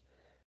ships,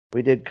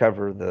 we did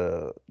cover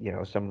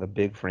some of the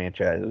big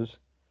franchises.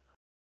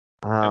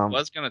 I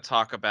was going to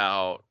talk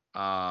about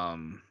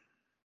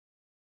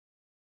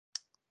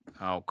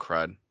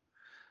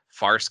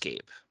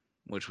Farscape,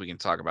 which we can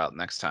talk about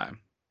next time.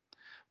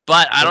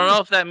 But I don't know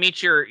if that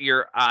meets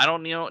your I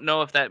don't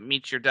know if that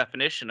meets your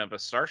definition of a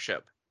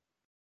starship.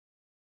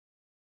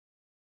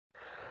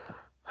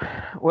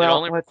 Well, it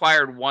only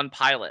required one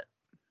pilot,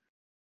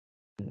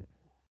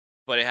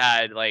 but it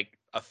had like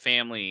a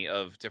family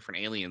of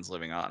different aliens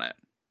living on it.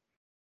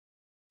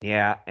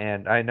 Yeah,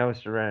 and I know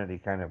Serenity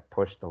kind of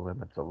pushed the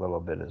limits a little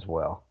bit as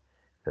well,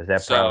 because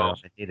that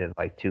probably needed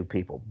like 2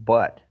 people.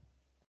 But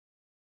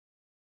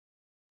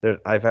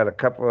I've had a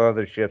couple of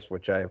other ships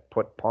which I have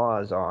put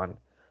pause on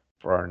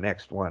for our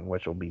next one,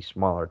 which will be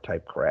smaller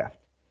type craft,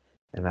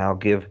 and I'll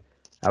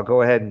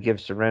go ahead and give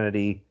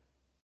Serenity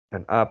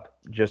an up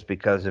just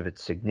because of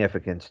its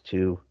significance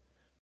to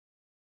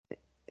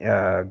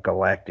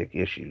galactic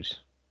issues.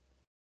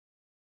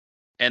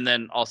 And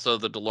then also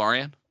the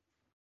DeLorean.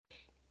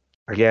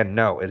 Again,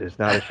 no, it is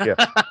not a ship.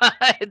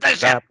 It's a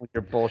Stop ship. with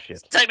your bullshit.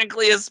 It's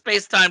technically a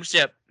space-time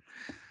ship.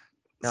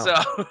 No. So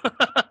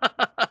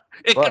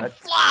it can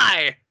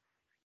fly.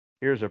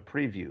 Here's a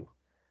preview.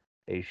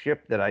 A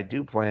ship that I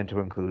do plan to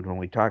include when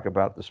we talk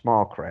about the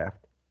small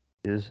craft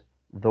is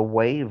the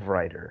Wave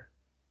Rider,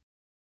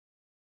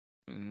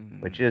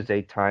 which is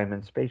a time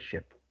and space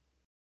ship.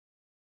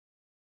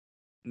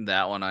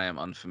 That one I am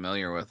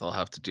unfamiliar with. I'll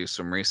have to do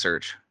some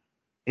research.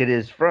 It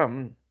is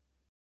from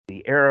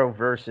the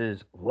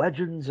Arrowverse's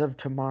Legends of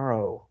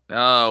Tomorrow.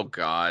 Oh,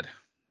 God.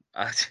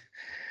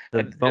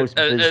 The most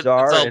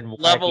bizarre and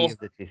wacky of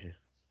the t-shirts.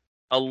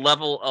 A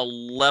level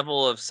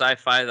of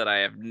sci-fi that I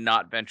have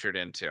not ventured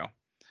into.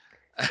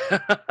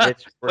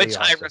 It's which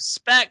awesome.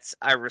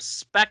 I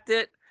respect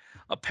it.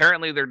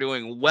 Apparently they're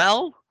doing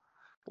well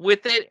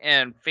with it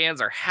and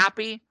fans are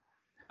happy.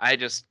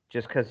 Just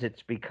because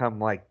it's become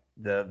like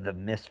the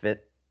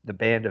misfit, the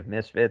band of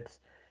misfits.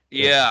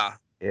 Yeah.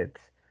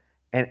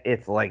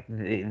 It's like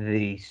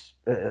the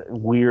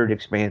weird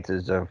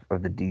expanses of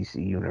the DC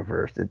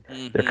universe.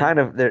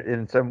 They're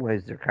in some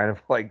ways they're kind of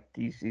like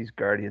DC's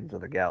Guardians of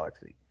the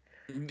Galaxy.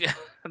 Yeah,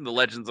 the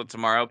Legends of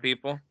Tomorrow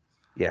people.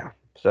 Yeah.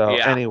 So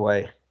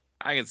anyway,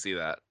 I can see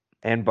that.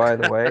 And by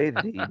the way,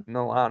 the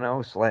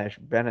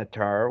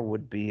Milano/Benatar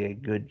would be a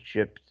good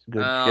ship to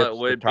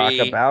talk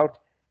about.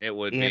 It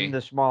would be in the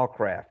small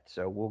craft.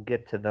 So we'll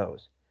get to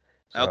those.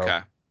 So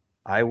okay.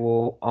 I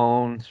will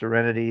own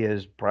Serenity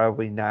as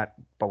probably not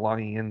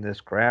belonging in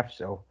this craft,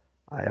 so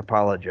I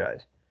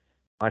apologize.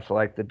 Much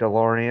like the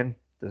DeLorean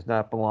does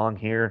not belong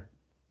here.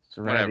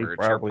 Serenity Whatever,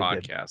 it's probably your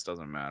podcast,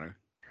 doesn't matter.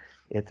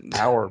 It's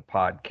our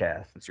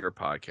podcast. It's your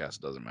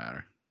podcast, doesn't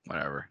matter.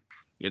 Whatever.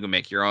 You can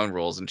make your own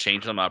rules and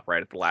change them up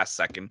right at the last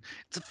second.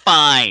 It's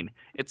fine.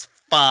 It's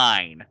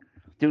fine.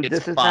 Dude,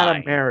 this is not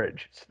a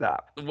marriage.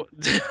 Stop. Well,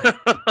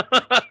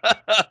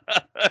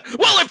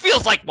 it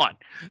feels like one.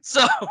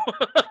 So.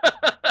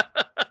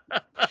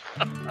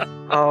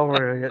 Oh,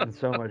 we're getting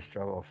so much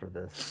trouble for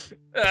this.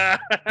 All right,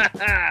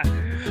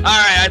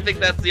 I think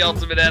that's the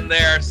ultimate end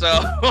there. So,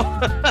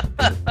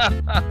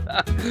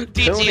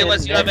 DT,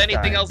 unless you have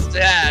anything else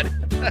to add.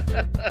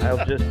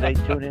 I'll just say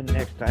tune in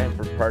next time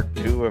for part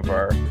 2 of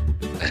our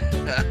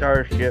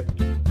Starship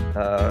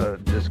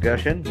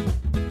discussion.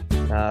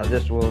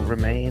 This will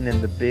remain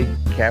in the big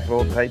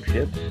capital type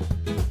ships,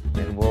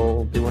 and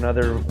we'll do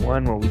another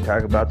one where we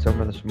talk about some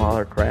of the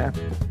smaller craft,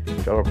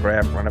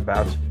 shuttlecraft,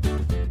 runabouts,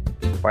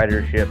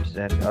 fighter ships,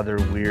 and other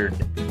weird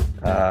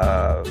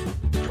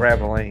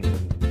traveling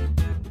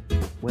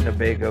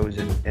Winnebagos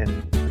and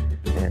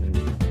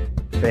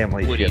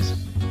family Woodies. ships.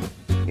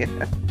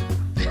 Yeah.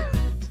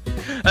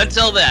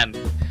 Until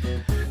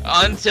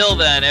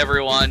then,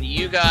 everyone,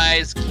 you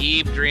guys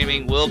keep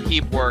dreaming. We'll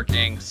keep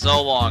working.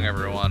 So long,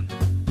 everyone.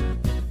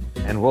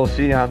 And we'll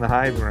see you on the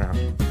high ground.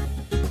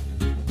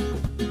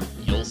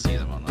 You'll see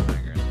them on the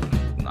high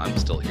ground. I'm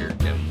still here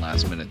getting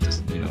last minute,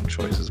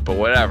 choices, but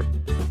whatever.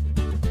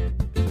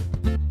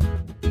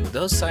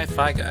 Those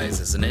Sci-Fi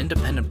Guys is an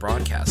independent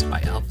broadcast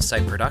by Alpha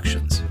Site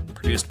Productions,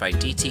 produced by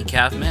DT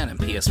Cavman and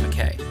PS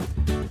McKay.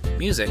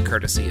 Music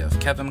courtesy of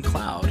Kevin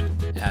MacLeod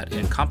at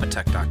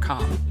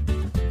Incompetech.com.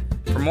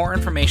 For more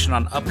information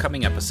on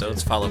upcoming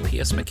episodes, follow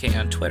PS McKay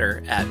on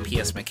Twitter at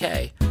PS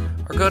McKay,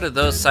 or go to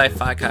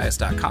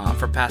thosesci-fi-guys.com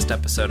for past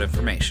episode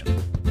information.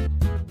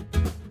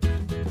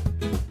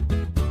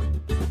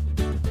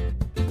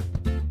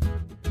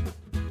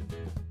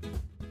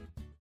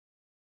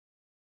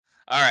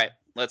 All right,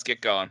 let's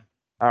get going.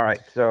 All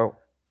right, so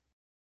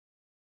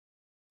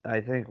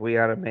I think we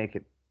ought to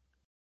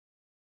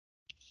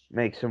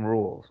make some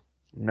rules.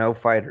 No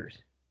fighters.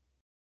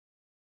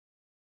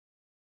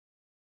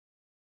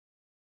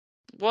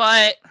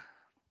 What?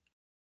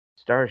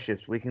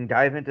 Starships. We can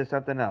dive into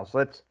something else.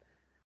 Let's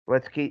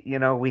keep.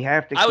 We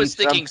have to. I was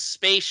thinking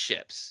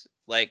spaceships,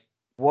 like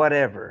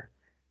whatever.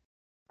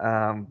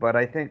 But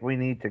I think we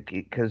need to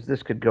keep, because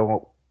this could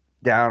go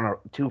down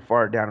too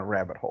far down a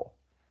rabbit hole.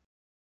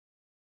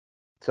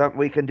 Something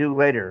we can do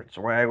later. That's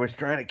why I was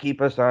trying to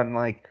keep us on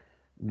like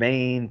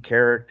main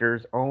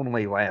characters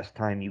only last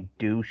time, you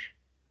douche.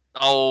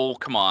 Oh,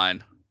 come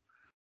on.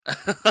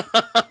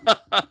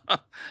 I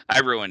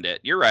ruined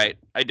it. You're right.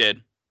 I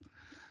did.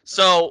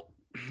 So,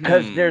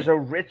 because there's a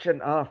rich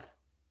enough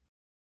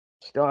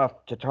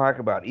stuff to talk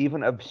about,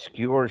 even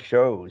obscure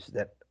shows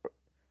that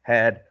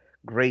had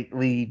great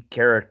lead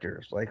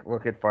characters, like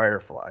look at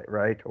Firefly,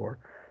 right? Or,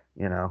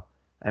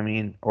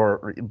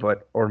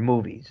 or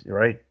movies,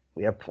 right?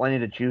 We have plenty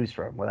to choose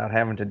from without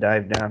having to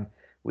dive down.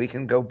 We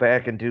can go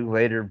back and do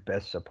later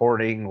best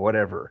supporting,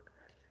 whatever.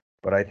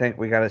 But I think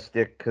we got to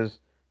stick, because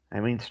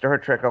Star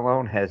Trek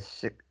alone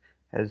has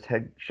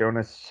shown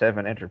us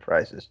 7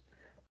 Enterprises.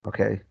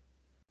 Okay.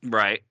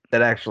 Right.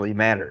 That actually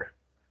matter.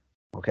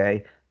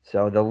 Okay.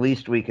 So the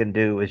least we can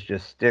do is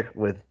just stick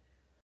with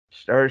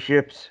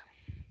starships,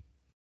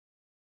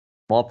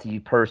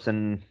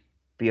 multi-person,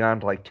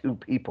 beyond like 2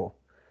 people.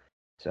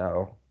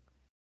 So,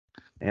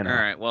 All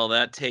right. Well,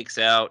 that takes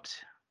out.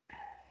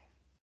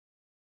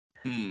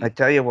 I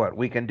tell you what,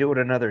 we can do it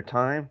another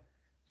time.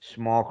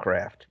 Small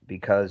craft,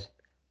 because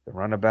the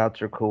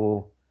runabouts are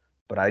cool,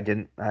 but I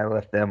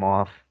left them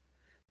off.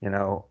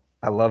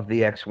 I love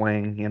the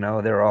X-Wing,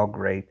 they're all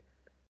great.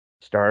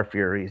 Star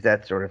Furies,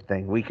 that sort of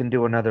thing. We can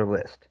do another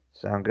list.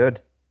 Sound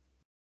good?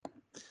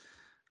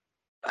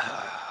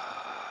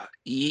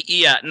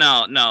 Yeah,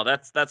 no,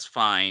 that's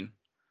fine.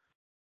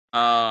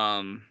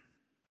 I'm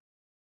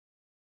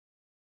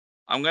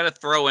gonna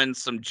throw in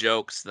some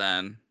jokes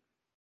then.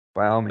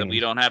 By all means. That we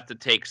don't have to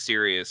take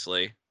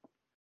seriously.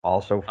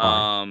 Also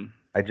fine.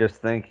 I just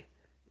think,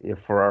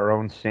 for our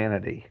own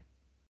sanity.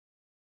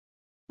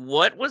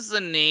 What was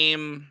the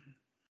name?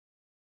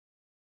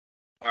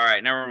 All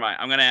right, never mind.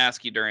 I'm gonna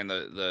ask you during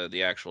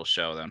the actual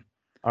show then.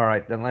 All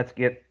right, then let's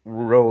get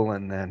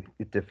rolling. Then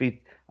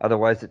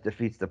otherwise it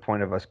defeats the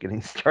point of us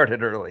getting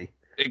started early.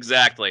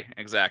 Exactly.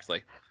 All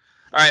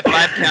right,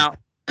 5 count.